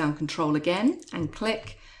well, hold down control again and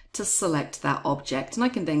click to select that object, and I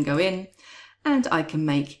can then go in and I can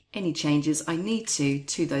make any changes I need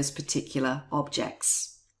to those particular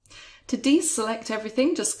objects. To deselect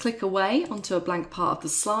everything, just click away onto a blank part of the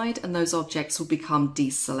slide and those objects will become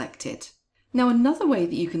deselected. Now, another way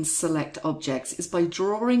that you can select objects is by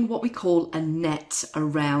drawing what we call a net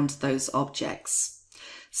around those objects.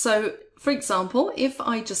 So, for example, if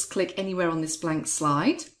I just click anywhere on this blank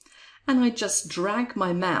slide and I just drag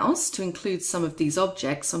my mouse to include some of these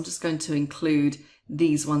objects, so I'm just going to include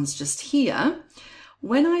these ones just here.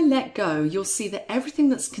 When I let go, you'll see that everything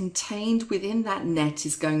that's contained within that net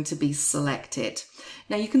is going to be selected.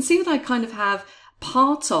 Now, you can see that I kind of have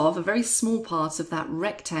a very small part of that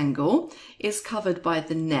rectangle is covered by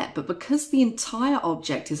the net, but because the entire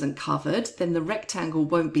object isn't covered, then the rectangle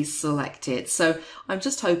won't be selected. So I'm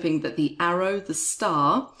just hoping that the arrow, the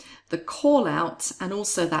star, the call out, and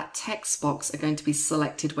also that text box are going to be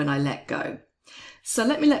selected when I let go. So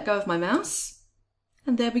let me let go of my mouse,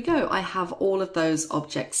 and there we go. I have all of those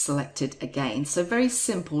objects selected again. So very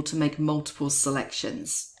simple to make multiple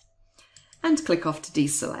selections. And click off to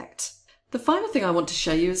deselect. The final thing I want to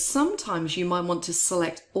show you is sometimes you might want to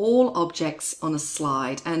select all objects on a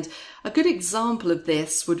slide, and a good example of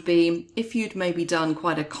this would be if you'd maybe done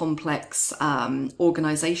quite a complex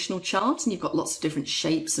organizational chart and you've got lots of different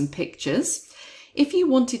shapes and pictures. If you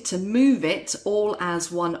wanted to move it all as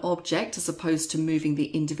one object as opposed to moving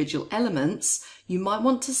the individual elements, you might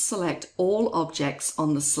want to select all objects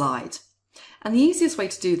on the slide. And the easiest way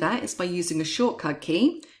to do that is by using a shortcut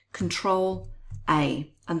key, Control A.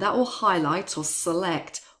 And that will highlight or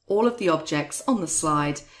select all of the objects on the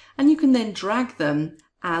slide, and you can then drag them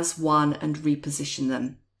as one and reposition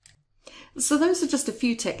them. So those are just a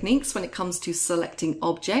few techniques when it comes to selecting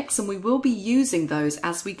objects, and we will be using those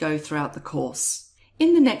as we go throughout the course.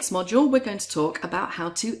 In the next module, we're going to talk about how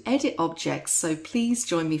to edit objects, so please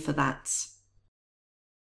join me for that.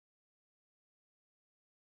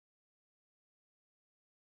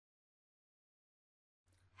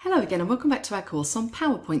 Hello again and welcome back to our course on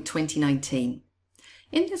PowerPoint 2019.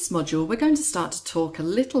 In this module, we're going to start to talk a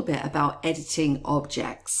little bit about editing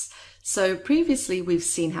objects. So previously we've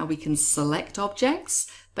seen how we can select objects,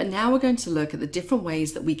 but now we're going to look at the different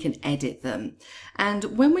ways that we can edit them.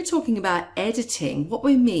 And when we're talking about editing, what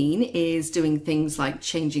we mean is doing things like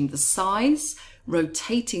changing the size,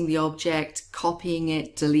 rotating the object, copying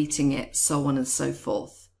it, deleting it, so on and so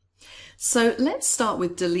forth. So let's start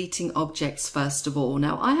with deleting objects first of all.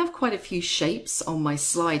 Now I have quite a few shapes on my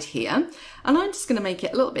slide here, and I'm just going to make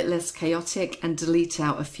it a little bit less chaotic and delete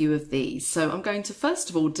out a few of these. So I'm going to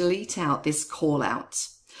first of all delete out this call out.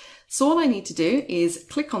 So all I need to do is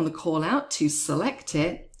click on the call out to select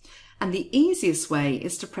it, and the easiest way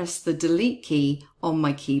is to press the delete key on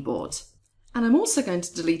my keyboard. And I'm also going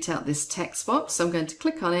to delete out this text box, so I'm going to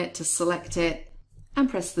click on it to select it and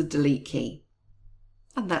press the delete key.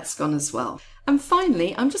 And that's gone as well. And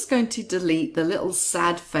finally, I'm just going to delete the little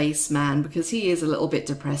sad face man because he is a little bit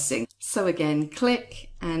depressing. So again,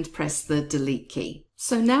 click and press the delete key.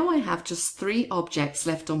 So now I have just 3 objects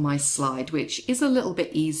left on my slide, which is a little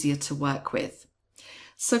bit easier to work with.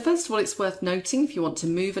 So first of all, it's worth noting if you want to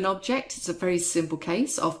move an object, it's a very simple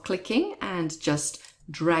case of clicking and just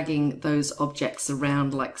dragging those objects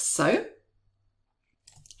around like so.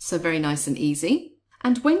 So very nice and easy.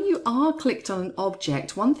 And when you are clicked on an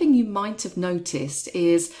object, one thing you might have noticed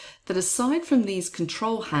is that aside from these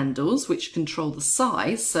control handles, which control the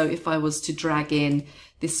size, so if I was to drag in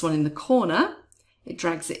this one in the corner, it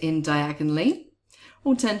drags it in diagonally.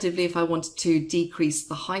 Alternatively, if I wanted to decrease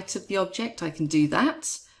the height of the object, I can do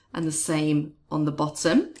that, and the same on the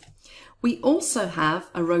bottom. We also have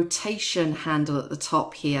a rotation handle at the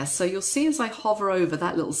top here. So you'll see as I hover over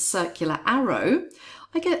that little circular arrow,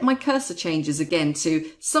 I get my cursor changes again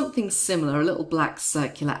to something similar, a little black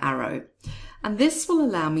circular arrow. And this will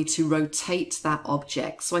allow me to rotate that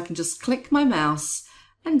object. So I can just click my mouse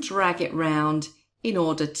and drag it round in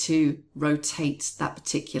order to rotate that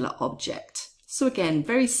particular object. So again,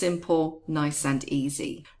 very simple, nice and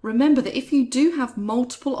easy. Remember that if you do have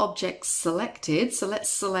multiple objects selected, so let's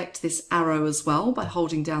select this arrow as well by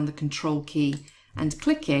holding down the Control key and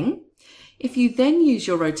clicking. If you then use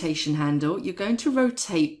your rotation handle, you're going to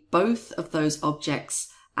rotate both of those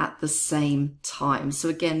objects at the same time. So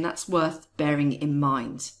again, that's worth bearing in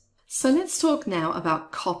mind. So let's talk now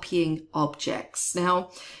about copying objects. Now,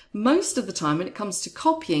 most of the time when it comes to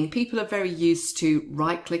copying, people are very used to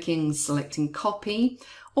right-clicking, selecting copy,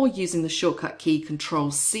 or using the shortcut key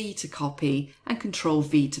Control-C to copy and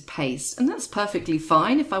Control-V to paste. And that's perfectly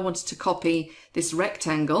fine. If I wanted to copy this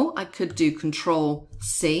rectangle, I could do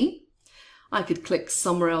Control-C. I could click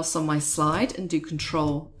somewhere else on my slide and do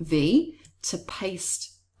Control-V to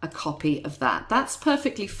paste a copy of that. That's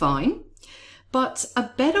perfectly fine. But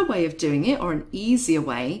a better way of doing it, or an easier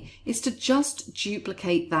way, is to just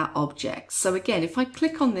duplicate that object. So again, if I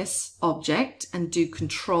click on this object and do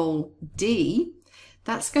Control-D,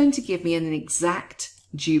 that's going to give me an exact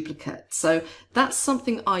duplicate. So that's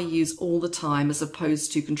something I use all the time as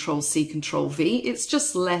opposed to Control-C, Control-V. It's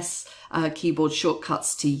just less keyboard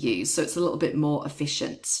shortcuts to use, so it's a little bit more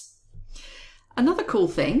efficient. Another cool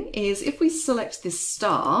thing is if we select this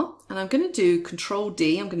star, and I'm going to do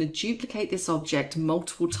Control-D, I'm going to duplicate this object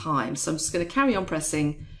multiple times. So I'm just going to carry on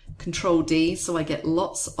pressing Control-D so I get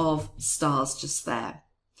lots of stars just there.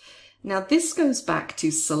 Now this goes back to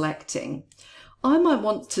selecting. I might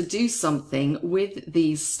want to do something with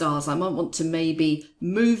these stars. I might want to maybe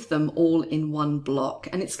move them all in one block,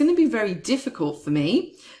 and it's going to be very difficult for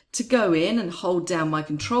me to go in and hold down my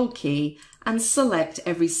Control key and select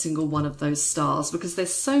every single one of those stars because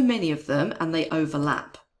there's so many of them and they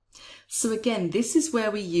overlap. So again, this is where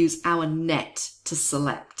we use our net to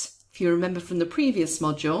select. If you remember from the previous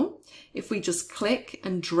module, if we just click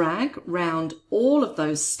and drag round all of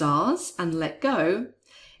those stars and let go,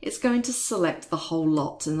 it's going to select the whole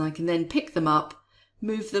lot, and I can then pick them up,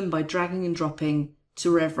 move them by dragging and dropping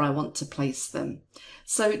to wherever I want to place them.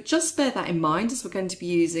 So just bear that in mind as we're going to be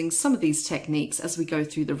using some of these techniques as we go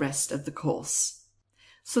through the rest of the course.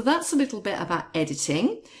 So that's a little bit about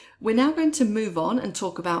editing. We're now going to move on and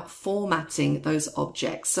talk about formatting those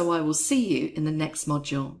objects. So I will see you in the next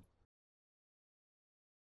module.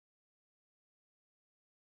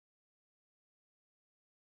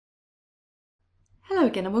 Hello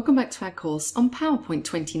again and welcome back to our course on PowerPoint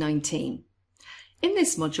 2019. In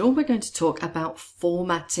this module, we're going to talk about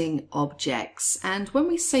formatting objects. And when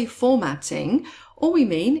we say formatting, all we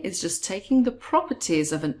mean is just taking the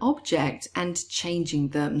properties of an object and changing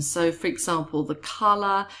them. So for example, the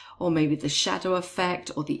color, or maybe the shadow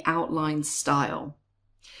effect, or the outline style.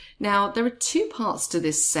 Now, there are two parts to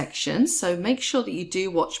this section, so make sure that you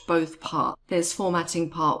do watch both parts. There's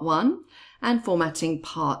formatting part 1 and formatting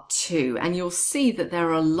part 2, and you'll see that there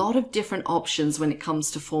are a lot of different options when it comes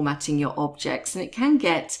to formatting your objects, and it can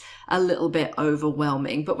get a little bit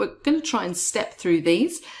overwhelming, but we're going to try and step through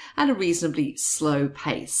these at a reasonably slow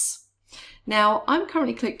pace. Now, I'm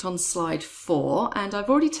currently clicked on slide 4, and I've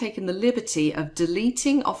already taken the liberty of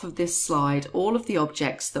deleting off of this slide all of the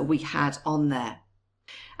objects that we had on there.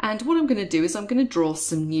 And what I'm going to do is I'm going to draw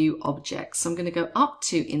some new objects. So I'm going to go up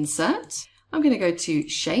to Insert, I'm going to go to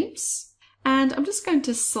Shapes, and I'm just going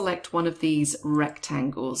to select one of these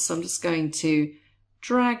rectangles. So I'm just going to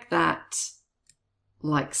drag that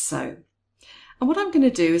like so. And what I'm going to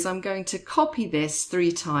do is I'm going to copy this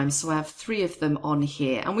 3 times. So I have 3 of them on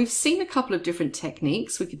here. And we've seen a couple of different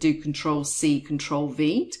techniques. We could do Control-C,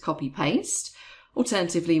 Control-V to copy paste.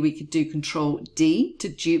 Alternatively, we could do Control-D to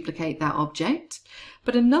duplicate that object.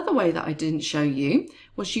 But another way that I didn't show you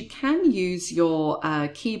was you can use your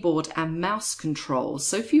keyboard and mouse controls.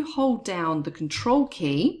 So if you hold down the Control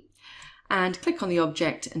key and click on the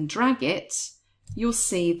object and drag it, you'll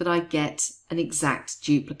see that I get an exact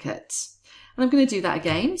duplicate. And I'm going to do that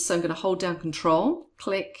again. So I'm going to hold down Control,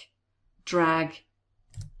 click, drag,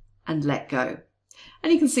 and let go.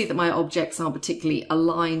 And you can see that my objects aren't particularly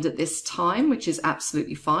aligned at this time, which is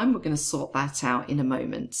absolutely fine. We're going to sort that out in a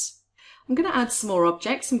moment. I'm going to add some more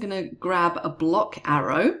objects. I'm going to grab a block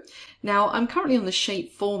arrow. Now I'm currently on the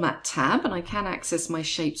Shape Format tab, and I can access my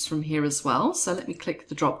shapes from here as well. So let me click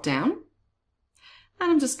the drop down.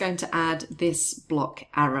 And I'm just going to add this block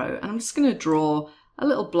arrow. And I'm just going to draw a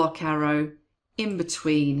little block arrow in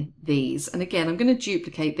between these. And again, I'm going to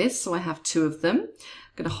duplicate this so I have two of them.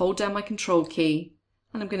 I'm going to hold down my Control key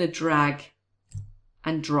and I'm going to drag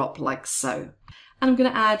and drop like so. And I'm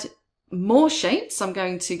going to add more shapes. I'm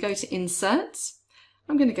going to go to Insert.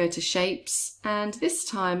 I'm going to go to Shapes, and this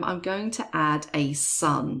time I'm going to add a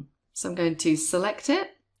sun. So I'm going to select it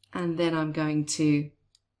and then I'm going to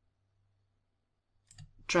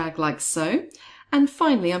drag like so. And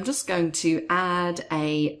finally, I'm just going to add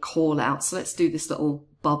a call out. So let's do this little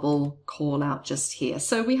bubble call out just here.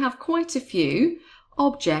 So we have quite a few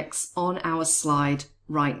objects on our slide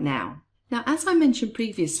right now. Now, as I mentioned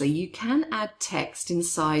previously, you can add text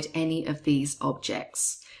inside any of these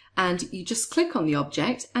objects, and you just click on the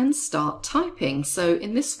object and start typing. So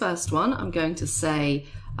in this first one, I'm going to say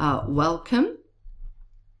welcome.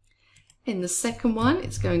 In the second one,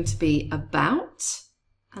 it's going to be about.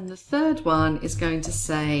 And the third one is going to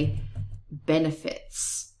say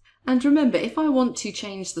benefits. And remember, if I want to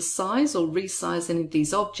change the size or resize any of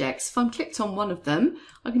these objects, if I'm clicked on one of them,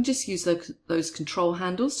 I can just use those control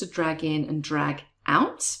handles to drag in and drag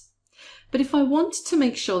out. But if I wanted to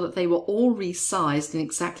make sure that they were all resized in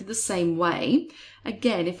exactly the same way,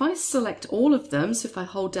 again, if I select all of them, so if I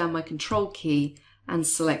hold down my Control key and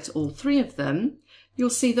select all three of them,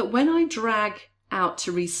 you'll see that when I drag out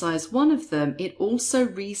to resize one of them, it also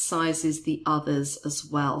resizes the others as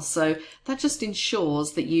well. So that just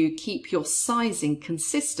ensures that you keep your sizing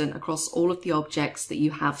consistent across all of the objects that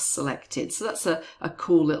you have selected. So that's a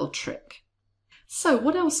cool little trick. So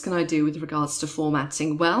what else can I do with regards to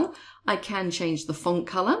formatting? Well, I can change the font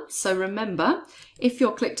color. So remember, if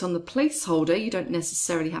you're clicked on the placeholder, you don't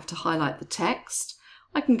necessarily have to highlight the text.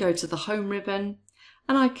 I can go to the Home ribbon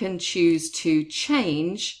and I can choose to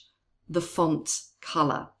change the font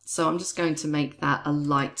color. So I'm just going to make that a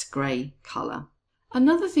light gray color.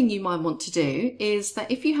 Another thing you might want to do is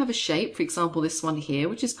that if you have a shape, for example, this one here,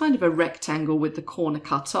 which is kind of a rectangle with the corner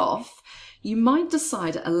cut off, you might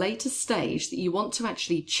decide at a later stage that you want to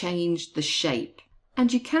actually change the shape.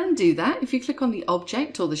 And you can do that if you click on the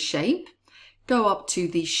object or the shape, go up to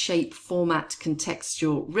the Shape Format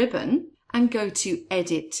Contextual ribbon and go to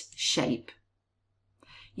Edit Shape.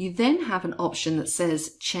 You then have an option that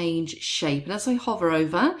says Change Shape, and as I hover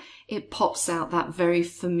over, it pops out that very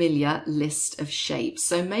familiar list of shapes.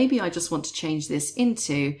 So maybe I just want to change this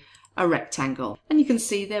into a rectangle. And you can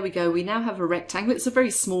see, there we go, we now have a rectangle. It's a very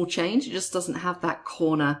small change, it just doesn't have that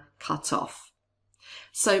corner cut off.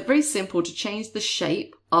 So very simple to change the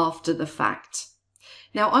shape after the fact.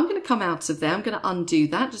 Now I'm going to come out of there, I'm going to undo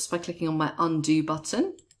that just by clicking on my undo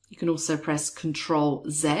button. You can also press Ctrl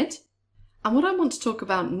Z. And what I want to talk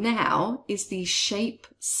about now is the shape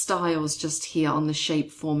styles just here on the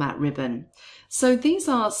Shape Format ribbon. So these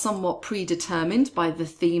are somewhat predetermined by the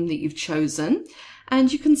theme that you've chosen.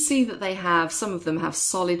 And you can see that they have, some of them have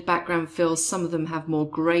solid background fills, some of them have more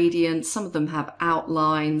gradients, some of them have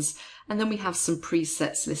outlines, and then we have some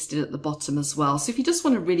presets listed at the bottom as well. So if you just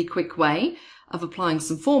want a really quick way of applying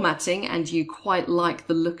some formatting and you quite like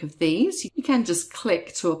the look of these, you can just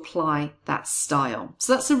click to apply that style.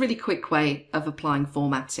 So that's a really quick way of applying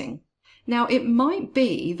formatting. Now it might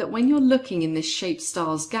be that when you're looking in this Shape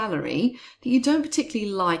Styles gallery that you don't particularly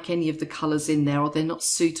like any of the colours in there, or they're not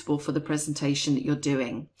suitable for the presentation that you're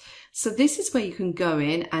doing. So this is where you can go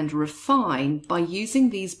in and refine by using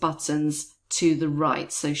these buttons to the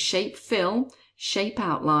right. So Shape Fill, Shape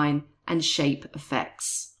Outline and Shape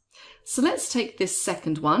Effects. So let's take this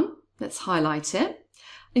second one, let's highlight it.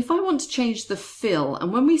 If I want to change the fill,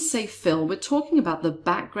 and when we say fill, we're talking about the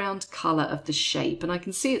background color of the shape, and I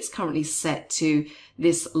can see it's currently set to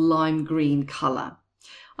this lime green color.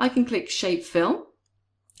 I can click Shape Fill,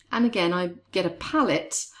 and again I get a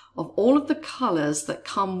palette of all of the colors that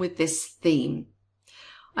come with this theme.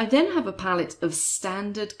 I then have a palette of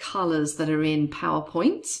standard colors that are in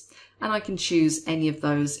PowerPoint, and I can choose any of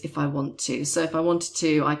those if I want to. So if I wanted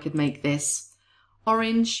to, I could make this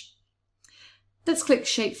orange. Let's click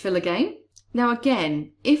Shape Fill again. Now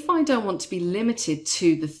again, if I don't want to be limited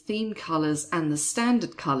to the theme colors and the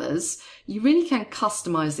standard colors, you really can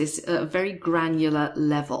customize this at a very granular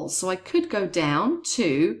level. So I could go down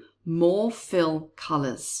to More Fill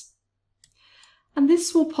Colors. And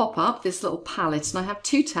this will pop up, this little palette, and I have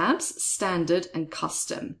two tabs, Standard and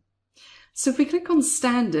Custom. So if we click on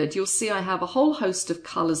standard, you'll see I have a whole host of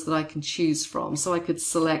colors that I can choose from. So I could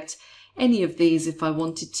select any of these if I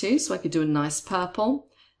wanted to. So I could do a nice purple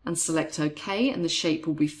and select OK, and the shape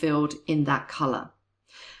will be filled in that color.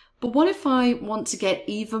 But what if I want to get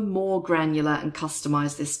even more granular and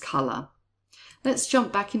customize this color? Let's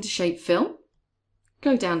jump back into Shape Fill,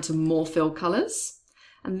 go down to More Fill Colors,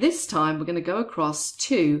 and this time we're going to go across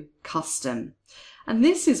to Custom. And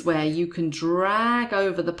this is where you can drag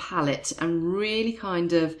over the palette and really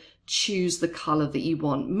kind of choose the color that you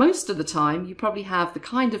want. Most of the time, you probably have the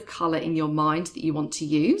kind of color in your mind that you want to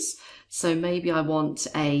use. So maybe I want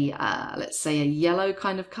a, let's say a yellow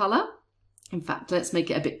kind of color. In fact, let's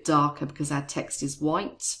make it a bit darker because our text is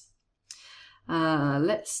white.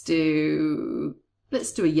 Let's do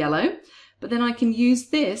a yellow. But then I can use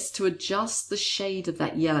this to adjust the shade of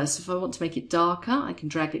that yellow. So if I want to make it darker, I can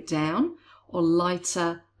drag it down, or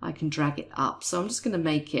lighter, I can drag it up. So I'm just going to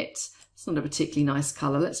make it, it's not a particularly nice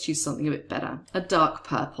color. Let's choose something a bit better, a dark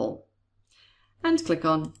purple. And click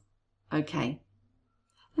on OK.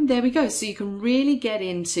 And there we go. So you can really get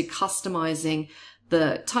into customizing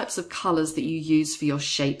the types of colors that you use for your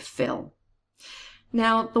shape fill.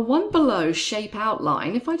 Now, the one below, Shape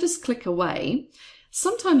Outline, if I just click away,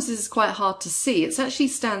 sometimes this is quite hard to see. It actually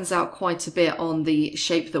stands out quite a bit on the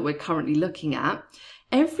shape that we're currently looking at.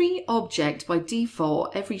 Every object by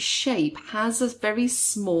default, every shape has a very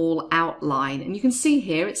small outline. And you can see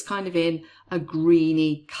here it's kind of in a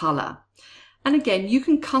greeny color. And again, you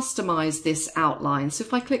can customize this outline. So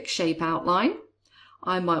if I click Shape Outline,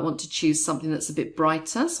 I might want to choose something that's a bit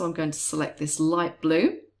brighter. So I'm going to select this light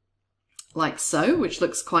blue, like so, which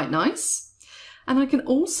looks quite nice. And I can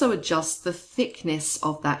also adjust the thickness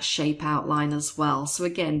of that shape outline as well. So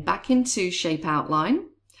again, back into Shape Outline.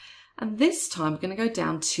 And this time I'm going to go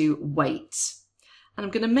down to Weight. And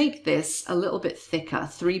I'm going to make this a little bit thicker,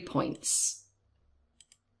 3 points.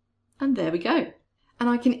 And there we go. And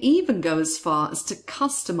I can even go as far as to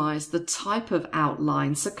customize the type of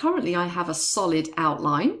outline. So currently I have a solid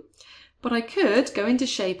outline, but I could go into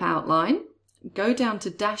Shape Outline, go down to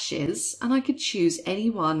Dashes, and I could choose any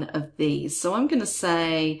one of these. So I'm going to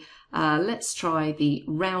say, let's try the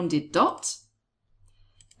rounded dot.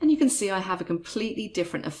 And you can see I have a completely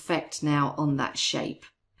different effect now on that shape.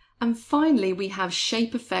 And finally, we have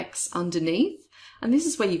Shape Effects underneath. And this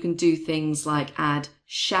is where you can do things like add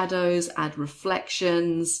shadows, add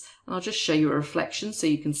reflections. And I'll just show you a reflection so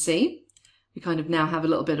you can see. We kind of now have a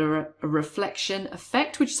little bit of a reflection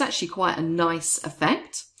effect, which is actually quite a nice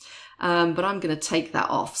effect. But I'm going to take that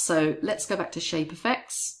off. So let's go back to Shape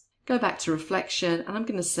Effects, go back to Reflection, and I'm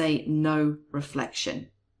going to say No Reflection.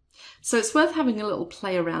 So it's worth having a little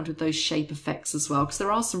play around with those shape effects as well, because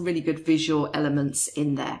there are some really good visual elements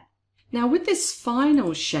in there. Now with this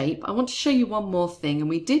final shape, I want to show you one more thing, and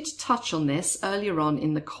we did touch on this earlier on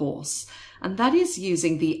in the course, and that is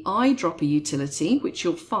using the eyedropper utility, which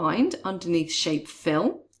you'll find underneath Shape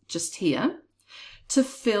Fill, just here, to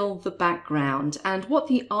fill the background. And what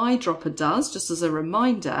the eyedropper does, just as a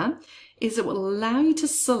reminder, is it will allow you to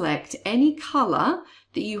select any color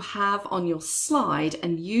that you have on your slide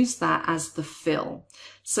and use that as the fill.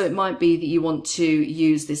 So it might be that you want to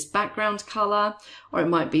use this background color, or it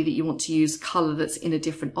might be that you want to use color that's in a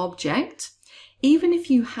different object. Even if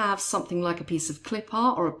you have something like a piece of clip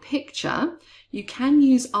art or a picture, you can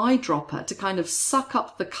use eyedropper to kind of suck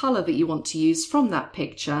up the color that you want to use from that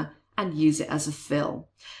picture and use it as a fill.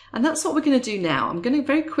 And that's what we're going to do now. I'm going to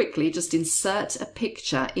very quickly just insert a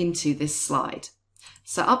picture into this slide.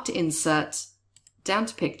 So up to Insert, down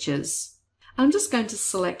to Pictures. I'm just going to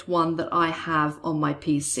select one that I have on my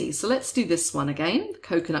PC. So let's do this one again,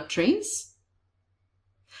 coconut trees.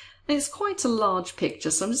 And it's quite a large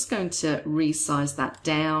picture, so I'm just going to resize that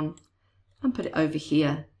down and put it over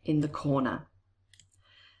here in the corner.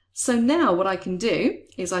 So now what I can do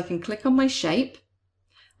is I can click on my shape.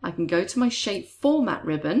 I can go to my Shape Format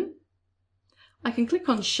ribbon. I can click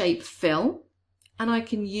on Shape Fill, and I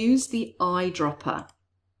can use the eyedropper.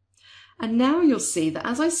 And now you'll see that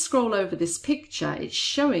as I scroll over this picture, it's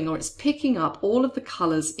showing, or it's picking up all of the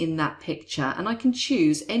colors in that picture. And I can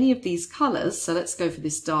choose any of these colors. So let's go for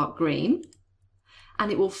this dark green,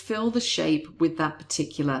 and it will fill the shape with that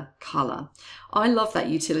particular color. I love that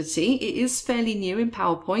utility. It is fairly new in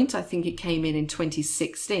PowerPoint. I think it came in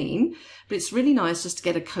 2016, but it's really nice just to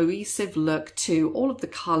get a cohesive look to all of the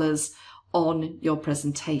colors on your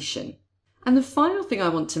presentation. And the final thing I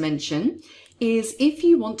want to mention is if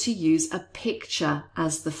you want to use a picture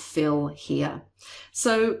as the fill here.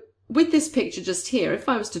 So with this picture just here, if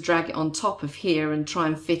I was to drag it on top of here and try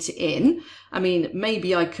and fit it in, I mean,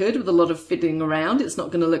 maybe I could with a lot of fiddling around. It's not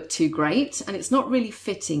going to look too great, and it's not really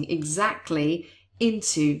fitting exactly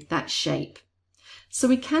into that shape. So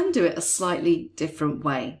we can do it a slightly different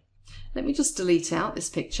way. Let me just delete out this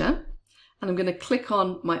picture, and I'm going to click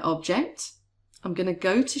on my object. I'm going to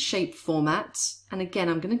go to Shape Format, and again,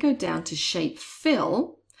 I'm going to go down to Shape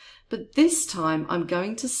Fill, but this time I'm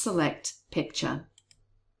going to select Picture.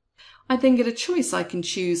 I then get a choice. I can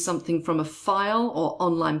choose something from a file or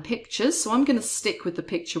online pictures. So I'm going to stick with the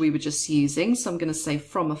picture we were just using. So I'm going to say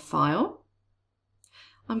from a file.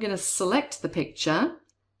 I'm going to select the picture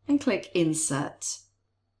and click Insert.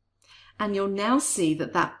 And you'll now see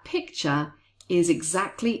that that picture is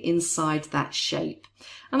exactly inside that shape.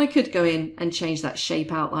 And I could go in and change that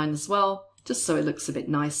shape outline as well, just so it looks a bit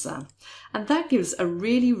nicer. And that gives a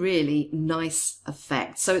really, really nice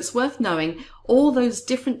effect. So it's worth knowing all those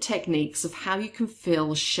different techniques of how you can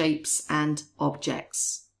fill shapes and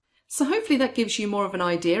objects. So hopefully that gives you more of an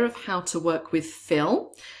idea of how to work with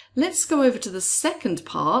fill. Let's go over to the second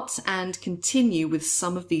part and continue with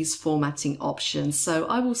some of these formatting options. So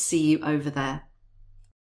I will see you over there.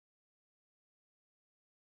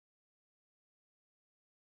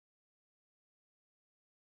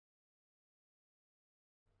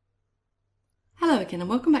 Hello again and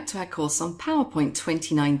welcome back to our course on PowerPoint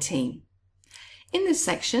 2019. In this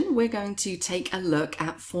section, we're going to take a look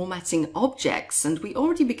at formatting objects, and we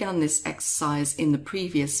already began this exercise in the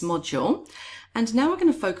previous module. And now we're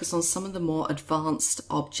going to focus on some of the more advanced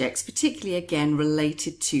objects, particularly again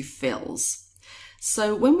related to fills.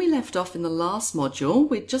 So when we left off in the last module,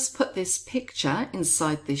 we just put this picture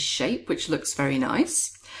inside this shape, which looks very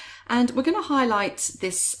nice. And we're going to highlight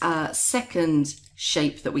this second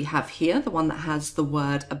shape that we have here, the one that has the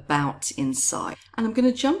word about inside. And I'm going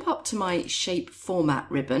to jump up to my shape format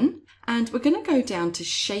ribbon, and we're going to go down to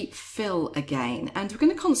shape fill again. And we're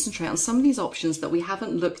going to concentrate on some of these options that we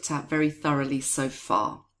haven't looked at very thoroughly so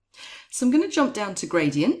far. So I'm going to jump down to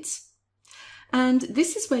gradient. And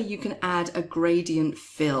this is where you can add a gradient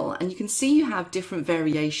fill, and you can see you have different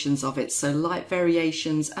variations of it, so light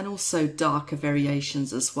variations and also darker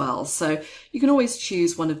variations as well. So you can always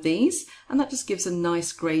choose one of these, and that just gives a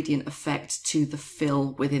nice gradient effect to the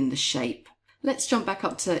fill within the shape. Let's jump back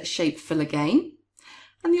up to shape fill again,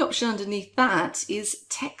 and the option underneath that is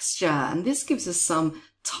texture, and this gives us some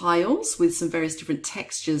tiles with some various different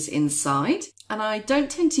textures inside. And I don't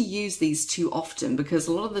tend to use these too often because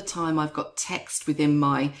a lot of the time I've got text within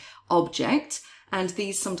my object, and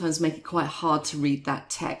these sometimes make it quite hard to read that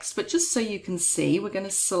text. But just so you can see, we're going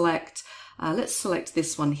to select, let's select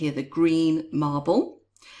this one here, the green marble.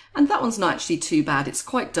 And that one's not actually too bad. It's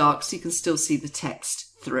quite dark, so you can still see the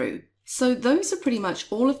text through. So those are pretty much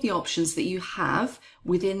all of the options that you have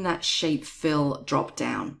within that shape fill drop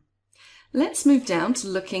down. Let's move down to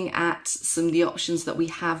looking at some of the options that we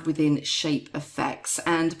have within shape effects.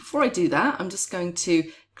 And before I do that, I'm just going to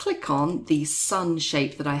click on the sun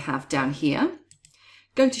shape that I have down here,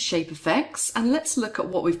 go to shape effects, and let's look at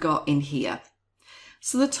what we've got in here.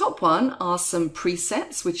 So the top one are some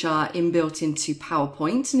presets which are inbuilt into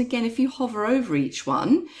PowerPoint. And again, if you hover over each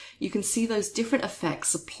one, you can see those different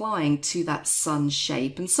effects applying to that sun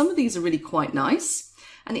shape. And some of these are really quite nice.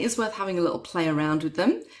 And it is worth having a little play around with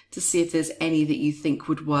them to see if there's any that you think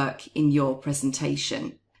would work in your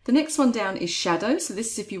presentation. The next one down is shadow. So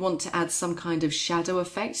this is if you want to add some kind of shadow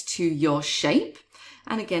effect to your shape.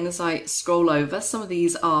 And again, as I scroll over, some of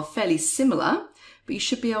these are fairly similar, but you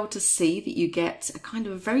should be able to see that you get a kind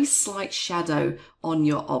of a very slight shadow on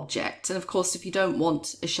your object. And of course, if you don't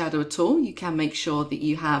want a shadow at all, you can make sure that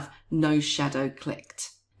you have no shadow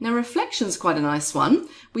clicked. Now, reflection is quite a nice one.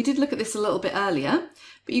 We did look at this a little bit earlier,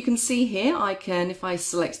 but you can see here, if I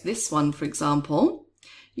select this one, for example,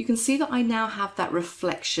 you can see that I now have that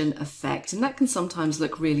reflection effect, and that can sometimes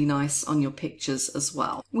look really nice on your pictures as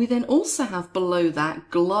well. We then also have below that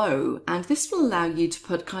glow, and this will allow you to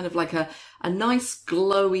put kind of like a nice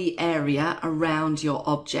glowy area around your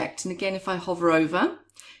object. And again, if I hover over,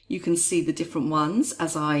 you can see the different ones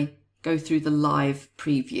as I go through the live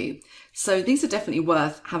preview. So these are definitely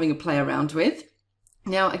worth having a play around with.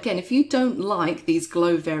 Now, again, if you don't like these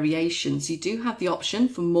glow variations, you do have the option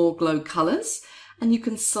for more glow colors, and you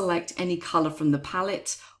can select any color from the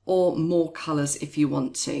palette or more colors if you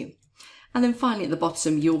want to. And then finally at the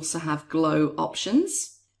bottom, you also have glow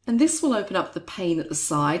options. And this will open up the pane at the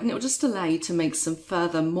side, and it will just allow you to make some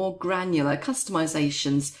further, more granular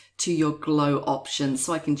customizations to your glow options.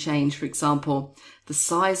 So I can change, for example, the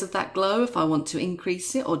size of that glow if I want to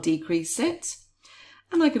increase it or decrease it.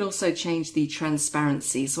 And I can also change the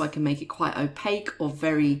transparency, so I can make it quite opaque or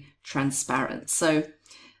very, transparent. So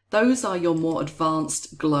those are your more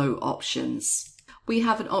advanced glow options. We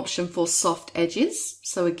have an option for soft edges.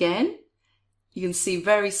 So again, you can see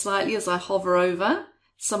very slightly as I hover over.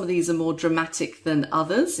 Some of these are more dramatic than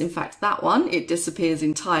others. In fact, that one, it disappears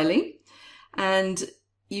entirely. And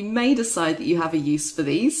you may decide that you have a use for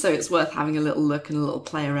these, so it's worth having a little look and a little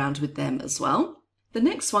play around with them as well. The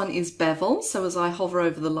next one is bevel. So as I hover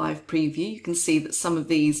over the live preview, you can see that some of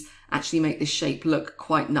these actually make this shape look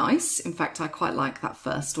quite nice. In fact, I quite like that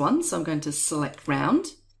first one, so I'm going to select round.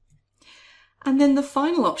 And then the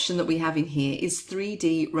final option that we have in here is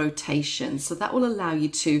 3D rotation. So that will allow you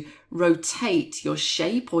to rotate your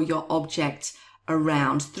shape or your object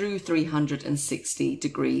around through 360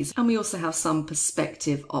 degrees. And we also have some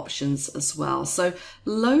perspective options as well. So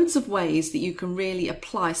loads of ways that you can really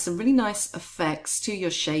apply some really nice effects to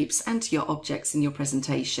your shapes and to your objects in your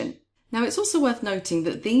presentation. Now, it's also worth noting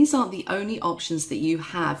that these aren't the only options that you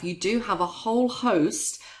have. You do have a whole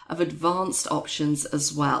host of advanced options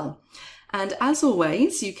as well. And as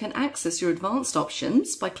always, you can access your advanced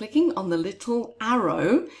options by clicking on the little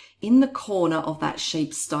arrow in the corner of that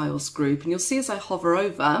shape styles group. And you'll see as I hover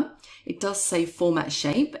over, it does say format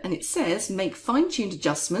shape, and it says make fine-tuned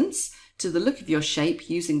adjustments to the look of your shape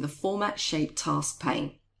using the format shape task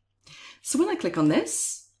pane. So when I click on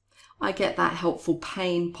this, I get that helpful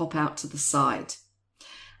pane pop out to the side.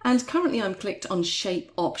 And currently I'm clicked on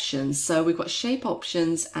shape options. So we've got shape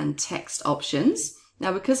options and text options.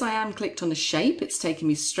 Now, because I am clicked on a shape, it's taken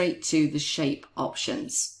me straight to the shape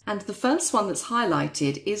options. And the first one that's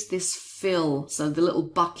highlighted is this fill, so the little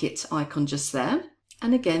bucket icon just there.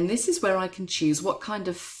 And again, this is where I can choose what kind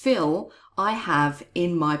of fill I have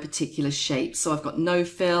in my particular shape. So I've got no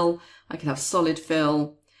fill, I can have solid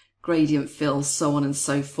fill, gradient fill, so on and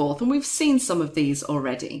so forth. And we've seen some of these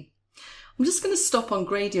already. I'm just going to stop on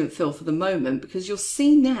gradient fill for the moment because you'll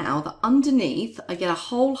see now that underneath I get a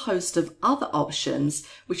whole host of other options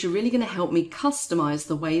which are really going to help me customize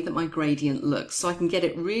the way that my gradient looks, so I can get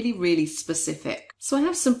it really, really specific. So I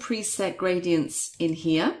have some preset gradients in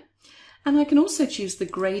here, and I can also choose the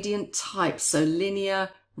gradient type, so linear,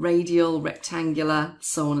 radial, rectangular,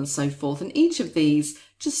 so on and so forth. And each of these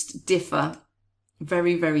just differ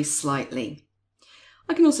very, very slightly.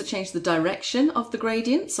 I can also change the direction of the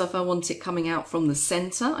gradient. So if I want it coming out from the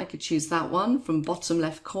center, I could choose that one, from bottom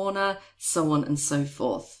left corner, so on and so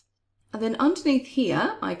forth. And then underneath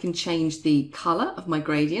here, I can change the color of my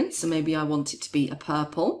gradient. So maybe I want it to be a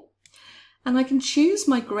purple. And I can choose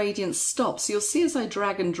my gradient stop. So you'll see as I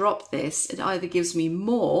drag and drop this, it either gives me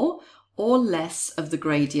more or less of the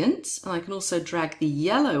gradient. And I can also drag the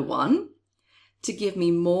yellow one to give me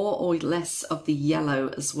more or less of the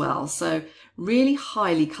yellow as well. So really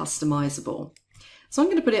highly customizable. So I'm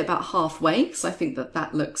going to put it about halfway because I think that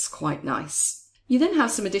that looks quite nice. You then have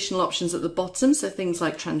some additional options at the bottom. So things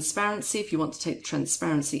like transparency. If you want to take the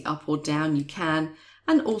transparency up or down, you can.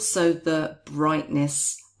 And also the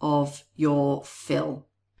brightness of your fill.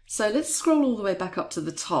 So let's scroll all the way back up to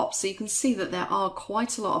the top. So you can see that there are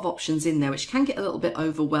quite a lot of options in there, which can get a little bit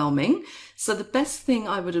overwhelming. So the best thing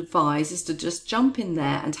I would advise is to just jump in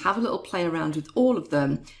there and have a little play around with all of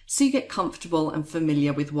them so you get comfortable and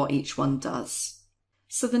familiar with what each one does.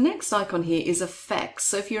 So the next icon here is effects.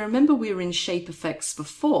 So if you remember, we were in shape effects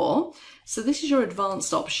before. So this is your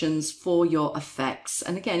advanced options for your effects.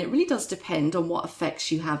 And again, it really does depend on what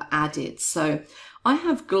effects you have added. So I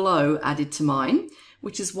have glow added to mine,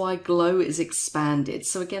 which is why glow is expanded.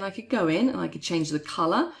 So again, I could go in and I could change the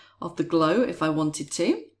color of the glow if I wanted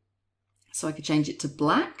to. So I could change it to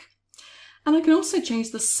black. And I can also change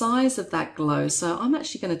the size of that glow. So I'm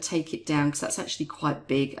actually going to take it down because that's actually quite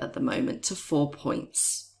big at the moment, to 4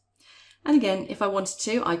 points. And again, if I wanted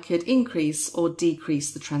to, I could increase or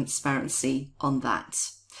decrease the transparency on that.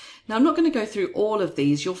 Now, I'm not going to go through all of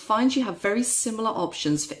these. You'll find you have very similar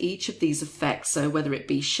options for each of these effects. So whether it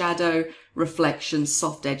be shadow, reflection,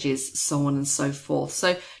 soft edges, so on and so forth.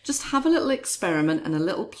 So just have a little experiment and a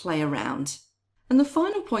little play around. And the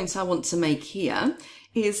final point I want to make here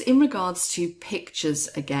is in regards to pictures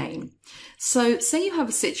again. So say you have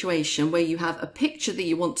a situation where you have a picture that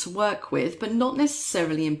you want to work with, but not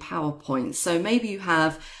necessarily in PowerPoint. So maybe you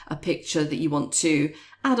have a picture that you want to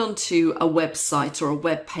add onto a website or a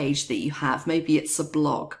web page that you have. Maybe it's a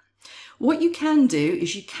blog. What you can do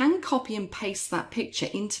is you can copy and paste that picture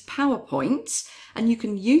into PowerPoint, and you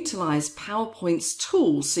can utilize PowerPoint's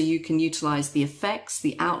tools. So you can utilize the effects,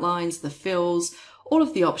 the outlines, the fills, all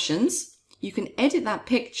of the options. You can edit that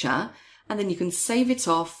picture and then you can save it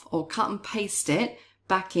off or cut and paste it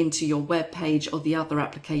back into your web page or the other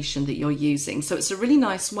application that you're using. So it's a really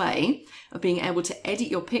nice way of being able to edit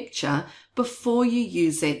your picture before you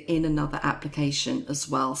use it in another application as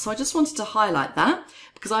well. So I just wanted to highlight that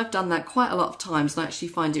because I've done that quite a lot of times and I actually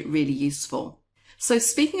find it really useful. So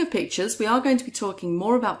speaking of pictures, we are going to be talking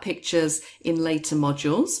more about pictures in later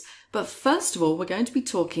modules, but first of all, we're going to be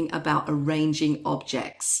talking about arranging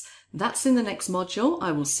objects. That's in the next module.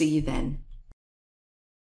 I will see you then.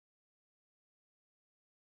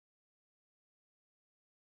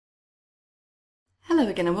 Hello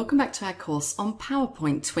again and welcome back to our course on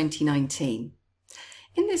PowerPoint 2019.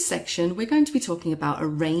 In this section, we're going to be talking about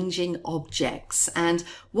arranging objects, and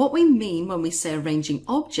what we mean when we say arranging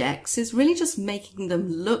objects is really just making them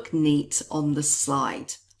look neat on the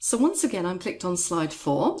slide. So once again, I'm clicked on slide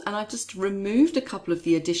 4 and I've just removed a couple of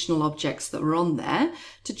the additional objects that were on there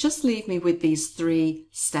to just leave me with these 3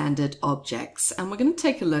 standard objects. And we're going to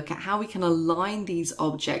take a look at how we can align these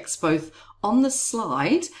objects both on the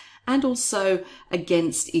slide and also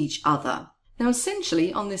against each other. Now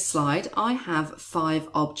essentially on this slide I have 5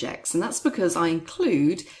 objects, and that's because I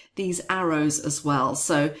include these arrows as well.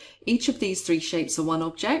 So each of these 3 shapes are one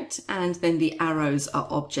object and then the arrows are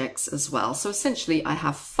objects as well. So essentially I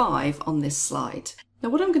have 5 on this slide. Now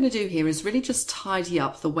what I'm going to do here is really just tidy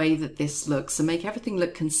up the way that this looks and make everything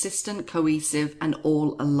look consistent, cohesive and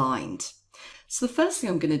all aligned. So the first thing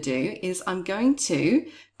I'm going to do is I'm going to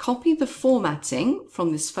copy the formatting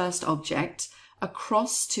from this first object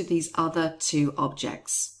across to these other 2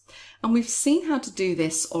 objects. And we've seen how to do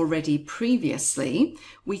this already previously.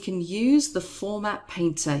 We can use the Format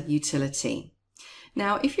Painter utility.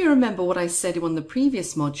 Now, if you remember what I said in one of the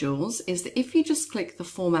previous modules is that if you just click the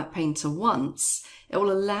Format Painter once, it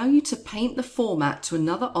will allow you to paint the format to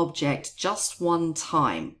another object just one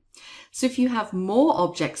time. So if you have more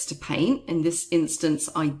objects to paint, in this instance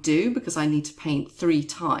I do because I need to paint 3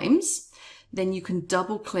 times, then you can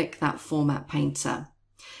double click that Format Painter.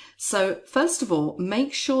 So first of all,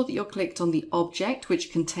 make sure that you're clicked on the object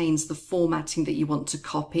which contains the formatting that you want to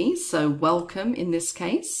copy, so welcome in this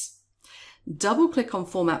case. Double click on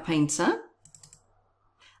Format Painter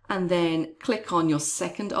and then click on your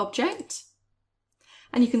second object.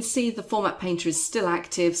 And you can see the Format Painter is still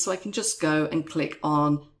active, so I can just go and click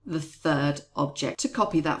on the third object to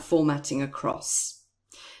copy that formatting across.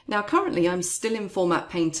 Now currently I'm still in Format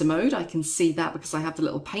Painter mode. I can see that because I have the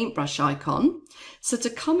little paintbrush icon. So to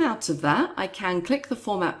come out of that, I can click the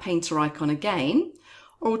Format Painter icon again,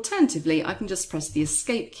 or alternatively I can just press the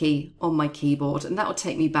Escape key on my keyboard and that will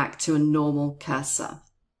take me back to a normal cursor.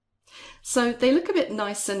 So they look a bit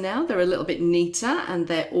nicer now, they're a little bit neater and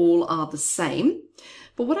they all are the same.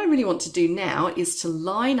 But what I really want to do now is to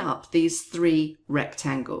line up these 3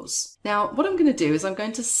 rectangles. Now, what I'm going to do is I'm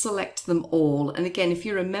going to select them all. And again, if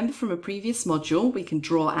you remember from a previous module, we can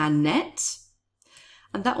draw our net.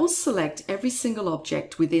 And that will select every single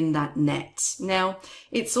object within that net. Now,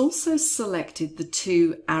 it's also selected the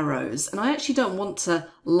 2 arrows. And I actually don't want to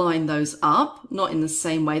line those up, not in the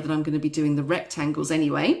same way that I'm going to be doing the rectangles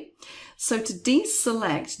anyway. So to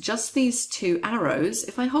deselect just these 2 arrows,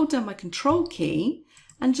 if I hold down my Control key,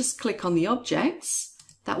 and just click on the objects,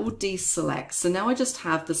 that will deselect. So now I just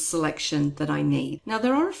have the selection that I need. Now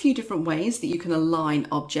there are a few different ways that you can align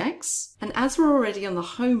objects. And as we're already on the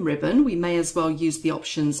home ribbon, we may as well use the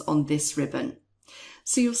options on this ribbon.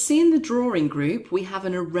 So you'll see in the drawing group, we have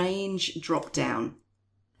an arrange drop down.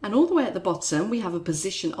 And all the way at the bottom, we have a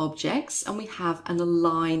position objects and we have an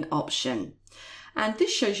align option. And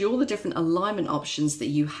this shows you all the different alignment options that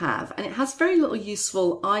you have, and it has very little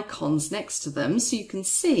useful icons next to them so you can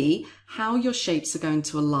see how your shapes are going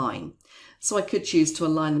to align. So I could choose to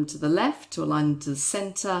align them to the left, to align them to the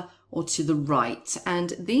center, or to the right.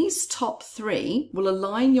 And these top 3 will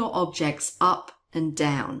align your objects up and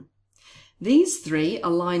down. These 3,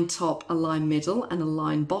 align top, align middle, and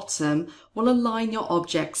align bottom, will align your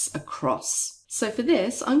objects across. So for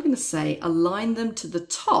this, I'm going to say align them to the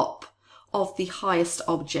top of the highest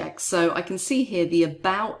object. So I can see here the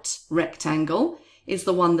about rectangle is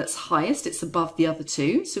the one that's highest. It's above the other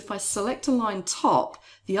 2. So if I select align top,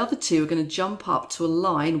 the other 2 are going to jump up to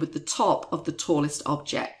align with the top of the tallest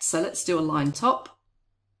object. So let's do align top.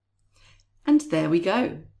 And there we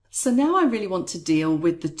go. So now I really want to deal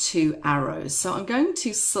with the 2 arrows. So I'm going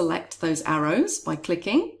to select those arrows by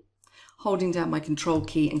clicking, holding down my Control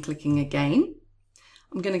key and clicking again.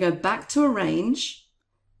 I'm going to go back to arrange,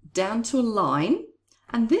 down to align,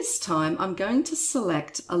 and this time I'm going to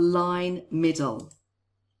select align middle.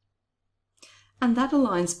 And that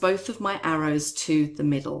aligns both of my arrows to the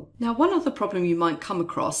middle. Now, one other problem you might come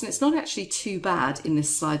across, and it's not actually too bad in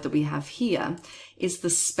this slide that we have here, is the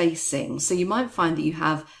spacing. So you might find that you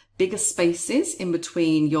have bigger spaces in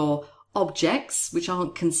between your objects which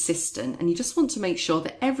aren't consistent, and you just want to make sure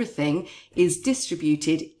that everything is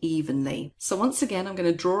distributed evenly. So once again, I'm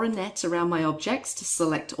going to draw a net around my objects to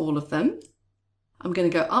select all of them. I'm going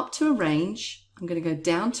to go up to arrange, I'm going to go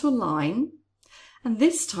down to align, and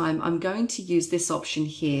this time I'm going to use this option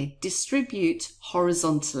here, distribute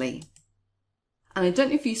horizontally. And I don't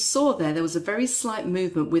know if you saw there was a very slight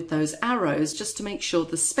movement with those arrows just to make sure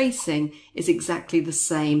the spacing is exactly the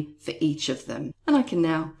same for each of them. And I can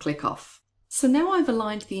now click off. So now I've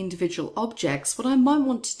aligned the individual objects, what I might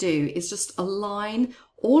want to do is just align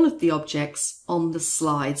all of the objects on the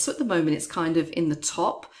slide. So at the moment it's kind of in the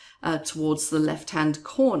top towards the left-hand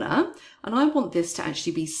corner, and I want this to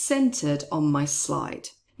actually be centered on my slide.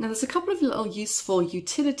 Now there's a couple of little useful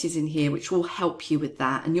utilities in here which will help you with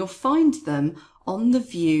that, and you'll find them on the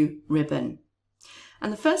View ribbon.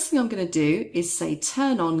 And the first thing I'm going to do is say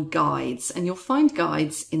turn on guides, and you'll find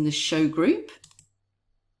guides in the show group.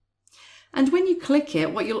 And when you click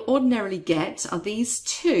it, what you'll ordinarily get are these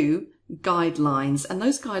two guidelines, and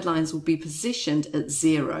those guidelines will be positioned at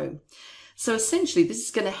 0. So essentially this is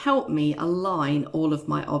going to help me align all of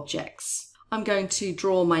my objects. I'm going to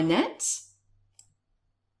draw my net.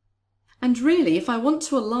 And really, if I want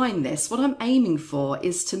to align this, what I'm aiming for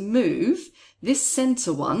is to move this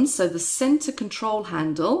center one, so the center control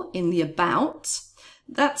handle in the about,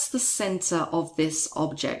 that's the center of this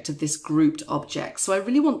object, of this grouped object. So I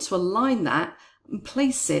really want to align that and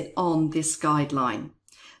place it on this guideline.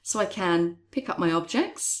 So I can pick up my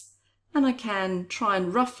objects and I can try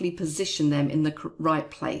and roughly position them in the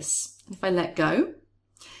right place. If I let go,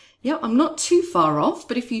 yeah, I'm not too far off,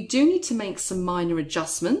 but if you do need to make some minor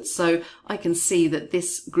adjustments, so I can see that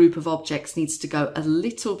this group of objects needs to go a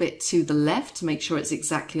little bit to the left to make sure it's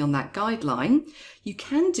exactly on that guideline, you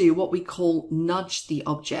can do what we call nudge the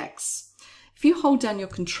objects. If you hold down your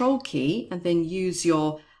control key and then use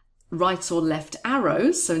your right or left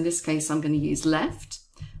arrows, so in this case I'm going to use left,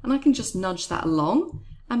 and I can just nudge that along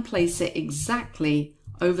and place it exactly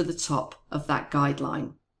over the top of that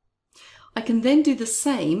guideline. I can then do the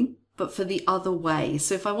same, but for the other way.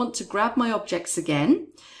 So if I want to grab my objects again,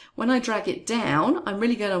 when I drag it down, I'm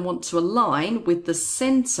really going to want to align with the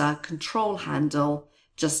center control handle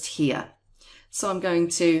just here. So I'm going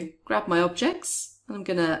to grab my objects and I'm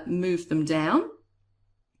going to move them down,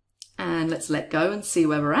 and let's let go and see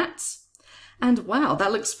where we're at. And wow,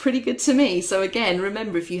 that looks pretty good to me. So again,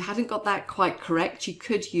 remember, if you hadn't got that quite correct, you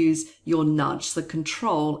could use your nudge, the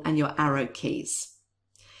control and your arrow keys.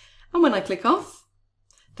 And when I click off,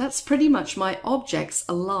 that's pretty much my objects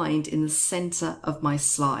aligned in the center of my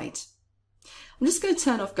slide. I'm just going to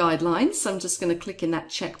turn off guidelines, so I'm just going to click in that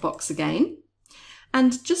checkbox again.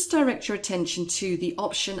 And just direct your attention to the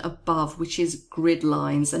option above, which is grid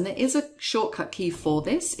lines. And there is a shortcut key for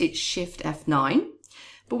this, it's Shift F9.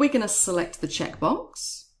 But we're going to select the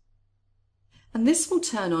checkbox. And this will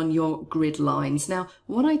turn on your grid lines. Now,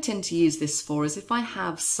 what I tend to use this for is if I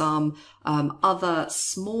have some other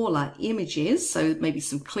smaller images, so maybe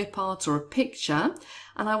some clip art or a picture,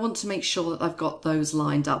 and I want to make sure that I've got those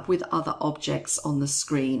lined up with other objects on the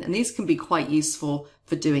screen. And these can be quite useful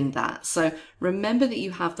for doing that. So remember that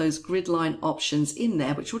you have those grid line options in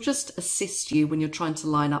there, which will just assist you when you're trying to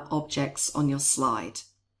line up objects on your slide.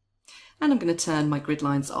 And I'm going to turn my grid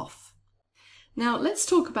lines off. Now let's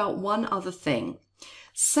talk about one other thing.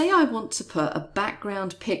 Say I want to put a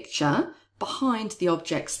background picture behind the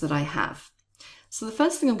objects that I have. So the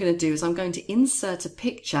first thing I'm going to do is I'm going to insert a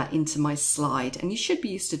picture into my slide, and you should be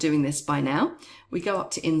used to doing this by now. We go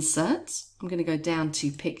up to Insert, I'm going to go down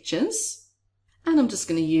to Pictures, and I'm just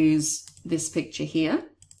going to use this picture here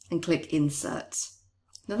and click Insert.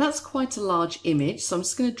 Now that's quite a large image, so I'm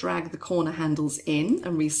just going to drag the corner handles in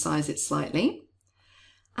and resize it slightly.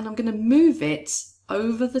 And I'm going to move it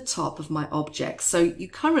over the top of my objects. So you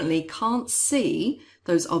currently can't see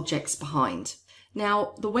those objects behind.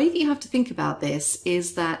 Now, the way that you have to think about this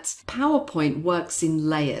is that PowerPoint works in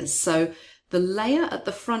layers. So the layer at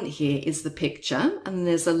the front here is the picture, and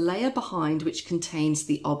there's a layer behind which contains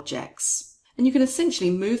the objects. And you can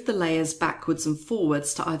essentially move the layers backwards and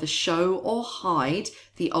forwards to either show or hide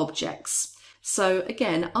the objects. So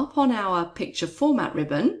again, up on our picture format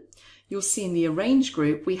ribbon, you'll see in the Arrange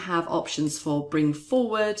group, we have options for Bring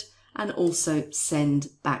Forward and also Send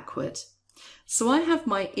Backward. So I have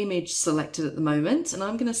my image selected at the moment, and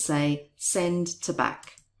I'm going to say Send to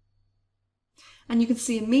Back. And you can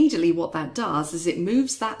see immediately what that does is it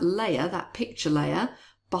moves that layer, that picture layer,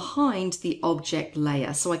 behind the object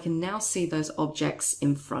layer, so I can now see those objects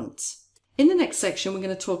in front. In the next section, we're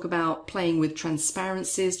going to talk about playing with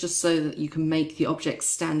transparencies just so that you can make the objects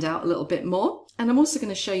stand out a little bit more. And I'm also going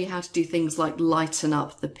to show you how to do things like lighten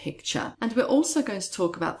up the picture. And we're also going to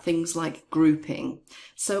talk about things like grouping.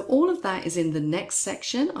 So all of that is in the next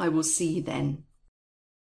section. I will see you then.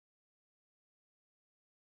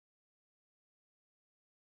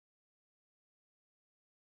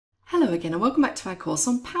 Hello again and welcome back to our course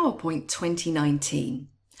on PowerPoint 2019.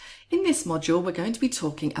 In this module, we're going to be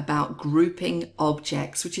talking about grouping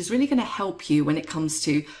objects, which is really going to help you when it comes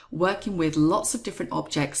to working with lots of different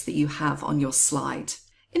objects that you have on your slide.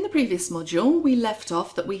 In the previous module, we left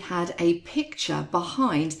off that we had a picture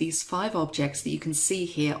behind these 5 objects that you can see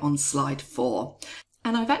here on slide 4.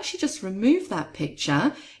 And I've actually just removed that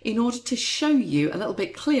picture in order to show you a little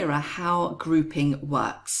bit clearer how grouping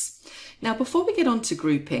works. Now, before we get on to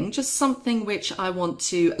grouping, just something which I want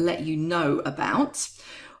to let you know about.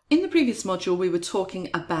 In the previous module, we were talking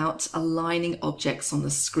about aligning objects on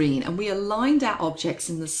the screen, and we aligned our objects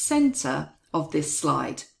in the center of this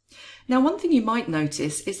slide. Now, one thing you might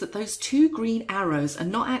notice is that those 2 green arrows are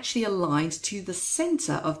not actually aligned to the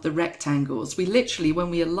center of the rectangles. We literally, when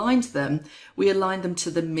we aligned them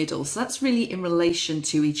to the middle. So that's really in relation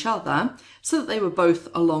to each other so that they were both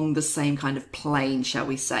along the same kind of plane, shall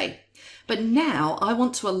we say. But now I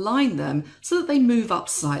want to align them so that they move up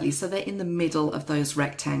slightly, so they're in the middle of those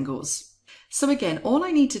rectangles. So again, all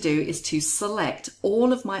I need to do is to select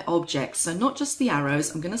all of my objects. So not just the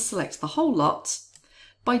arrows, I'm going to select the whole lot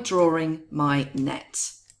by drawing my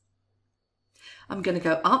net. I'm going to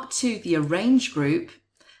go up to the Arrange group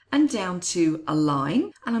and down to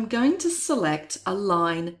Align, and I'm going to select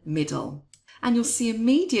Align Middle. And you'll see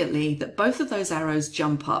immediately that both of those arrows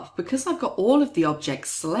jump up. Because I've got all of the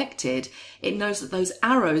objects selected, it knows that those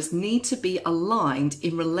arrows need to be aligned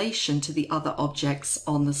in relation to the other objects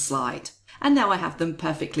on the slide. And now I have them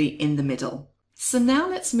perfectly in the middle. So now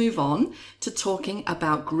let's move on to talking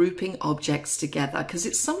about grouping objects together, because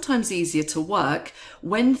it's sometimes easier to work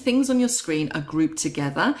when things on your screen are grouped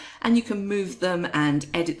together and you can move them and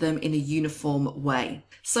edit them in a uniform way.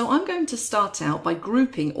 So I'm going to start out by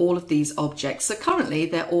grouping all of these objects. So currently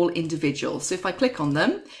they're all individual. So if I click on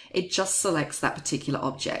them, it just selects that particular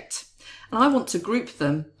object. And I want to group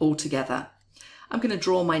them all together. I'm going to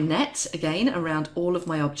draw my net again around all of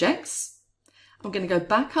my objects. I'm going to go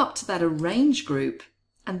back up to that Arrange group,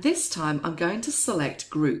 and this time I'm going to select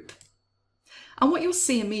Group. And what you'll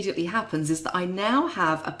see immediately happens is that I now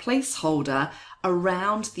have a placeholder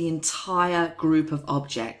around the entire group of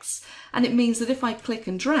objects. And it means that if I click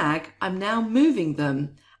and drag, I'm now moving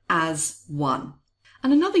them as one.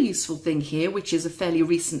 And another useful thing here, which is a fairly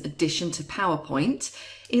recent addition to PowerPoint,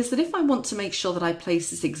 is that if I want to make sure that I place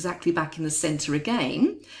this exactly back in the center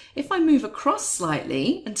again, if I move across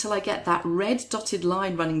slightly until I get that red dotted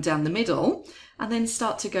line running down the middle, and then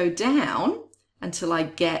start to go down until I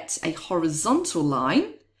get a horizontal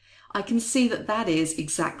line, I can see that that is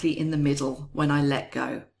exactly in the middle when I let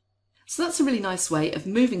go. So that's a really nice way of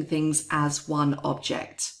moving things as one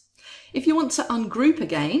object. If you want to ungroup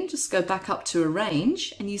again, just go back up to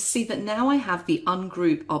Arrange, and you see that now I have the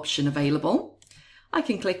Ungroup option available. I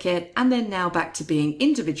can click it, and then now back to being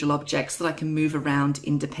individual objects that I can move around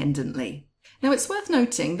independently. Now it's worth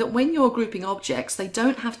noting that when you're grouping objects, they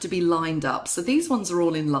don't have to be lined up. So these ones are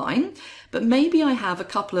all in line, but maybe I have a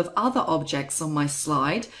couple of other objects on my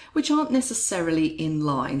slide which aren't necessarily in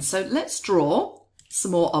line. So let's draw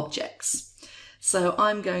some more objects. So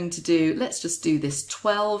I'm going to do, let's just do this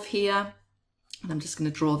 12 here, and I'm just going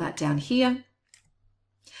to draw that down here.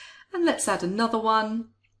 And let's add another one.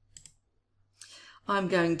 I'm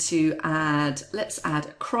going to add, let's add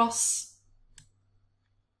a cross.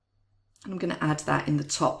 I'm going to add that in the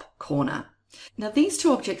top corner. Now these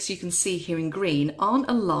 2 objects you can see here in green aren't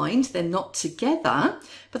aligned, they're not together,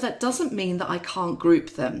 but that doesn't mean that I can't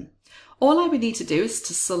group them. All I would need to do is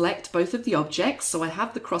to select both of the objects, so I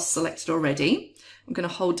have the cross selected already. I'm going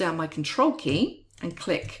to hold down my Control key and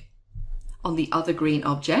click on the other green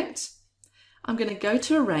object. I'm going to go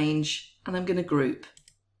to Arrange and I'm going to group.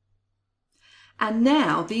 And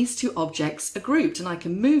now these 2 objects are grouped and I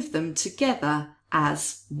can move them together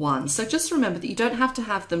as one. So just remember that you don't have to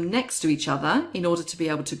have them next to each other in order to be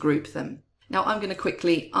able to group them. Now I'm going to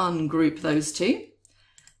quickly ungroup those 2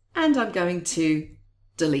 and I'm going to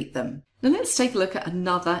delete them. Now let's take a look at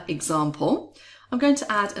another example. I'm going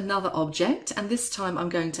to add another object, and this time I'm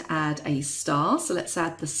going to add a star. So let's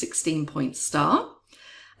add the 16-point star.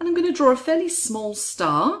 And I'm going to draw a fairly small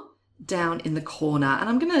star down in the corner, and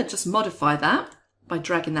I'm going to just modify that by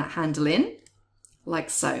dragging that handle in like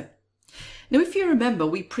so. Now, if you remember,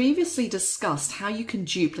 we previously discussed how you can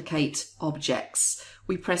duplicate objects.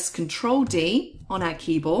 We press Ctrl D on our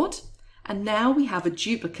keyboard, and now we have a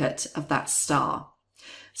duplicate of that star.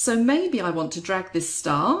 So maybe I want to drag this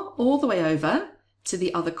star all the way over to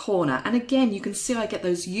the other corner. And again, you can see I get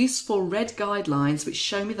those useful red guidelines which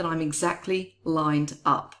show me that I'm exactly lined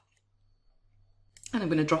up. And I'm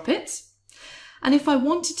going to drop it. And if I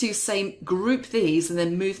wanted to, say, group these and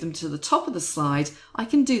then move them to the top of the slide, I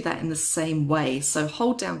can do that in the same way. So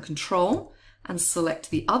hold down Control and select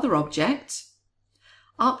the other object,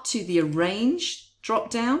 up to the Arrange drop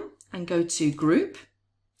down and go to Group.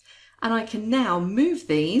 And I can now move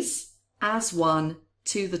these as one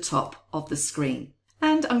to the top of the screen.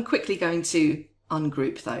 And I'm quickly going to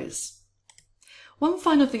ungroup those. One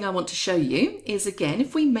final thing I want to show you is, again,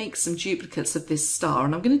 if we make some duplicates of this star,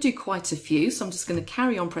 and I'm going to do quite a few, so I'm just going to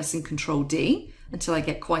carry on pressing Ctrl D until I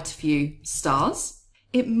get quite a few stars.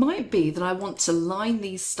 It might be that I want to line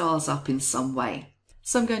these stars up in some way.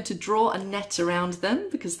 So I'm going to draw a net around them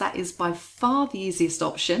because that is by far the easiest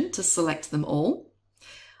option to select them all.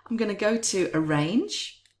 I'm going to go to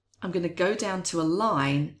Arrange. I'm going to go down to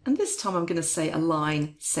Align, and this time I'm going to say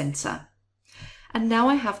Align Center. And now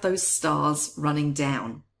I have those stars running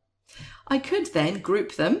down. I could then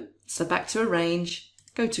group them, so back to Arrange,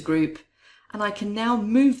 go to Group, and I can now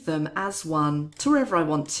move them as one to wherever I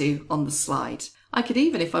want to on the slide. I could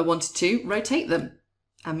even, if I wanted to, rotate them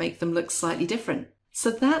and make them look slightly different.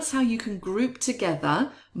 So that's how you can group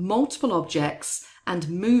together multiple objects and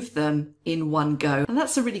move them in one go. And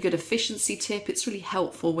that's a really good efficiency tip. It's really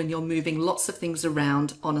helpful when you're moving lots of things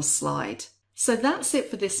around on a slide. So that's it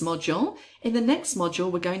for this module. In the next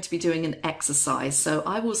module, we're going to be doing an exercise, so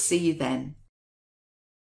I will see you then.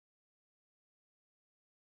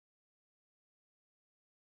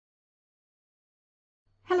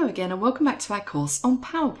 Hello again and welcome back to our course on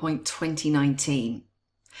PowerPoint 2019.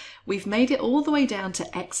 We've made it all the way down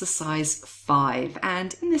to exercise 5,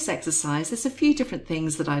 and in this exercise there's a few different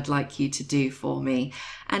things that I'd like you to do for me.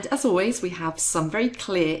 And as always, we have some very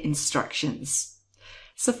clear instructions.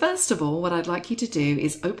 So first of all, what I'd like you to do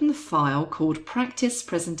is open the file called Practice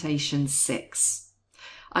Presentation 6.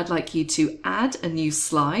 I'd like you to add a new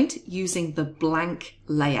slide using the blank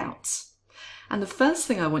layout. And the first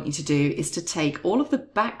thing I want you to do is to take all of the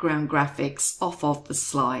background graphics off of the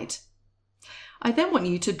slide. I then want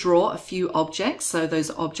you to draw a few objects, so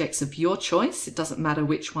those objects of your choice, it doesn't matter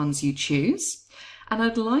which ones you choose. And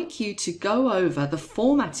I'd like you to go over the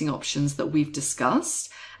formatting options that we've discussed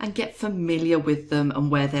and get familiar with them and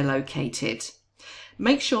where they're located.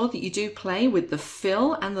 Make sure that you do play with the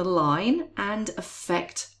fill and the line and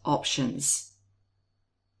effect options.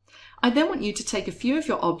 I then want you to take a few of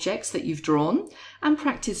your objects that you've drawn and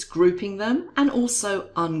practice grouping them and also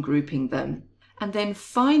ungrouping them. And then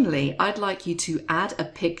finally, I'd like you to add a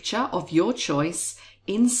picture of your choice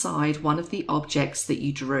inside one of the objects that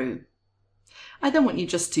you drew. I then want you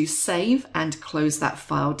just to save and close that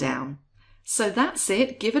file down. So that's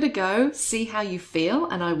it. Give it a go, see how you feel,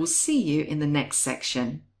 and I will see you in the next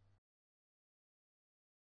section.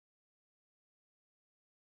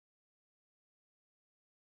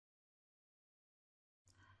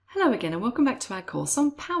 Hello again and welcome back to our course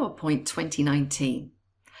on PowerPoint 2019.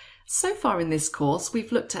 So far in this course,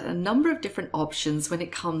 we've looked at a number of different options when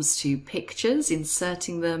it comes to pictures,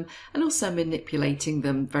 inserting them, and also manipulating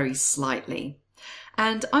them very slightly.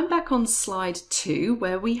 And I'm back on slide 2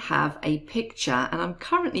 where we have a picture, and I'm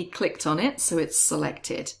currently clicked on it, so it's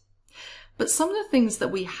selected. But some of the things that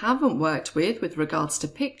we haven't worked with regards to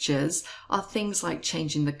pictures are things like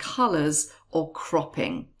changing the colors or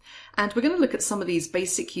cropping. And we're going to look at some of these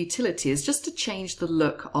basic utilities just to change the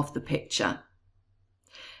look of the picture.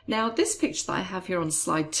 Now, this picture that I have here on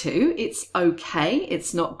slide 2, it's okay,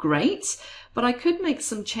 it's not great, but I could make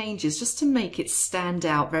some changes just to make it stand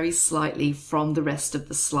out very slightly from the rest of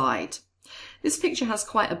the slide. This picture has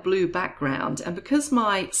quite a blue background, and because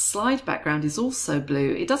my slide background is also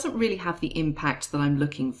blue, it doesn't really have the impact that I'm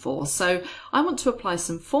looking for. So I want to apply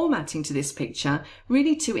some formatting to this picture,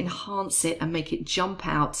 really to enhance it and make it jump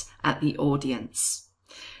out at the audience.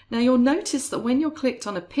 Now you'll notice that when you're clicked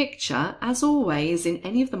on a picture, as always in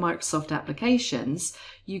any of the Microsoft applications,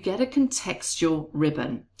 you get a contextual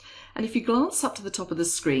ribbon. And if you glance up to the top of the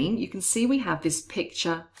screen, you can see we have this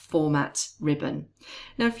picture format ribbon.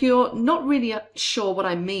 Now, if you're not really sure what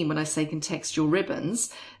I mean when I say contextual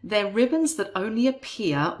ribbons, they're ribbons that only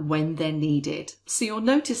appear when they're needed. So you'll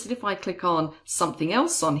notice that if I click on something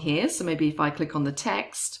else on here, so maybe if I click on the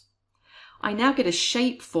text, I now get a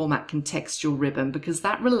shape format contextual ribbon because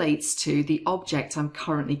that relates to the object I'm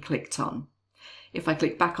currently clicked on. If I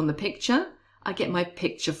click back on the picture, I get my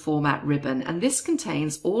picture format ribbon, and this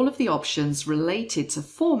contains all of the options related to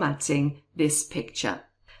formatting this picture.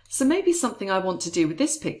 So maybe something I want to do with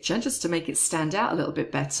this picture, just to make it stand out a little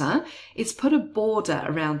bit better, is put a border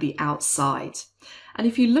around the outside. And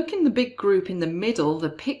if you look in the big group in the middle, the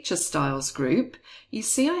picture styles group, you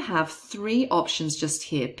see I have 3 options just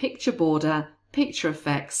here: picture border, picture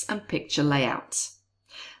effects, and picture layout.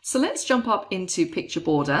 So let's jump up into picture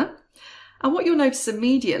border. And what you'll notice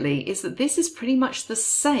immediately is that this is pretty much the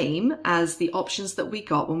same as the options that we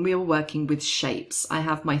got when we were working with shapes. I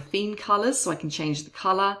have my theme colors, so I can change the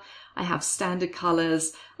color. I have standard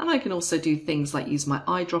colors, and I can also do things like use my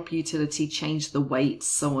eyedrop utility, change the weight,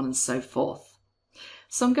 so on and so forth.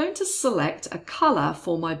 So I'm going to select a color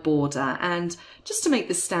for my border, and just to make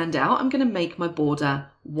this stand out, I'm going to make my border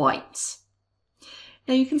white.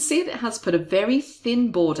 Now you can see that it has put a very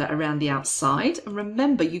thin border around the outside, and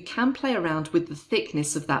remember you can play around with the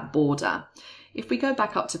thickness of that border. If we go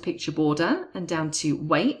back up to picture border and down to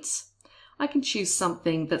weight, I can choose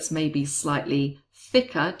something that's maybe slightly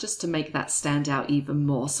thicker just to make that stand out even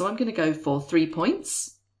more. So I'm going to go for 3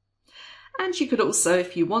 points. And you could also,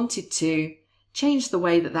 if you wanted to, change the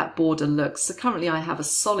way that that border looks. So currently I have a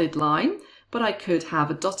solid line, but I could have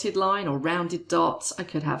a dotted line or rounded dots. I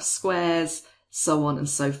could have squares, so on and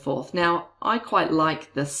so forth. Now, I quite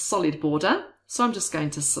like the solid border, so I'm just going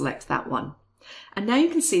to select that one. And now you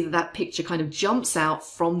can see that that picture kind of jumps out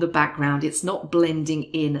from the background. It's not blending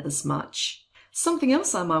in as much. Something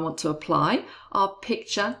else I might want to apply are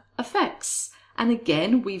picture effects. And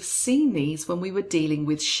again, we've seen these when we were dealing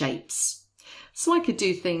with shapes. So I could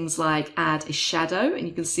do things like add a shadow, and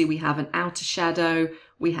you can see we have an outer shadow,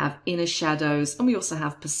 we have inner shadows, and we also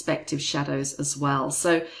have perspective shadows as well.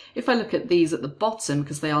 So if I look at these at the bottom,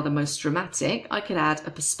 because they are the most dramatic, I could add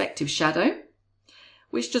a perspective shadow,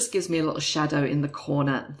 which just gives me a little shadow in the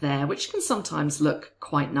corner there, which can sometimes look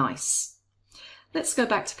quite nice. Let's go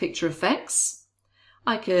back to picture effects.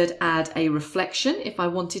 I could add a reflection if I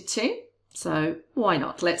wanted to, so why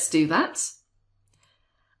not? Let's do that.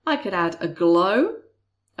 I could add a glow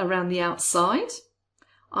around the outside.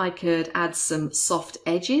 I could add some soft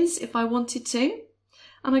edges if I wanted to.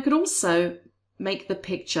 And I could also make the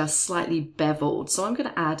picture slightly beveled. So I'm going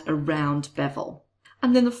to add a round bevel.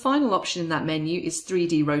 And then the final option in that menu is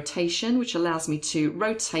 3D rotation, which allows me to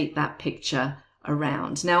rotate that picture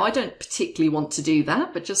around. Now, I don't particularly want to do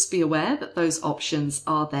that, but just be aware that those options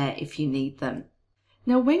are there if you need them.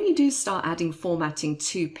 Now, when you do start adding formatting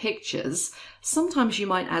to pictures, sometimes you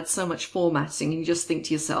might add so much formatting and you just think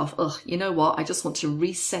to yourself, ugh, you know what? I just want to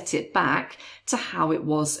reset it back to how it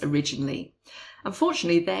was originally.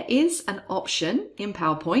 Unfortunately, there is an option in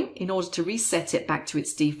PowerPoint in order to reset it back to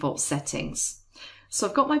its default settings. So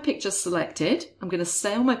I've got my picture selected. I'm going to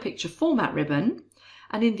stay on my picture format ribbon.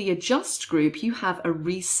 And in the adjust group, you have a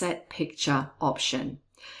reset picture option.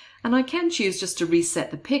 And I can choose just to reset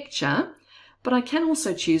the picture, but I can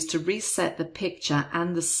also choose to reset the picture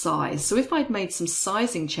and the size. So if I'd made some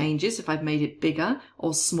sizing changes, if I've made it bigger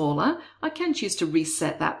or smaller, I can choose to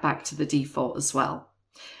reset that back to the default as well.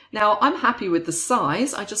 Now, I'm happy with the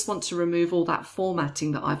size. I just want to remove all that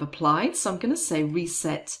formatting that I've applied. So I'm going to say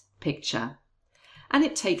reset picture. And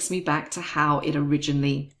it takes me back to how it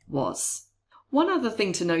originally was. One other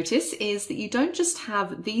thing to notice is that you don't just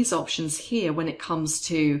have these options here when it comes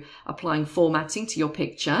to applying formatting to your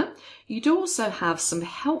picture. You do also have some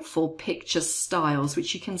helpful picture styles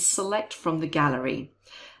which you can select from the gallery.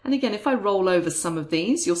 And again, if I roll over some of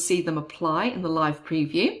these, you'll see them apply in the live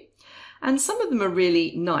preview. And some of them are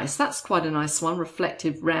really nice. That's quite a nice one,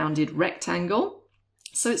 reflective rounded rectangle.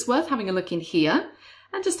 So it's worth having a look in here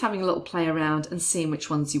and just having a little play around and seeing which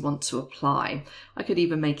ones you want to apply. I could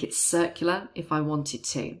even make it circular if I wanted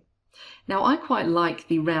to. Now, I quite like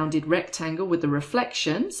the rounded rectangle with the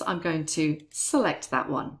reflections. So I'm going to select that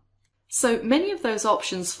one. So many of those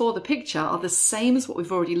options for the picture are the same as what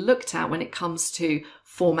we've already looked at when it comes to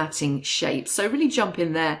formatting shapes. So really jump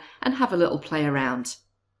in there and have a little play around.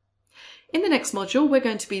 In the next module, we're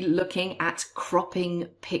going to be looking at cropping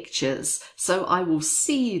pictures. So I will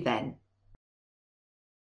see you then.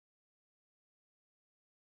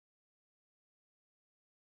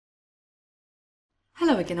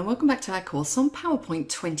 Hello again and welcome back to our course on PowerPoint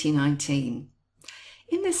 2019.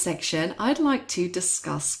 In this section, I'd like to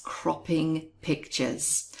discuss cropping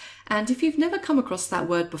pictures. And if you've never come across that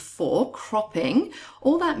word before, cropping,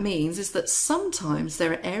 all that means is that sometimes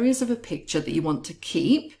there are areas of a picture that you want to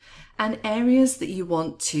keep and areas that you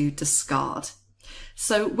want to discard.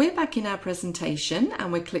 So we're back in our presentation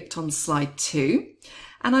and we're clicked on slide 2.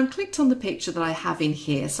 And I'm clicked on the picture that I have in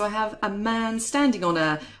here. So I have a man standing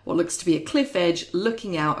on what looks to be a cliff edge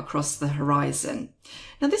looking out across the horizon.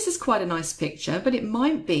 Now this is quite a nice picture, but it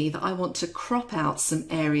might be that I want to crop out some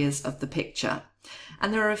areas of the picture.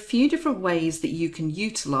 And there are a few different ways that you can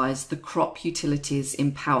utilize the crop utilities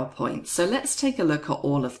in PowerPoint. So let's take a look at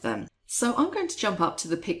all of them. So I'm going to jump up to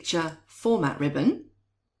the picture format ribbon.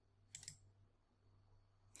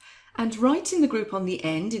 And right in the group on the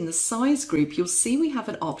end, in the size group, you'll see we have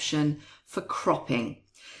an option for cropping.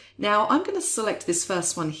 Now I'm going to select this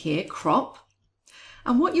first one here, crop.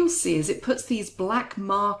 And what you'll see is it puts these black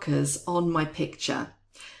markers on my picture.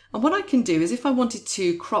 And what I can do is if I wanted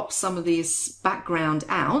to crop some of this background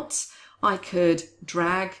out, I could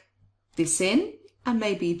drag this in and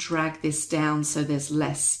maybe drag this down so there's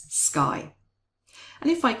less sky. And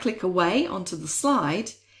if I click away onto the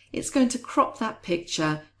slide, it's going to crop that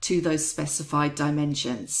picture to those specified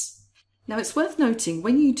dimensions. Now it's worth noting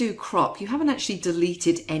when you do crop, you haven't actually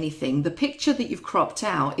deleted anything. The picture that you've cropped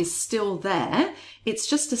out is still there. It's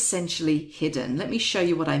just essentially hidden. Let me show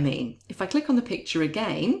you what I mean. If I click on the picture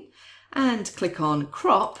again and click on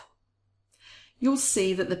crop, you'll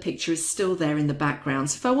see that the picture is still there in the background.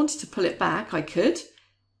 So if I wanted to pull it back, I could,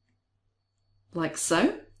 like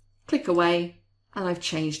so, click away, and I've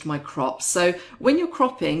changed my crop. So when you're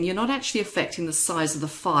cropping, you're not actually affecting the size of the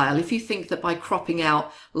file. If you think that by cropping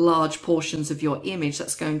out large portions of your image,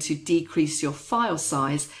 that's going to decrease your file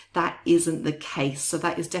size, that isn't the case. So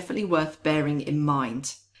that is definitely worth bearing in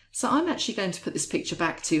mind. So I'm actually going to put this picture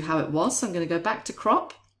back to how it was. So I'm going to go back to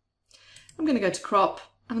crop. I'm going to go to crop,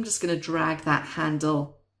 and I'm just going to drag that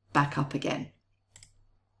handle back up again.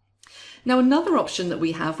 Now another option that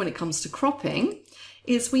we have when it comes to cropping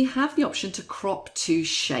is we have the option to crop to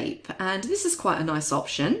shape, and this is quite a nice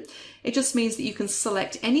option. It just means that you can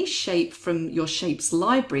select any shape from your shapes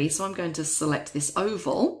library. So I'm going to select this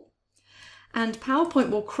oval, and PowerPoint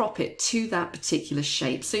will crop it to that particular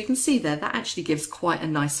shape. So you can see there that actually gives quite a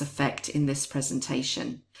nice effect in this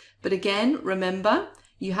presentation. But again, remember,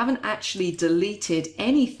 you haven't actually deleted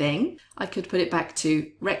anything. I could put it back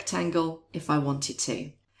to rectangle if I wanted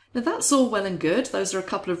to. Now that's all well and good. Those are a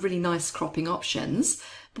couple of really nice cropping options.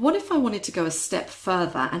 But what if I wanted to go a step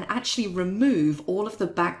further and actually remove all of the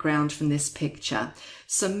background from this picture?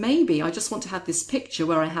 So maybe I just want to have this picture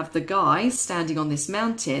where I have the guy standing on this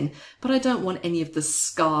mountain, but I don't want any of the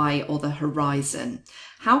sky or the horizon.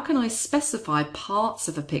 How can I specify parts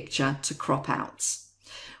of a picture to crop out?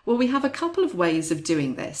 Well, we have a couple of ways of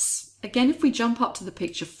doing this. Again, if we jump up to the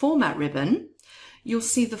picture format ribbon, you'll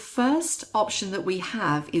see the first option that we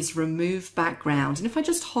have is remove background. And if I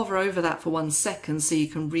just hover over that for 1 second so you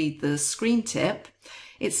can read the screen tip,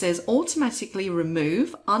 it says automatically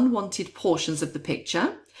remove unwanted portions of the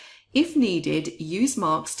picture. If needed, use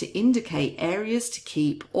marks to indicate areas to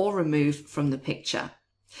keep or remove from the picture.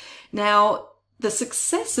 Now, the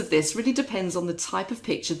success of this really depends on the type of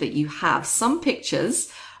picture that you have. Some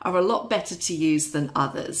pictures are a lot better to use than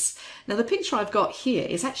others. Now the picture I've got here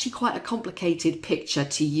is actually quite a complicated picture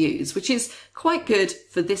to use, which is quite good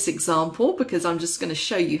for this example because I'm just going to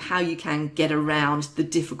show you how you can get around the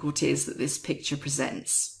difficulties that this picture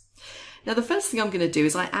presents. Now the first thing I'm going to do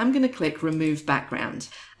is I am going to click remove background,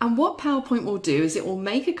 and what PowerPoint will do is it will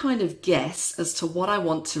make a kind of guess as to what I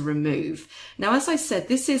want to remove. Now as I said,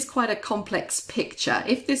 this is quite a complex picture.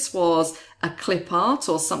 If this was a clip art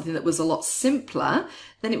or something that was a lot simpler,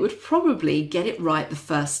 then it would probably get it right the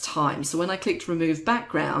first time. So when I clicked remove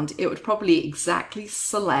background, it would probably exactly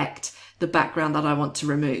select the background that I want to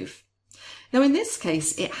remove. Now in this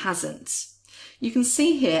case, it hasn't. You can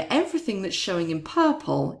see here everything that's showing in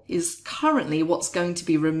purple is currently what's going to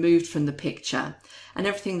be removed from the picture, and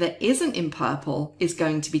everything that isn't in purple is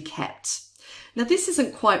going to be kept. Now this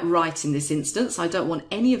isn't quite right in this instance. I don't want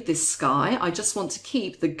any of this sky. I just want to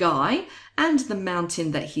keep the guy and the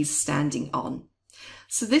mountain that he's standing on.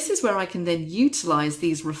 So this is where I can then utilize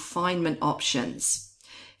these refinement options.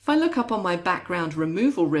 If I look up on my background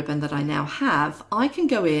removal ribbon that I now have, I can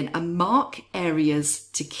go in and mark areas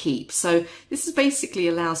to keep. So this is basically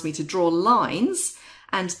allows me to draw lines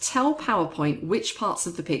and tell PowerPoint which parts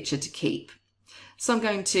of the picture to keep. So I'm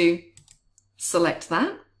going to select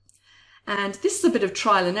that. And this is a bit of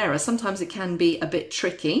trial and error. Sometimes it can be a bit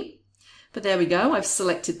tricky, but there we go. I've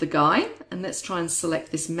selected the guy, and let's try and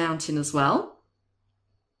select this mountain as well.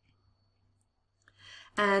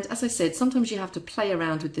 And as I said, sometimes you have to play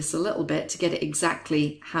around with this a little bit to get it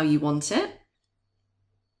exactly how you want it.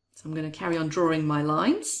 So I'm going to carry on drawing my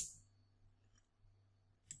lines.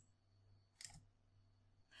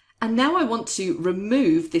 And now I want to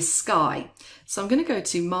remove this sky. So I'm going to go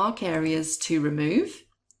to Mark Areas to Remove.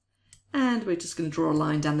 And we're just going to draw a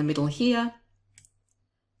line down the middle here.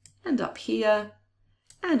 And up here.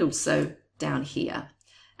 And also down here.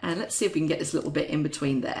 And let's see if we can get this little bit in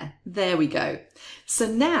between there. There we go. So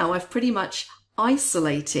now I've pretty much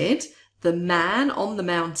isolated the man on the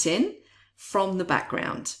mountain from the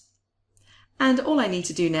background. And all I need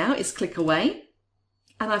to do now is click away,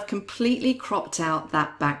 and I've completely cropped out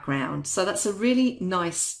that background. So that's a really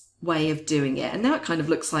nice way of doing it. And now it kind of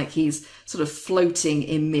looks like he's sort of floating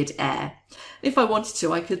in mid-air. If I wanted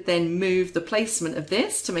to, I could then move the placement of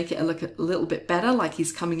this to make it look a little bit better, like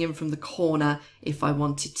he's coming in from the corner if I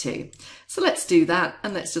wanted to. So let's do that,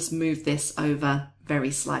 and let's just move this over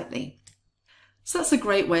very slightly. So that's a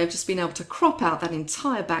great way of just being able to crop out that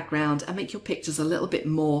entire background and make your pictures a little bit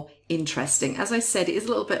more interesting. As I said, it is a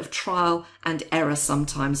little bit of trial and error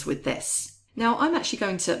sometimes with this. Now I'm actually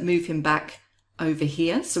going to move him back over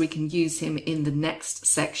here so we can use him in the next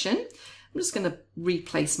section. I'm just going to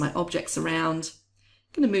replace my objects around.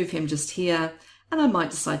 I'm going to move him just here, and I might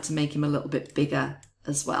decide to make him a little bit bigger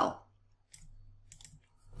as well.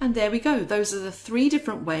 And there we go. Those are the 3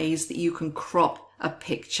 different ways that you can crop a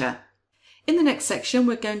picture. In the next section,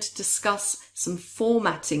 we're going to discuss some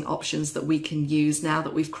formatting options that we can use now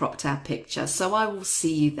that we've cropped our picture. So I will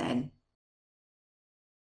see you then.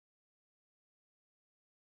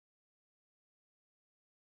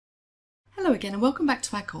 Hello again, and welcome back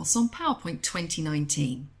to our course on PowerPoint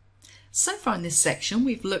 2019. So far in this section,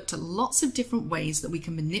 we've looked at lots of different ways that we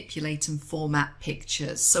can manipulate and format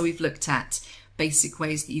pictures. So we've looked at basic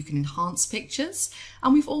ways that you can enhance pictures,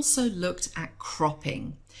 and we've also looked at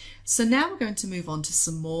cropping. So now we're going to move on to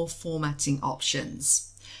some more formatting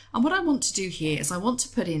options. And what I want to do here is I want to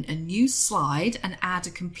put in a new slide and add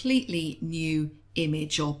a completely new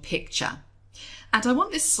image or picture. And I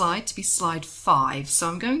want this slide to be slide 5. So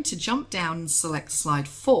I'm going to jump down and select slide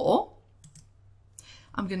 4.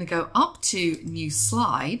 I'm going to go up to new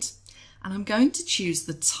slide, and I'm going to choose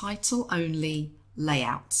the title only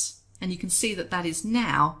layout. And you can see that that is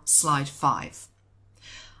now slide 5.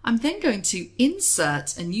 I'm then going to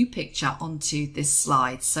insert a new picture onto this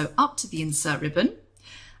slide. So up to the insert ribbon,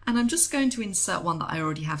 and I'm just going to insert one that I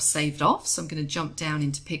already have saved off. So I'm going to jump down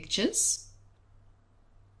into pictures,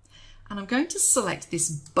 and I'm going to select this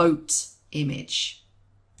boat image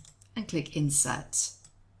and click insert.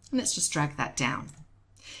 And let's just drag that down.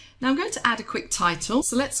 Now I'm going to add a quick title.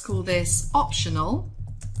 So let's call this optional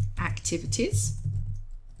activities.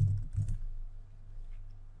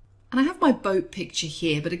 And I have my boat picture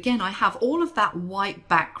here, but again, I have all of that white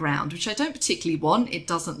background, which I don't particularly want. It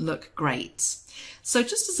doesn't look great. So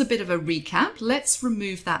just as a bit of a recap, let's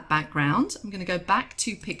remove that background. I'm going to go back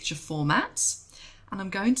to picture format, and I'm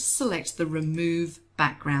going to select the remove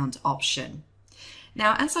background option.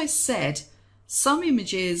 Now, as I said, some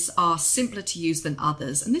images are simpler to use than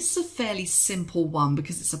others, and this is a fairly simple one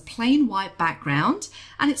because it's a plain white background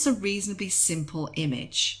and it's a reasonably simple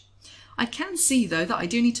image. I can see though that I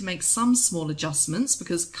do need to make some small adjustments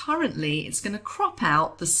because currently it's going to crop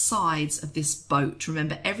out the sides of this boat.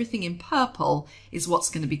 Remember, everything in purple is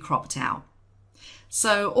what's going to be cropped out.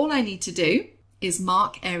 So all I need to do is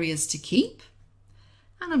mark areas to keep,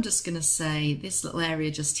 and I'm just going to say this little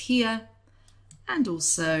area just here and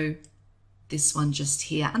also this one just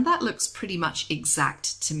here, and that looks pretty much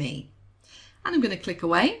exact to me. And I'm going to click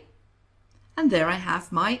away, and there I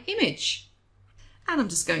have my image. And I'm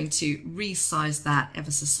just going to resize that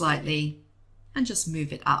ever so slightly and just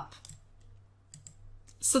move it up.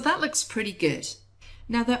 So that looks pretty good.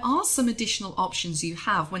 Now there are some additional options you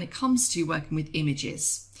have when it comes to working with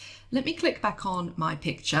images. Let me click back on my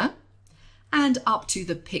picture and up to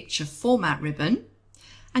the picture format ribbon.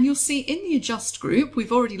 And you'll see in the adjust group,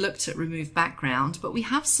 we've already looked at remove background, but we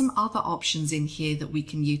have some other options in here that we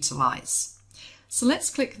can utilize. So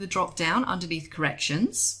let's click the drop down underneath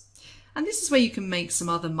corrections. And this is where you can make some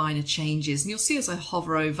other minor changes. And you'll see as I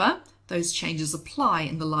hover over, those changes apply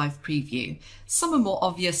in the live preview. Some are more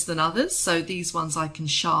obvious than others. So these ones I can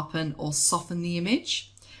sharpen or soften the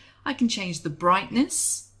image. I can change the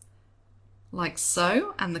brightness like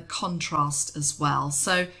so, and the contrast as well.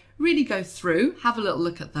 So really go through, have a little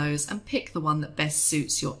look at those and pick the one that best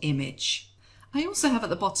suits your image. I also have at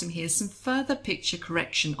the bottom here some further picture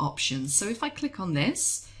correction options. So if I click on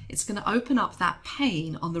this, it's going to open up that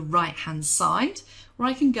pane on the right hand side where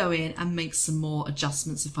I can go in and make some more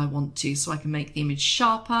adjustments if I want to. So I can make the image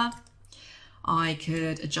sharper, I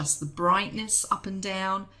could adjust the brightness up and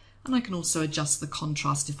down, and I can also adjust the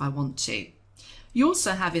contrast if I want to. You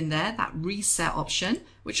also have in there that reset option,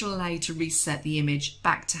 which will allow you to reset the image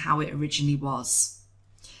back to how it originally was.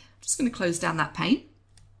 Just going to close down that pane.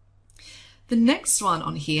 The next one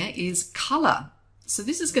on here is color. So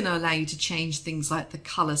this is going to allow you to change things like the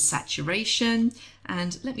color saturation.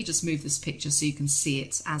 And let me just move this picture so you can see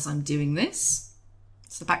it as I'm doing this.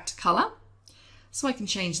 So back to color. So I can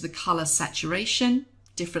change the color saturation,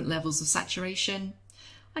 different levels of saturation.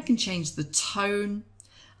 I can change the tone,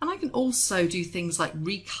 and I can also do things like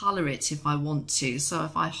recolor it if I want to. So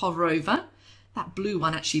if I hover over, that blue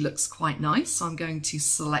one actually looks quite nice. So I'm going to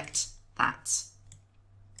select that.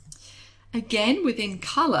 Again, within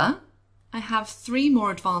color, I have 3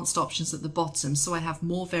 more advanced options at the bottom. So I have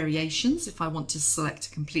more variations if I want to select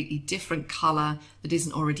a completely different color that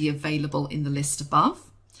isn't already available in the list above.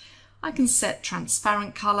 I can set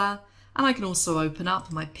transparent color, and I can also open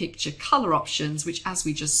up my picture color options, which, as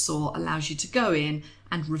we just saw, allows you to go in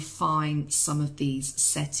and refine some of these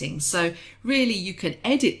settings. So really you can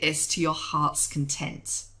edit this to your heart's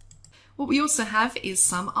content. What we also have is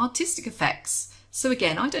some artistic effects. So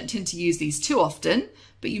again, I don't tend to use these too often,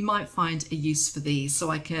 but you might find a use for these. So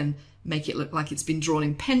I can make it look like it's been drawn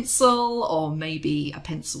in pencil, or maybe a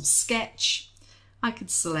pencil sketch. I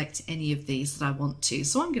could select any of these that I want to.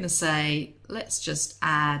 So I'm going to say, let's just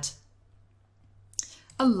add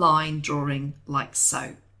a line drawing like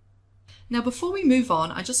so. Now, before we move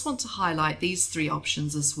on, I just want to highlight these 3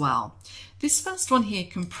 options as well. This first one here,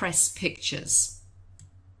 compress pictures.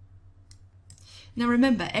 Now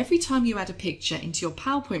remember, every time you add a picture into your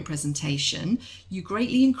PowerPoint presentation, you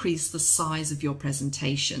greatly increase the size of your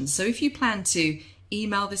presentation. So if you plan to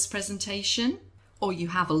email this presentation, or you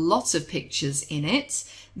have a lot of pictures in it,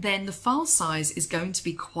 then the file size is going to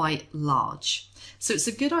be quite large. So it's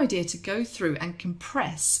a good idea to go through and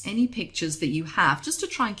compress any pictures that you have, just to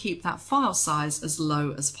try and keep that file size as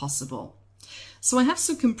low as possible. So I have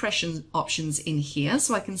some compression options in here.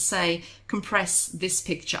 So I can say compress this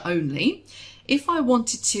picture only. If I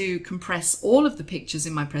wanted to compress all of the pictures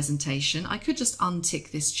in my presentation, I could just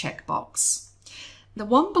untick this checkbox. The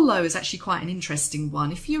one below is actually quite an interesting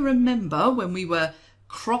one. If you remember when we were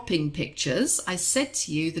cropping pictures, I said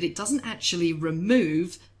to you that it doesn't actually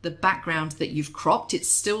remove the background that you've cropped. It's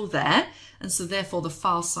still there, and so therefore the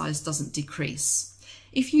file size doesn't decrease.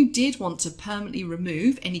 If you did want to permanently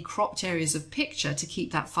remove any cropped areas of picture to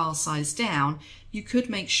keep that file size down, you could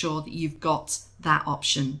make sure that you've got that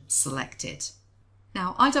option selected.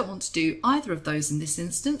 Now, I don't want to do either of those in this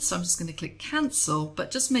instance, so I'm just going to click cancel, but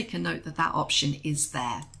just make a note that that option is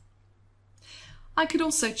there. I could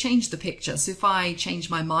also change the picture. So if I change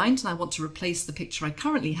my mind and I want to replace the picture I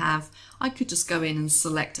currently have, I could just go in and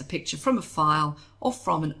select a picture from a file or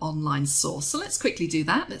from an online source. So let's quickly do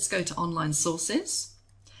that. Let's go to online sources,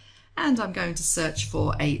 and I'm going to search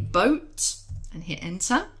for a boat and hit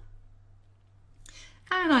enter.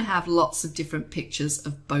 And I have lots of different pictures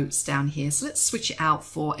of boats down here. So let's switch it out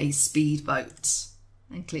for a speedboat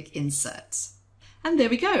and click insert. And there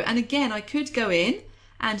we go. And again, I could go in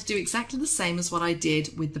and do exactly the same as what I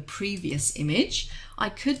did with the previous image. I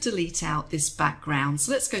could delete out this background.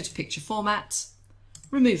 So let's go to picture format,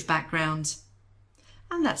 remove background,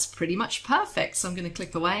 and that's pretty much perfect. So I'm going to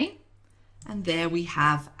click away, and there we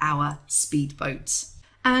have our speedboat.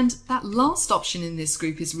 And that last option in this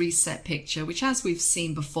group is reset picture, which, as we've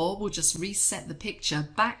seen before, will just reset the picture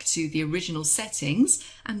back to the original settings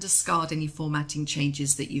and discard any formatting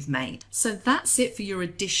changes that you've made. So that's it for your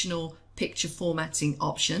additional picture formatting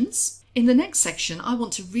options. In the next section, I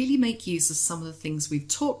want to really make use of some of the things we've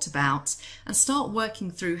talked about and start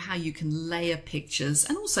working through how you can layer pictures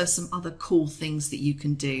and also some other cool things that you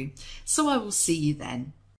can do. So I will see you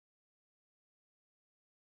then.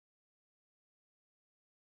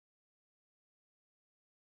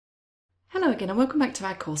 Hello again, and welcome back to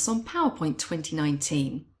our course on PowerPoint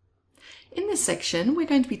 2019. In this section, we're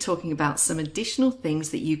going to be talking about some additional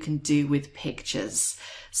things that you can do with pictures.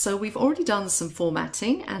 So we've already done some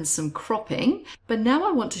formatting and some cropping, but now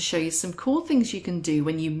I want to show you some cool things you can do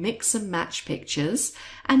when you mix and match pictures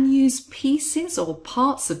and use pieces or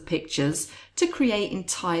parts of pictures to create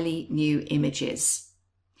entirely new images.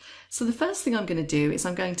 So the first thing I'm going to do is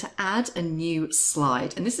I'm going to add a new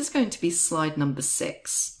slide, and this is going to be slide number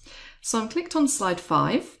 6. So I'm clicked on slide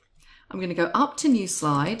 5, I'm going to go up to new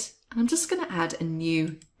slide, and I'm just going to add a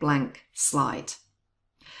new blank slide.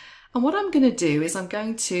 And what I'm going to do is I'm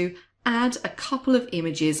going to add a couple of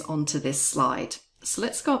images onto this slide. So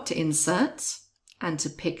let's go up to insert and to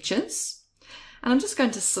pictures, and I'm just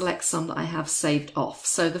going to select some that I have saved off.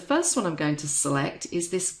 So the first one I'm going to select is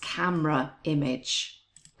this camera image,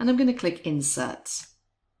 and I'm going to click insert.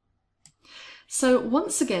 So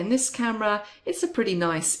once again, this camera, it's a pretty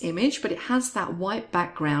nice image, but it has that white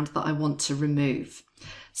background that I want to remove.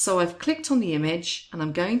 So I've clicked on the image and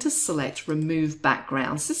I'm going to select Remove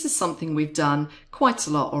Backgrounds. This is something we've done quite a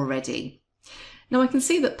lot already. Now I can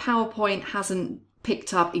see that PowerPoint hasn't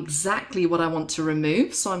picked up exactly what I want to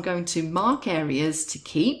remove, so I'm going to mark areas to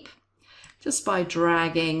keep just by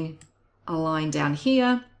dragging a line down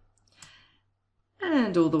here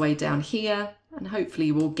and all the way down here, and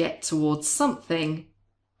hopefully we'll get towards something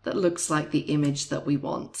that looks like the image that we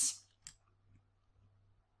want.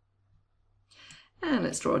 And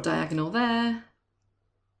let's draw a diagonal there.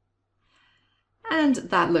 And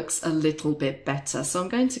that looks a little bit better. So I'm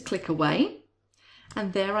going to click away,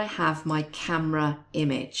 and there I have my camera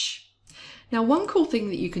image. Now, one cool thing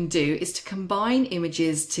that you can do is to combine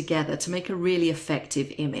images together to make a really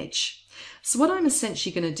effective image. So what I'm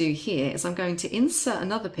essentially going to do here is I'm going to insert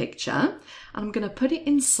another picture and I'm going to put it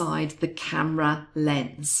inside the camera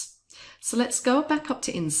lens. So let's go back up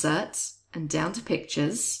to Insert and down to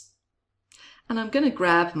Pictures. And I'm going to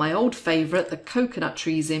grab my old favorite, the coconut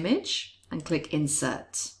trees image, and click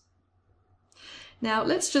Insert. Now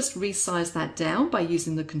let's just resize that down by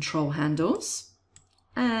using the control handles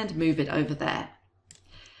and move it over there.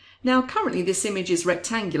 Now currently this image is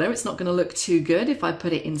rectangular. It's not going to look too good if I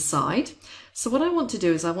put it inside. So what I want to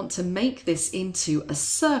do is I want to make this into a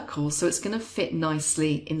circle so it's going to fit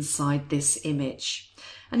nicely inside this image.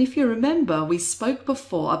 And if you remember, we spoke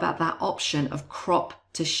before about that option of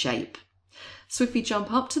crop to shape. So if we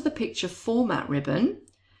jump up to the picture format ribbon,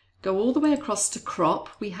 go all the way across to crop,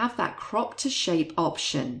 we have that crop to shape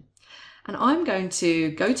option. And I'm going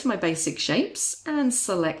to go to my basic shapes and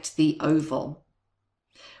select the oval,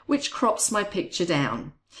 which crops my picture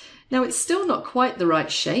down. Now it's still not quite the right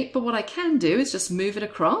shape, but what I can do is just move it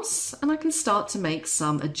across and I can start to make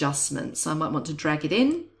some adjustments. I might want to drag it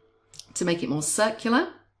in to make it more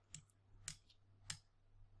circular.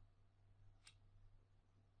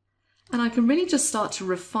 And I can really just start to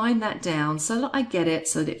refine that down so that I get it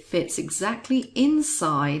so that it fits exactly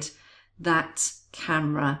inside that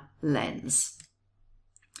camera lens.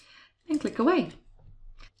 And click away.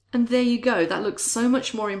 And there you go. That looks so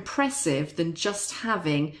much more impressive than just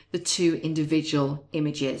having the two individual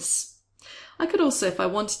images. I could also, if I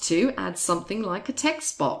wanted to, add something like a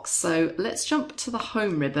text box. So let's jump to the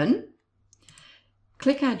Home ribbon,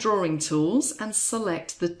 click our drawing tools and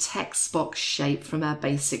select the text box shape from our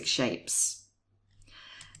basic shapes.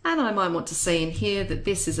 And I might want to say in here that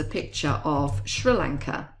this is a picture of Sri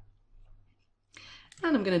Lanka.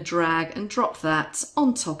 And I'm going to drag and drop that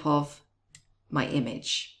on top of my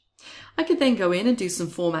image. I could then go in and do some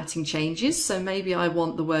formatting changes. So maybe I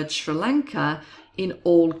want the word Sri Lanka in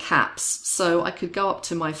all caps. So I could go up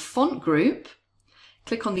to my font group,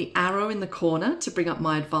 click on the arrow in the corner to bring up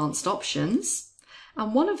my advanced options.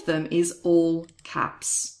 And one of them is all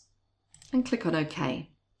caps. And click on OK.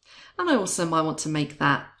 And I also might want to make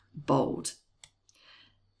that bold.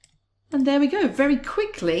 And there we go. Very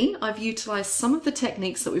quickly, I've utilized some of the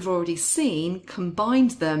techniques that we've already seen,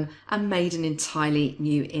 combined them and made an entirely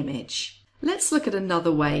new image. Let's look at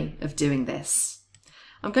another way of doing this.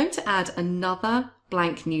 I'm going to add another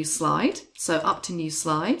blank new slide. So up to new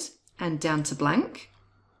slide and down to blank.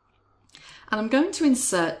 And I'm going to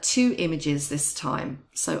insert two images this time.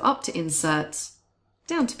 So up to Insert,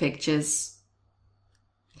 down to Pictures.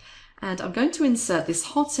 And I'm going to insert this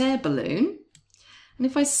hot air balloon. And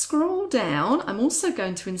if I scroll down, I'm also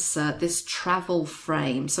going to insert this travel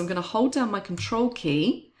frame. So I'm going to hold down my Control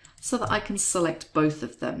key so that I can select both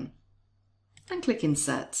of them and click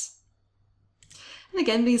Insert. And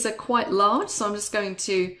again, these are quite large, so I'm just going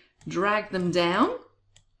to drag them down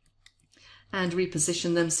and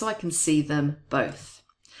reposition them so I can see them both.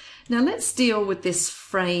 Now let's deal with this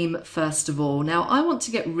frame first of all. Now I want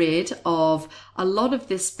to get rid of a lot of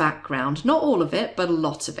this background, not all of it, but a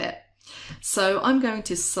lot of it. So I'm going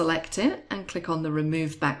to select it and click on the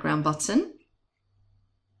Remove Background button.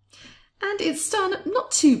 And it's done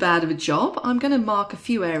not too bad of a job. I'm going to mark a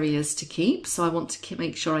few areas to keep. So I want to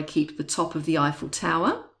make sure I keep the top of the Eiffel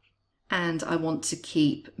Tower. And I want to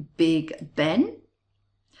keep Big Ben.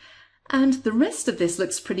 And the rest of this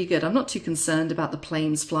looks pretty good. I'm not too concerned about the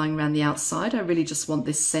planes flying around the outside. I really just want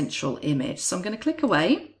this central image. So I'm going to click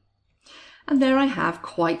away. And there I have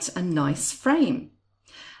quite a nice frame.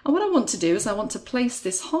 And what I want to do is I want to place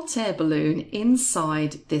this hot air balloon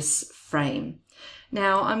inside this frame.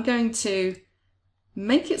 Now I'm going to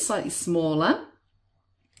make it slightly smaller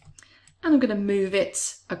and I'm going to move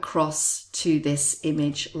it across to this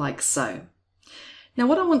image like so. Now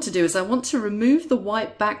what I want to do is I want to remove the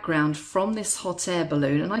white background from this hot air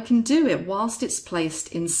balloon, and I can do it whilst it's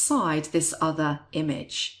placed inside this other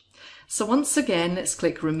image. So once again, let's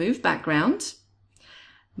click Remove Background.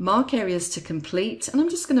 mark areas to complete, and I'm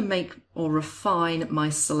just going to make or refine my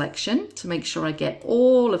selection to make sure I get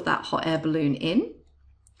all of that hot air balloon in.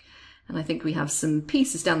 And I think we have some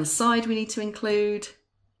pieces down the side we need to include.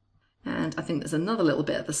 And I think there's another little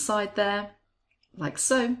bit at the side there, like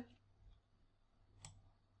so.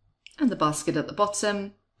 And the basket at the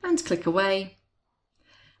bottom, and click away.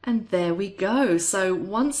 And there we go. So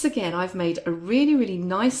once again, I've made a really, really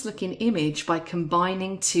nice looking image by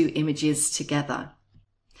combining two images together.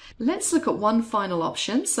 Let's look at one final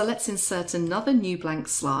option. So let's insert another new blank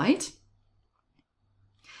slide.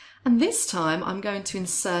 And this time I'm going to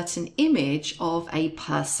insert an image of a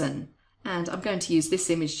person. And I'm going to use this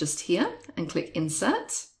image just here and click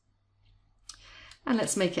Insert. And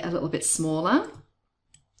let's make it a little bit smaller.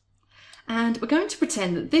 And we're going to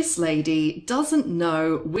pretend that this lady doesn't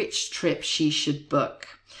know which trip she should book.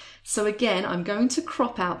 So again, I'm going to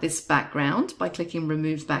crop out this background by clicking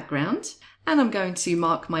Remove Background. And I'm going to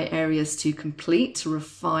mark my areas to complete to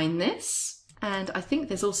refine this. And I think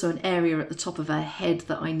there's also an area at the top of her head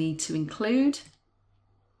that I need to include.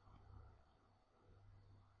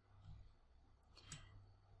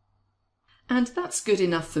 And that's good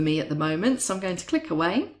enough for me at the moment, so I'm going to click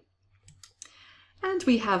away. And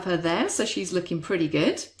we have her there, so she's looking pretty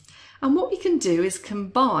good. And what we can do is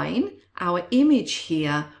combine our image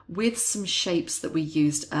here with some shapes that we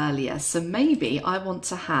used earlier. So maybe I want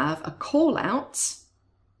to have a call out,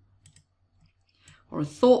 or a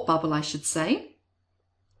thought bubble, I should say.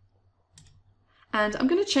 And I'm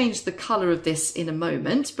going to change the color of this in a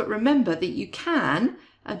moment, but remember that you can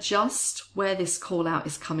adjust where this call out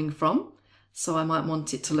is coming from. So I might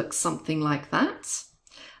want it to look something like that.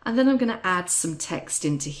 And then I'm going to add some text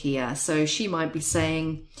into here. So she might be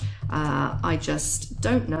saying, I just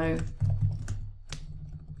don't know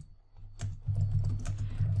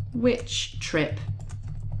which trip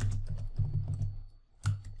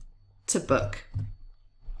to book.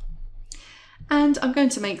 And I'm going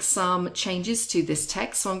to make some changes to this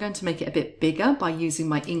text. So I'm going to make it a bit bigger by using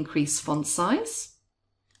my increase font size.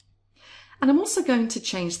 And I'm also going to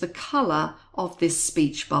change the color of this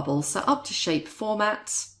speech bubble. So up to shape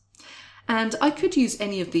format. And I could use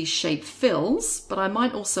any of these shape fills, but I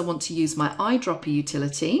might also want to use my eyedropper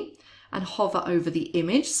utility and hover over the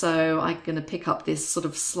image. So I'm going to pick up this sort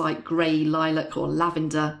of slight grey lilac or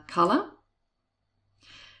lavender color.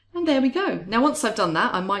 And there we go. Now, once I've done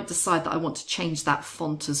that, I might decide that I want to change that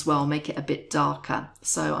font as well, make it a bit darker.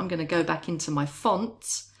 So I'm going to go back into my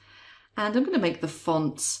font and I'm going to make the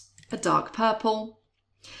font a dark purple.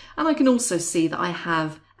 And I can also see that I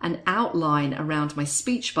have an outline around my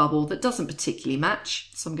speech bubble that doesn't particularly match.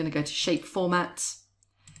 So I'm going to go to Shape Format,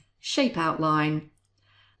 Shape Outline,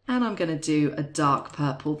 and I'm going to do a dark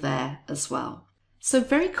purple there as well. So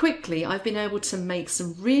very quickly, I've been able to make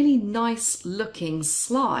some really nice looking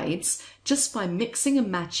slides just by mixing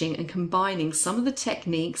and matching and combining some of the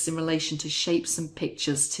techniques in relation to shapes and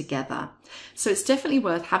pictures together. So it's definitely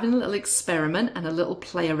worth having a little experiment and a little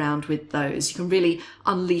play around with those. You can really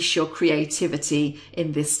unleash your creativity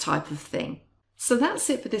in this type of thing. So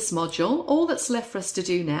that's it for this module. All that's left for us to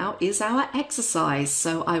do now is our exercise.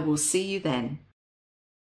 So I will see you then.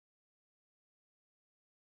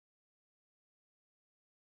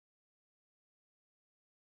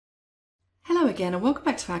 Hello again and welcome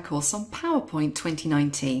back to our course on PowerPoint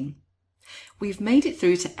 2019. We've made it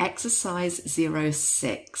through to exercise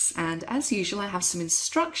 06 and as usual I have some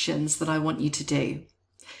instructions that I want you to do.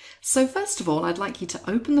 So first of all I'd like you to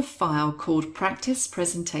open the file called Practice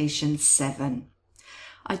Presentation 7.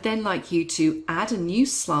 I'd then like you to add a new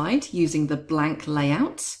slide using the blank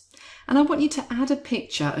layout. And I want you to add a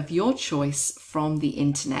picture of your choice from the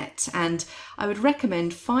internet. And I would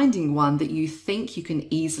recommend finding one that you think you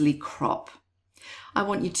can easily crop. I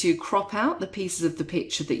want you to crop out the pieces of the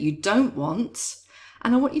picture that you don't want.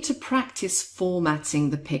 And I want you to practice formatting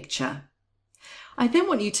the picture. I then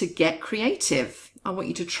want you to get creative. I want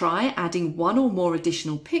you to try adding one or more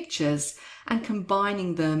additional pictures and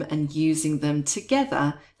combining them and using them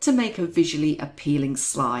together to make a visually appealing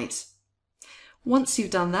slide. Once you've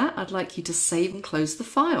done that, I'd like you to save and close the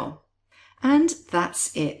file. And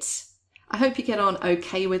that's it. I hope you get on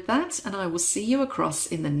okay with that, and I will see you across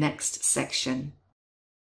in the next section.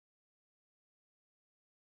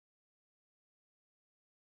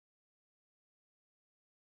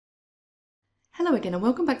 Hello again and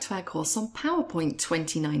welcome back to our course on PowerPoint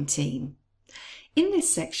 2019. In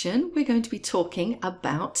this section, we're going to be talking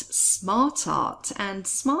about Smart Art, and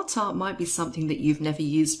Smart Art might be something that you've never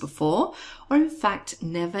used before, or in fact,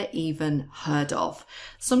 never even heard of.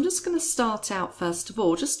 So I'm just going to start out first of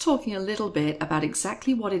all, just talking a little bit about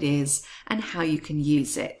exactly what it is and how you can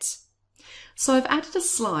use it. So I've added a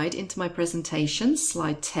slide into my presentation,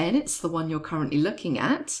 slide 10, it's the one you're currently looking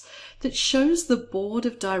at, that shows the board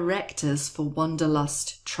of directors for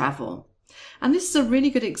Wanderlust Travel. And this is a really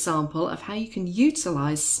good example of how you can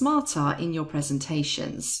utilize SmartArt in your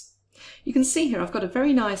presentations. You can see here I've got a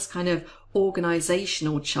very nice kind of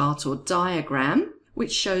organizational chart or diagram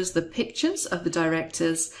which shows the pictures of the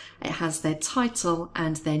directors. It has their title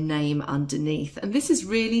and their name underneath. And this is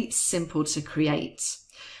really simple to create.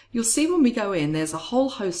 You'll see when we go in, there's a whole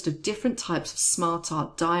host of different types of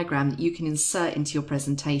SmartArt diagram that you can insert into your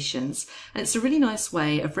presentations. And it's a really nice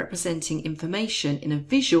way of representing information in a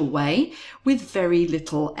visual way with very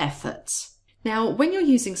little effort. Now, when you're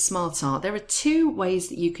using SmartArt, there are two ways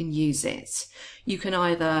that you can use it. You can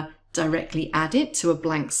either directly add it to a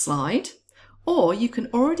blank slide, or you can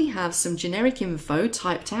already have some generic info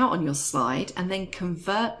typed out on your slide and then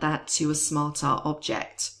convert that to a SmartArt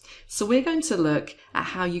object. So we're going to look at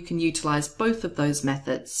how you can utilize both of those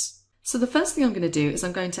methods. So the first thing I'm going to do is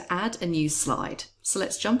I'm going to add a new slide. So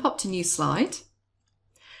let's jump up to new slide.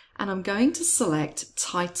 And I'm going to select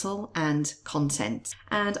title and content.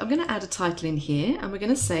 And I'm going to add a title in here, and we're going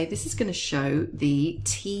to say this is going to show the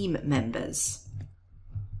team members.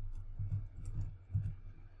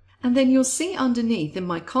 And then you'll see underneath in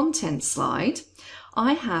my content slide,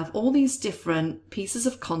 I have all these different pieces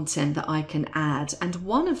of content that I can add. And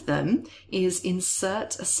one of them is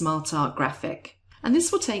insert a SmartArt graphic. And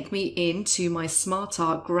this will take me into my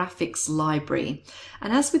SmartArt graphics library.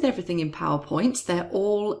 And as with everything in PowerPoint, they're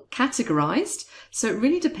all categorized. So it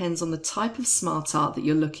really depends on the type of SmartArt that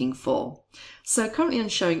you're looking for. So currently I'm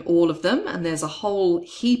showing all of them, and there's a whole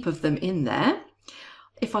heap of them in there.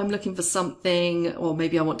 If I'm looking for something, or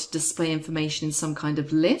maybe I want to display information in some kind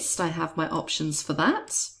of list, I have my options for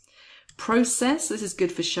that. Process, this is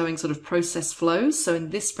good for showing sort of process flows. So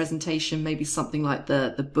in this presentation, maybe something like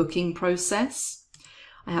the booking process.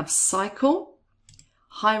 I have cycle,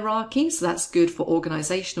 hierarchy, so that's good for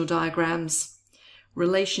organizational diagrams,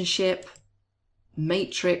 relationship,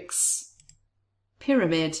 matrix,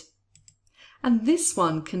 pyramid, and this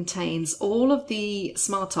one contains all of the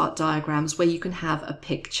SmartArt diagrams where you can have a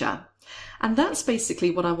picture. And that's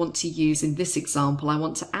basically what I want to use in this example. I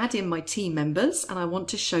want to add in my team members and I want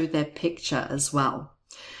to show their picture as well.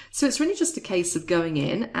 So it's really just a case of going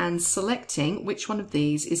in and selecting which one of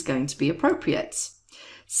these is going to be appropriate.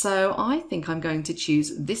 So I think I'm going to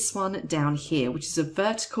choose this one down here, which is a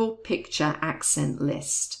vertical picture accent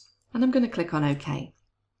list. And I'm going to click on OK.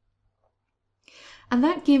 And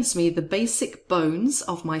that gives me the basic bones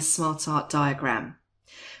of my SmartArt diagram.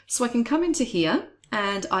 So I can come into here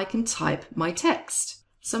and I can type my text.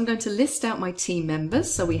 So I'm going to list out my team members.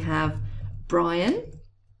 So we have Brian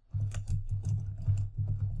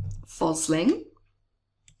Fosling.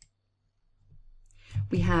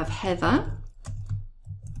 We have Heather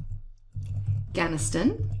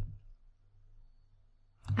Ganiston.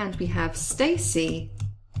 And we have Stacey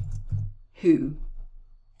Who.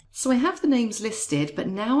 So I have the names listed, but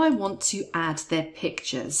now I want to add their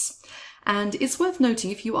pictures. And it's worth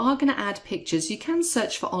noting, if you are going to add pictures, you can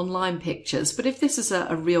search for online pictures, but if this is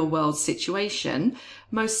a real world situation,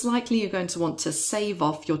 most likely you're going to want to save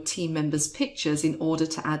off your team members' pictures in order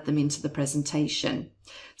to add them into the presentation.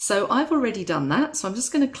 So I've already done that, so I'm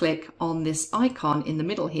just going to click on this icon in the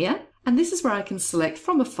middle here, and this is where I can select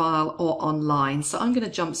from a file or online. So I'm going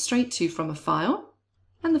to jump straight to from a file.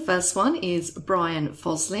 And the first one is Brian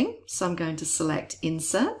Fosling, so I'm going to select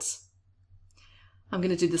Insert. I'm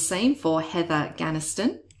going to do the same for Heather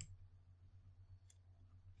Ganiston.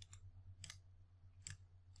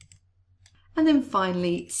 And then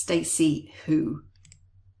finally, Stacey Who.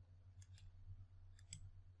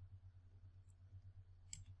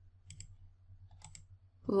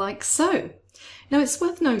 Like so. Now it's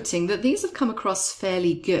worth noting that these have come across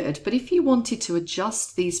fairly good, but if you wanted to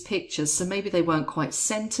adjust these pictures, so maybe they weren't quite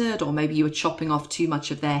centered, or maybe you were chopping off too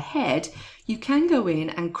much of their head, you can go in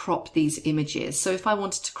and crop these images. So if I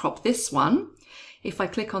wanted to crop this one, if I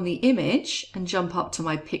click on the image and jump up to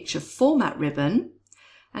my picture format ribbon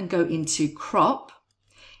and go into crop,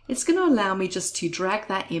 it's going to allow me just to drag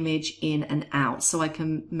that image in and out. So I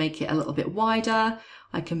can make it a little bit wider.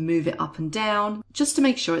 I can move it up and down just to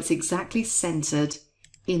make sure it's exactly centered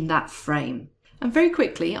in that frame. And very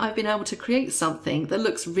quickly, I've been able to create something that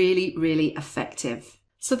looks really, really effective.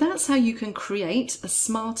 So that's how you can create a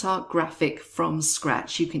SmartArt graphic from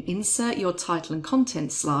scratch. You can insert your title and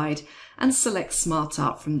content slide and select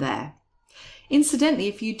SmartArt from there. Incidentally,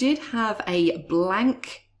 if you did have a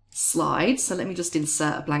blank slide, so let me just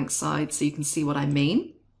insert a blank slide so you can see what I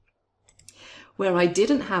mean. Where I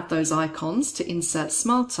didn't have those icons to insert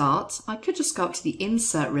SmartArt, I could just go up to the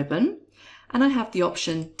Insert ribbon And I have the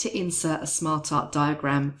option to insert a smart art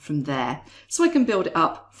diagram from there. So I can build it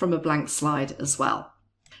up from a blank slide as well.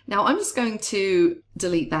 Now I'm just going to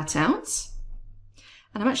delete that out.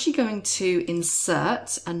 And I'm actually going to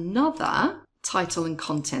insert another title and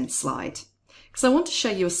content slide because I want to show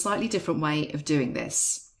you a slightly different way of doing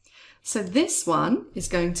this. So this one is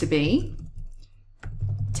going to be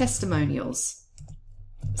testimonials.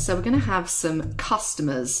 So we're going to have some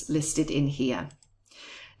customers listed in here.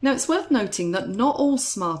 Now it's worth noting that not all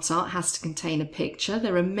smart art has to contain a picture.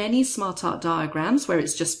 There are many smart art diagrams where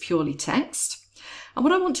it's just purely text. And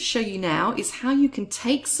what I want to show you now is how you can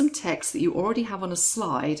take some text that you already have on a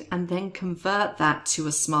slide and then convert that to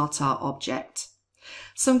a smart art object.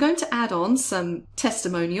 So I'm going to add on some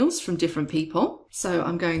testimonials from different people. So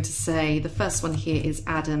I'm going to say the first one here is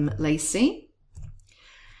Adam Lacey.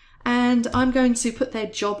 And I'm going to put their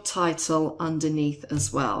job title underneath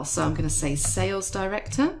as well. So I'm going to say Sales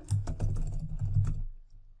Director.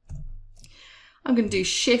 I'm going to do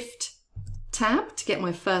Shift Tab to get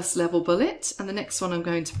my first level bullet, and the next one I'm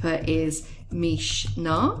going to put is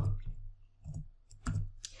Mishna,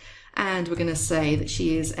 and we're going to say that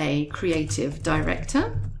she is a creative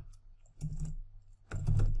director.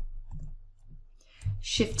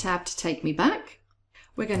 Shift Tab to take me back.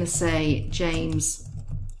 We're going to say James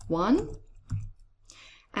 1,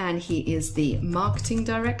 and he is the marketing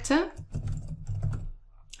director,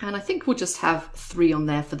 and I think we'll just have 3 on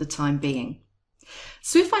there for the time being.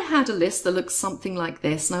 So if I had a list that looks something like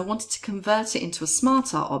this and I wanted to convert it into a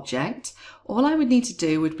smart art object, all I would need to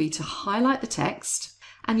do would be to highlight the text,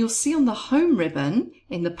 and you'll see on the home ribbon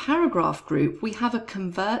in the paragraph group we have a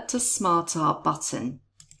convert to smart art button.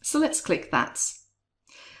 So let's click that.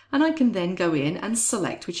 And I can then go in and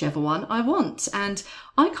select whichever one I want. And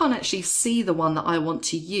I can't actually see the one that I want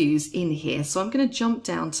to use in here. So I'm going to jump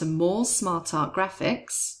down to More Smart Art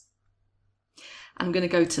Graphics. I'm going to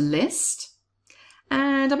go to List.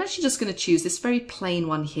 And I'm actually just going to choose this very plain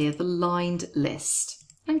one here, the lined list,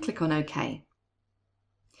 and click on OK.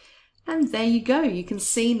 And there you go. You can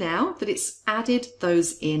see now that it's added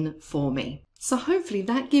those in for me. So hopefully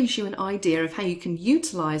that gives you an idea of how you can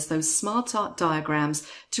utilize those smart art diagrams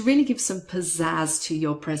to really give some pizzazz to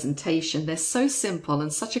your presentation. They're so simple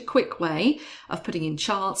and such a quick way of putting in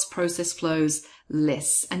charts, process flows,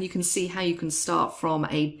 lists. And you can see how you can start from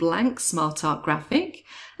a blank smart art graphic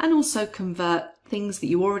and also convert things that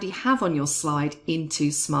you already have on your slide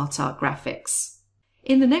into smart art graphics.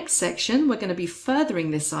 In the next section, we're going to be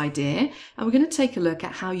furthering this idea and we're going to take a look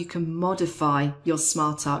at how you can modify your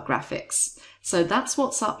smart art graphics. So that's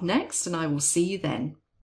what's up next, and I will see you then.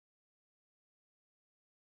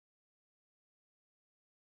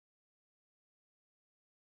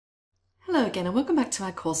 Hello again and welcome back to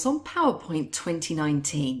our course on PowerPoint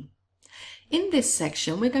 2019. In this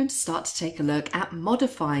section, we're going to start to take a look at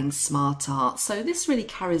modifying smart art. So this really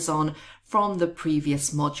carries on from the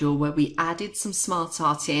previous module where we added some smart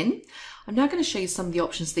art in. I'm now going to show you some of the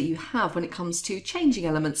options that you have when it comes to changing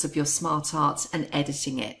elements of your smart art and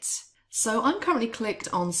editing it. So I'm currently clicked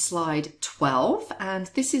on slide 12, and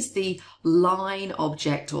this is the line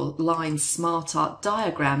object or line smart art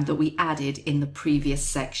diagram that we added in the previous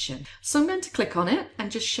section. So I'm going to click on it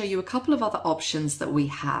and just show you a couple of other options that we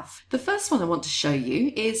have. The first one I want to show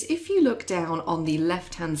you is if you look down on the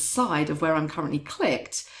left-hand side of where I'm currently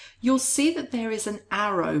clicked, you'll see that there is an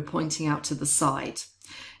arrow pointing out to the side.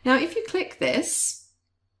 Now, if you click this,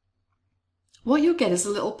 what you'll get is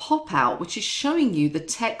a little pop-out which is showing you the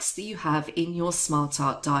text that you have in your smart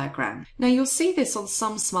art diagram. Now you'll see this on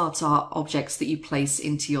some smart art objects that you place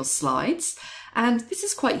into your slides, and this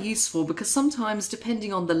is quite useful because sometimes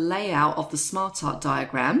depending on the layout of the smart art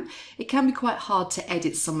diagram, it can be quite hard to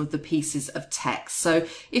edit some of the pieces of text. So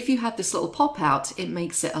if you have this little pop-out, it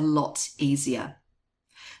makes it a lot easier.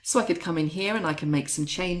 So I could come in here and I can make some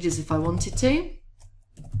changes if I wanted to,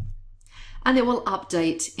 and it will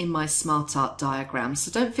update in my smart art diagram. So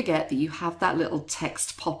don't forget that you have that little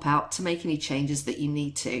text pop out to make any changes that you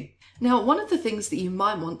need to. Now, one of the things that you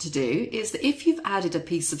might want to do is that if you've added a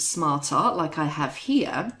piece of smart art like I have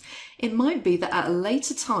here, it might be that at a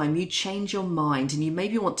later time you change your mind and you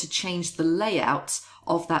maybe want to change the layout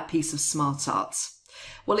of that piece of smart art.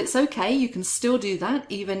 Well, it's okay, you can still do that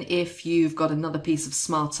even if you've got another piece of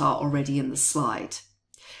smart art already in the slide.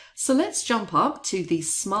 So let's jump up to the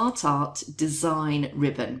Smart Art Design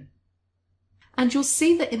ribbon. And you'll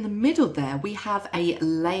see that in the middle there we have a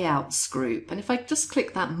Layouts group. And if I just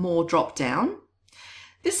click that More drop down,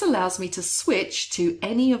 this allows me to switch to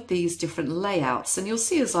any of these different layouts. And you'll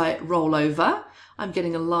see as I roll over, I'm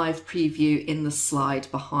getting a live preview in the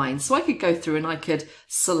slide behind. So I could go through and I could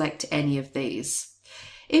select any of these.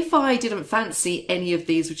 If I didn't fancy any of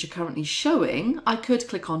these which are currently showing, I could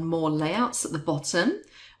click on More Layouts at the bottom,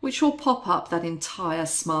 which will pop up that entire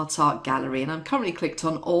Smart Art gallery. And I'm currently clicked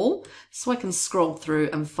on All, so I can scroll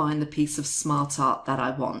through and find the piece of Smart Art that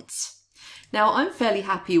I want. Now, I'm fairly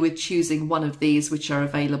happy with choosing one of these which are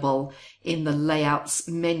available in the Layouts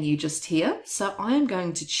menu just here. So I'm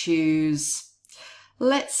going to choose,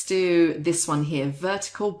 let's do this one here,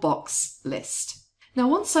 Vertical Box List. Now,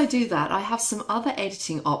 once I do that, I have some other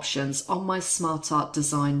editing options on my Smart Art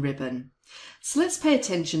Design ribbon. So let's pay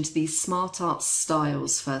attention to these Smart Art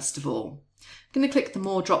styles first of all. I'm going to click the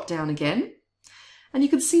More drop down again. And you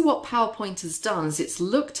can see what PowerPoint has done is it's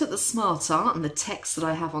looked at the Smart Art and the text that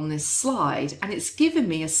I have on this slide, and it's given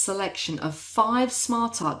me a selection of 5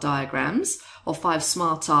 Smart Art diagrams, or 5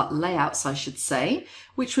 Smart Art layouts, I should say,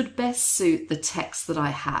 which would best suit the text that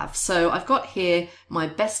I have. So I've got here my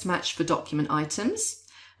best match for document items,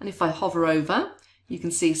 and if I hover over, you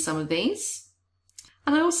can see some of these.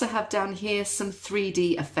 And I also have down here some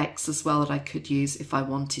 3D effects as well that I could use if I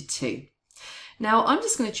wanted to. Now I'm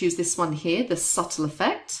just going to choose this one here, the subtle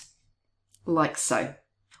effect, like so.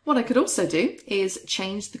 What I could also do is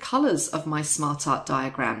change the colours of my Smart Art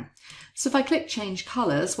diagram. So if I click Change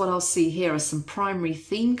Colours, what I'll see here are some primary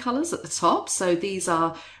theme colours at the top. So these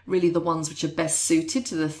are really the ones which are best suited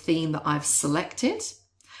to the theme that I've selected.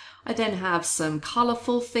 I then have some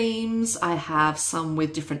colourful themes. I have some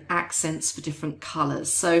with different accents for different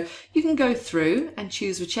colours. So you can go through and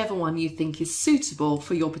choose whichever one you think is suitable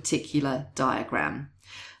for your particular diagram.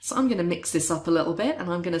 So I'm going to mix this up a little bit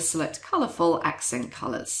and I'm going to select colourful accent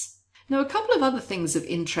colours. Now, a couple of other things of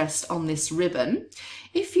interest on this ribbon.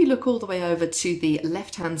 If you look all the way over to the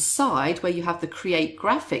left-hand side where you have the Create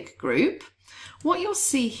Graphic group, what you'll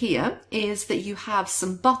see here is that you have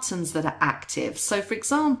some buttons that are active. So for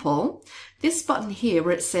example, this button here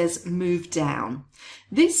where it says Move Down.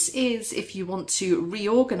 This is if you want to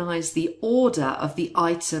reorganize the order of the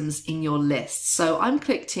items in your list. So I'm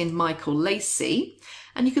clicked in Michael Lacey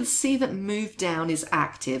and you can see that Move Down is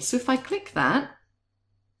active. So if I click that,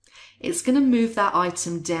 it's going to move that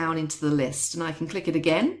item down into the list, and I can click it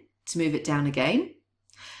again to move it down again.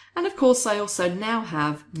 And of course, I also now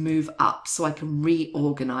have Move Up, so I can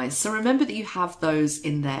reorganize. So remember that you have those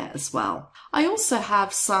in there as well. I also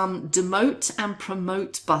have some Demote and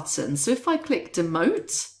Promote buttons. So if I click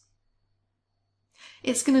Demote,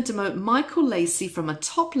 it's going to demote Michael Lacey from a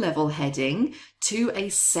top level heading to a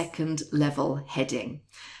second level heading.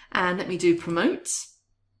 And let me do Promote,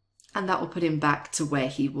 and that will put him back to where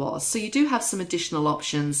he was. So you do have some additional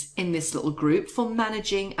options in this little group for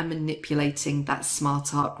managing and manipulating that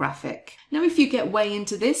Smart Art graphic. Now, if you get way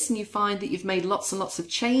into this and you find that you've made lots and lots of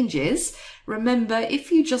changes, remember,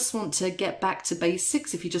 if you just want to get back to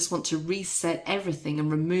basics, if you just want to reset everything and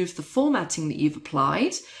remove the formatting that you've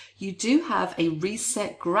applied, you do have a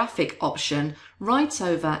Reset Graphic option right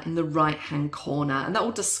over in the right-hand corner, and that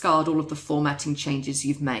will discard all of the formatting changes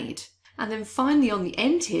you've made. And then finally on the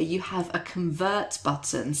end here, you have a Convert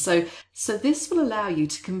button. So this will allow you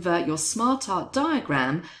to convert your Smart Art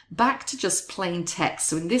diagram back to just plain text.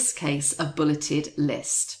 So in this case, a bulleted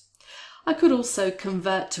list. I could also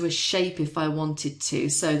convert to a shape if I wanted to,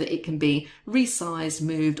 so that it can be resized,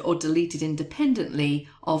 moved, or deleted independently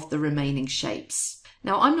of the remaining shapes.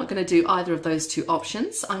 Now, I'm not going to do either of those two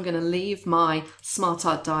options. I'm going to leave my Smart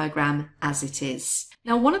Art diagram as it is.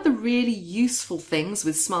 Now, one of the really useful things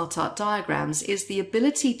with Smart Art diagrams is the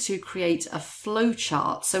ability to create a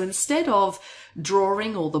flowchart. So instead of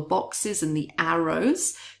drawing all the boxes and the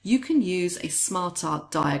arrows, you can use a Smart Art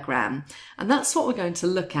diagram. And that's what we're going to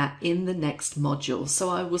look at in the next module. So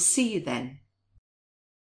I will see you then.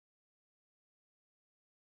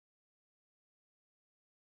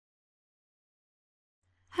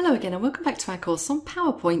 Hello again and welcome back to our course on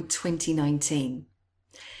PowerPoint 2019.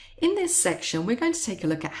 In this section, we're going to take a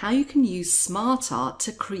look at how you can use Smart Art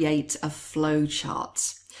to create a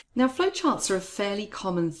flowchart. Now, flowcharts are a fairly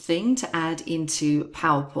common thing to add into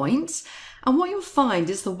PowerPoint, and what you'll find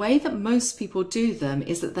is the way that most people do them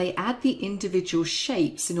is that they add the individual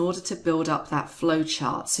shapes in order to build up that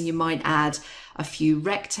flowchart. So you might add a few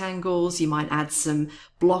rectangles, you might add some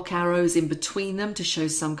block arrows in between them to show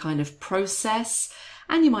some kind of process,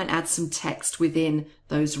 and you might add some text within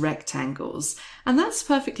those rectangles. And that's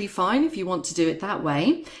perfectly fine if you want to do it that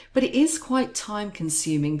way, but it is quite time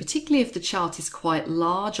consuming, particularly if the chart is quite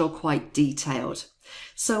large or quite detailed.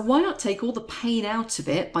 So why not take all the pain out of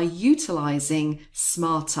it by utilizing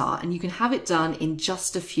Smart Art, and you can have it done in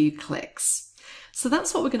just a few clicks. So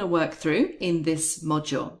that's what we're going to work through in this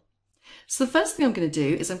module. So the first thing I'm going to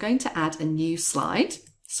do is I'm going to add a new slide.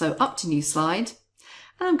 So up to New Slide.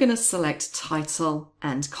 and I'm going to select title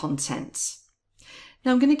and content.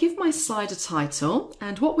 Now I'm going to give my slide a title,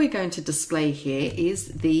 and what we're going to display here is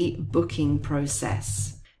the booking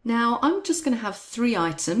process. Now I'm just going to have 3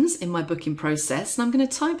 items in my booking process, and I'm going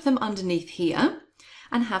to type them underneath here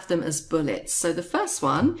and have them as bullets. So the first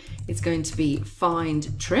one is going to be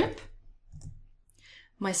find trip.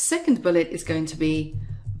 My second bullet is going to be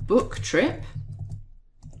book trip.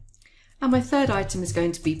 And my third item is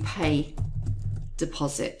going to be pay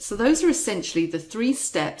deposit. So those are essentially the 3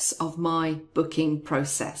 steps of my booking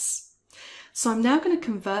process. So I'm now going to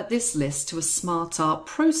convert this list to a SmartArt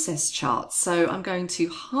process chart. So I'm going to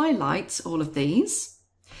highlight all of these.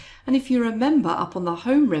 And if you remember, up on the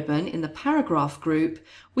home ribbon in the paragraph group,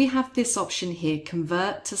 we have this option here,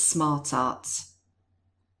 convert to SmartArt.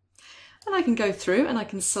 And I can go through and I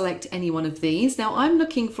can select any one of these. Now I'm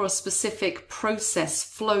looking for a specific process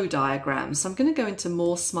flow diagram. So I'm going to go into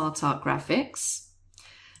more SmartArt graphics.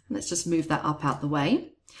 And let's just move that up out the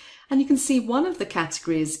way. And you can see one of the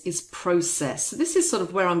categories is process. So this is sort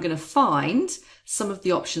of where I'm going to find some of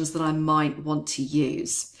the options that I might want to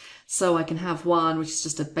use. So I can have one which is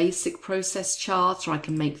just a basic process chart, or I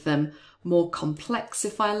can make them more complex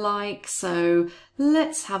if I like. So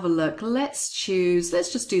let's have a look. Let's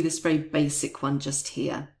just do this very basic one just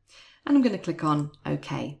here. And I'm going to click on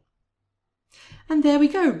OK. And there we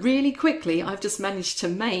go. Really quickly, I've just managed to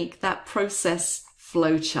make that process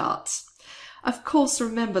flowchart. Of course,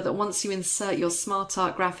 remember that once you insert your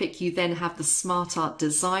SmartArt graphic, you then have the SmartArt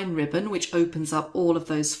design ribbon, which opens up all of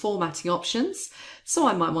those formatting options. So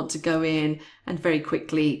I might want to go in and very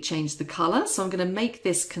quickly change the color. So I'm going to make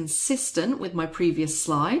this consistent with my previous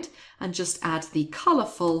slide and just add the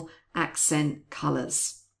colorful accent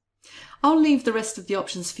colors. I'll leave the rest of the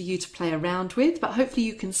options for you to play around with, but hopefully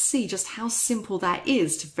you can see just how simple that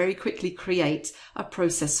is to very quickly create a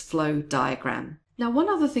process flow diagram. Now, one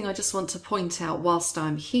other thing I just want to point out whilst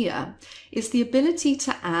I'm here is the ability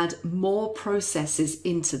to add more processes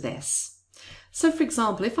into this. So for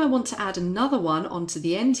example, if I want to add another one onto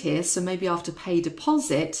the end here, so maybe after pay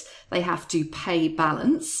deposit, they have to pay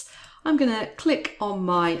balance, I'm going to click on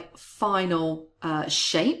my final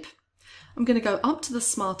shape. I'm going to go up to the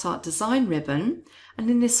SmartArt design ribbon, and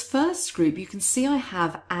in this first group, you can see I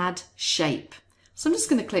have add shape. So I'm just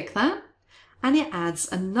going to click that. And it adds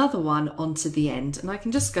another one onto the end, and I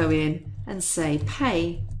can just go in and say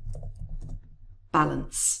pay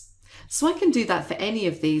balance. So I can do that for any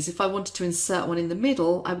of these. If I wanted to insert one in the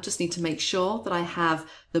middle, I would just need to make sure that I have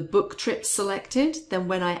the book trip selected. Then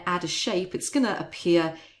when I add a shape, it's going to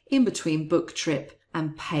appear in between book trip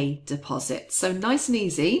and pay deposit. So nice and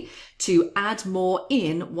easy to add more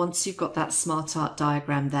in once you've got that SmartArt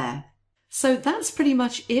diagram there. So that's pretty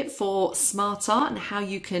much it for SmartArt and how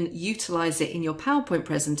you can utilize it in your PowerPoint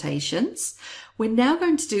presentations. We're now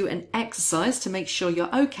going to do an exercise to make sure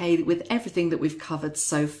you're okay with everything that we've covered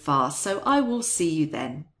so far. So I will see you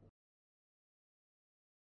then.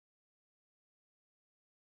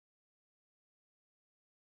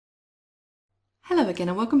 Hello again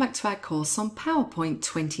and welcome back to our course on PowerPoint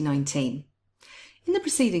 2019. In the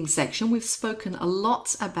preceding section, we've spoken a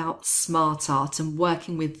lot about SmartArt and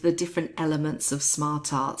working with the different elements of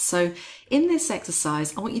SmartArt. So in this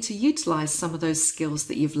exercise, I want you to utilize some of those skills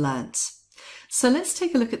that you've learnt. So let's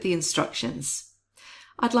take a look at the instructions.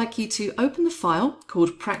 I'd like you to open the file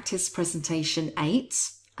called Practice Presentation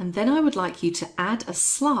 8, and then I would like you to add a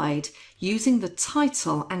slide using the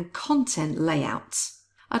title and content layout.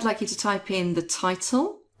 I'd like you to type in the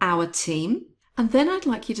title, our team, and then I'd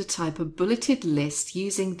like you to type a bulleted list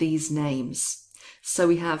using these names. So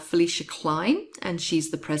we have Felicia Klein, and she's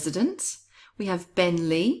the president. We have Ben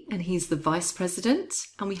Lee, and he's the vice president.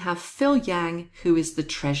 And we have Phil Yang, who is the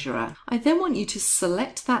treasurer. I then want you to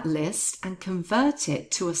select that list and convert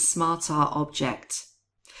it to a SmartArt object.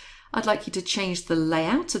 I'd like you to change the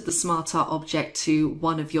layout of the SmartArt object to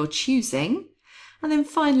one of your choosing. And then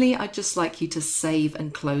finally, I'd just like you to save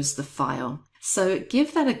and close the file. So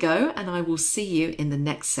give that a go, and I will see you in the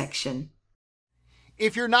next section.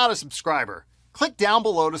 If you're not a subscriber, click down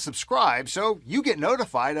below to subscribe so you get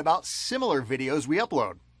notified about similar videos we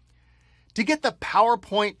upload. To get the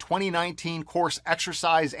PowerPoint 2019 course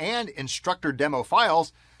exercise and instructor demo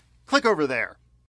files, click over there.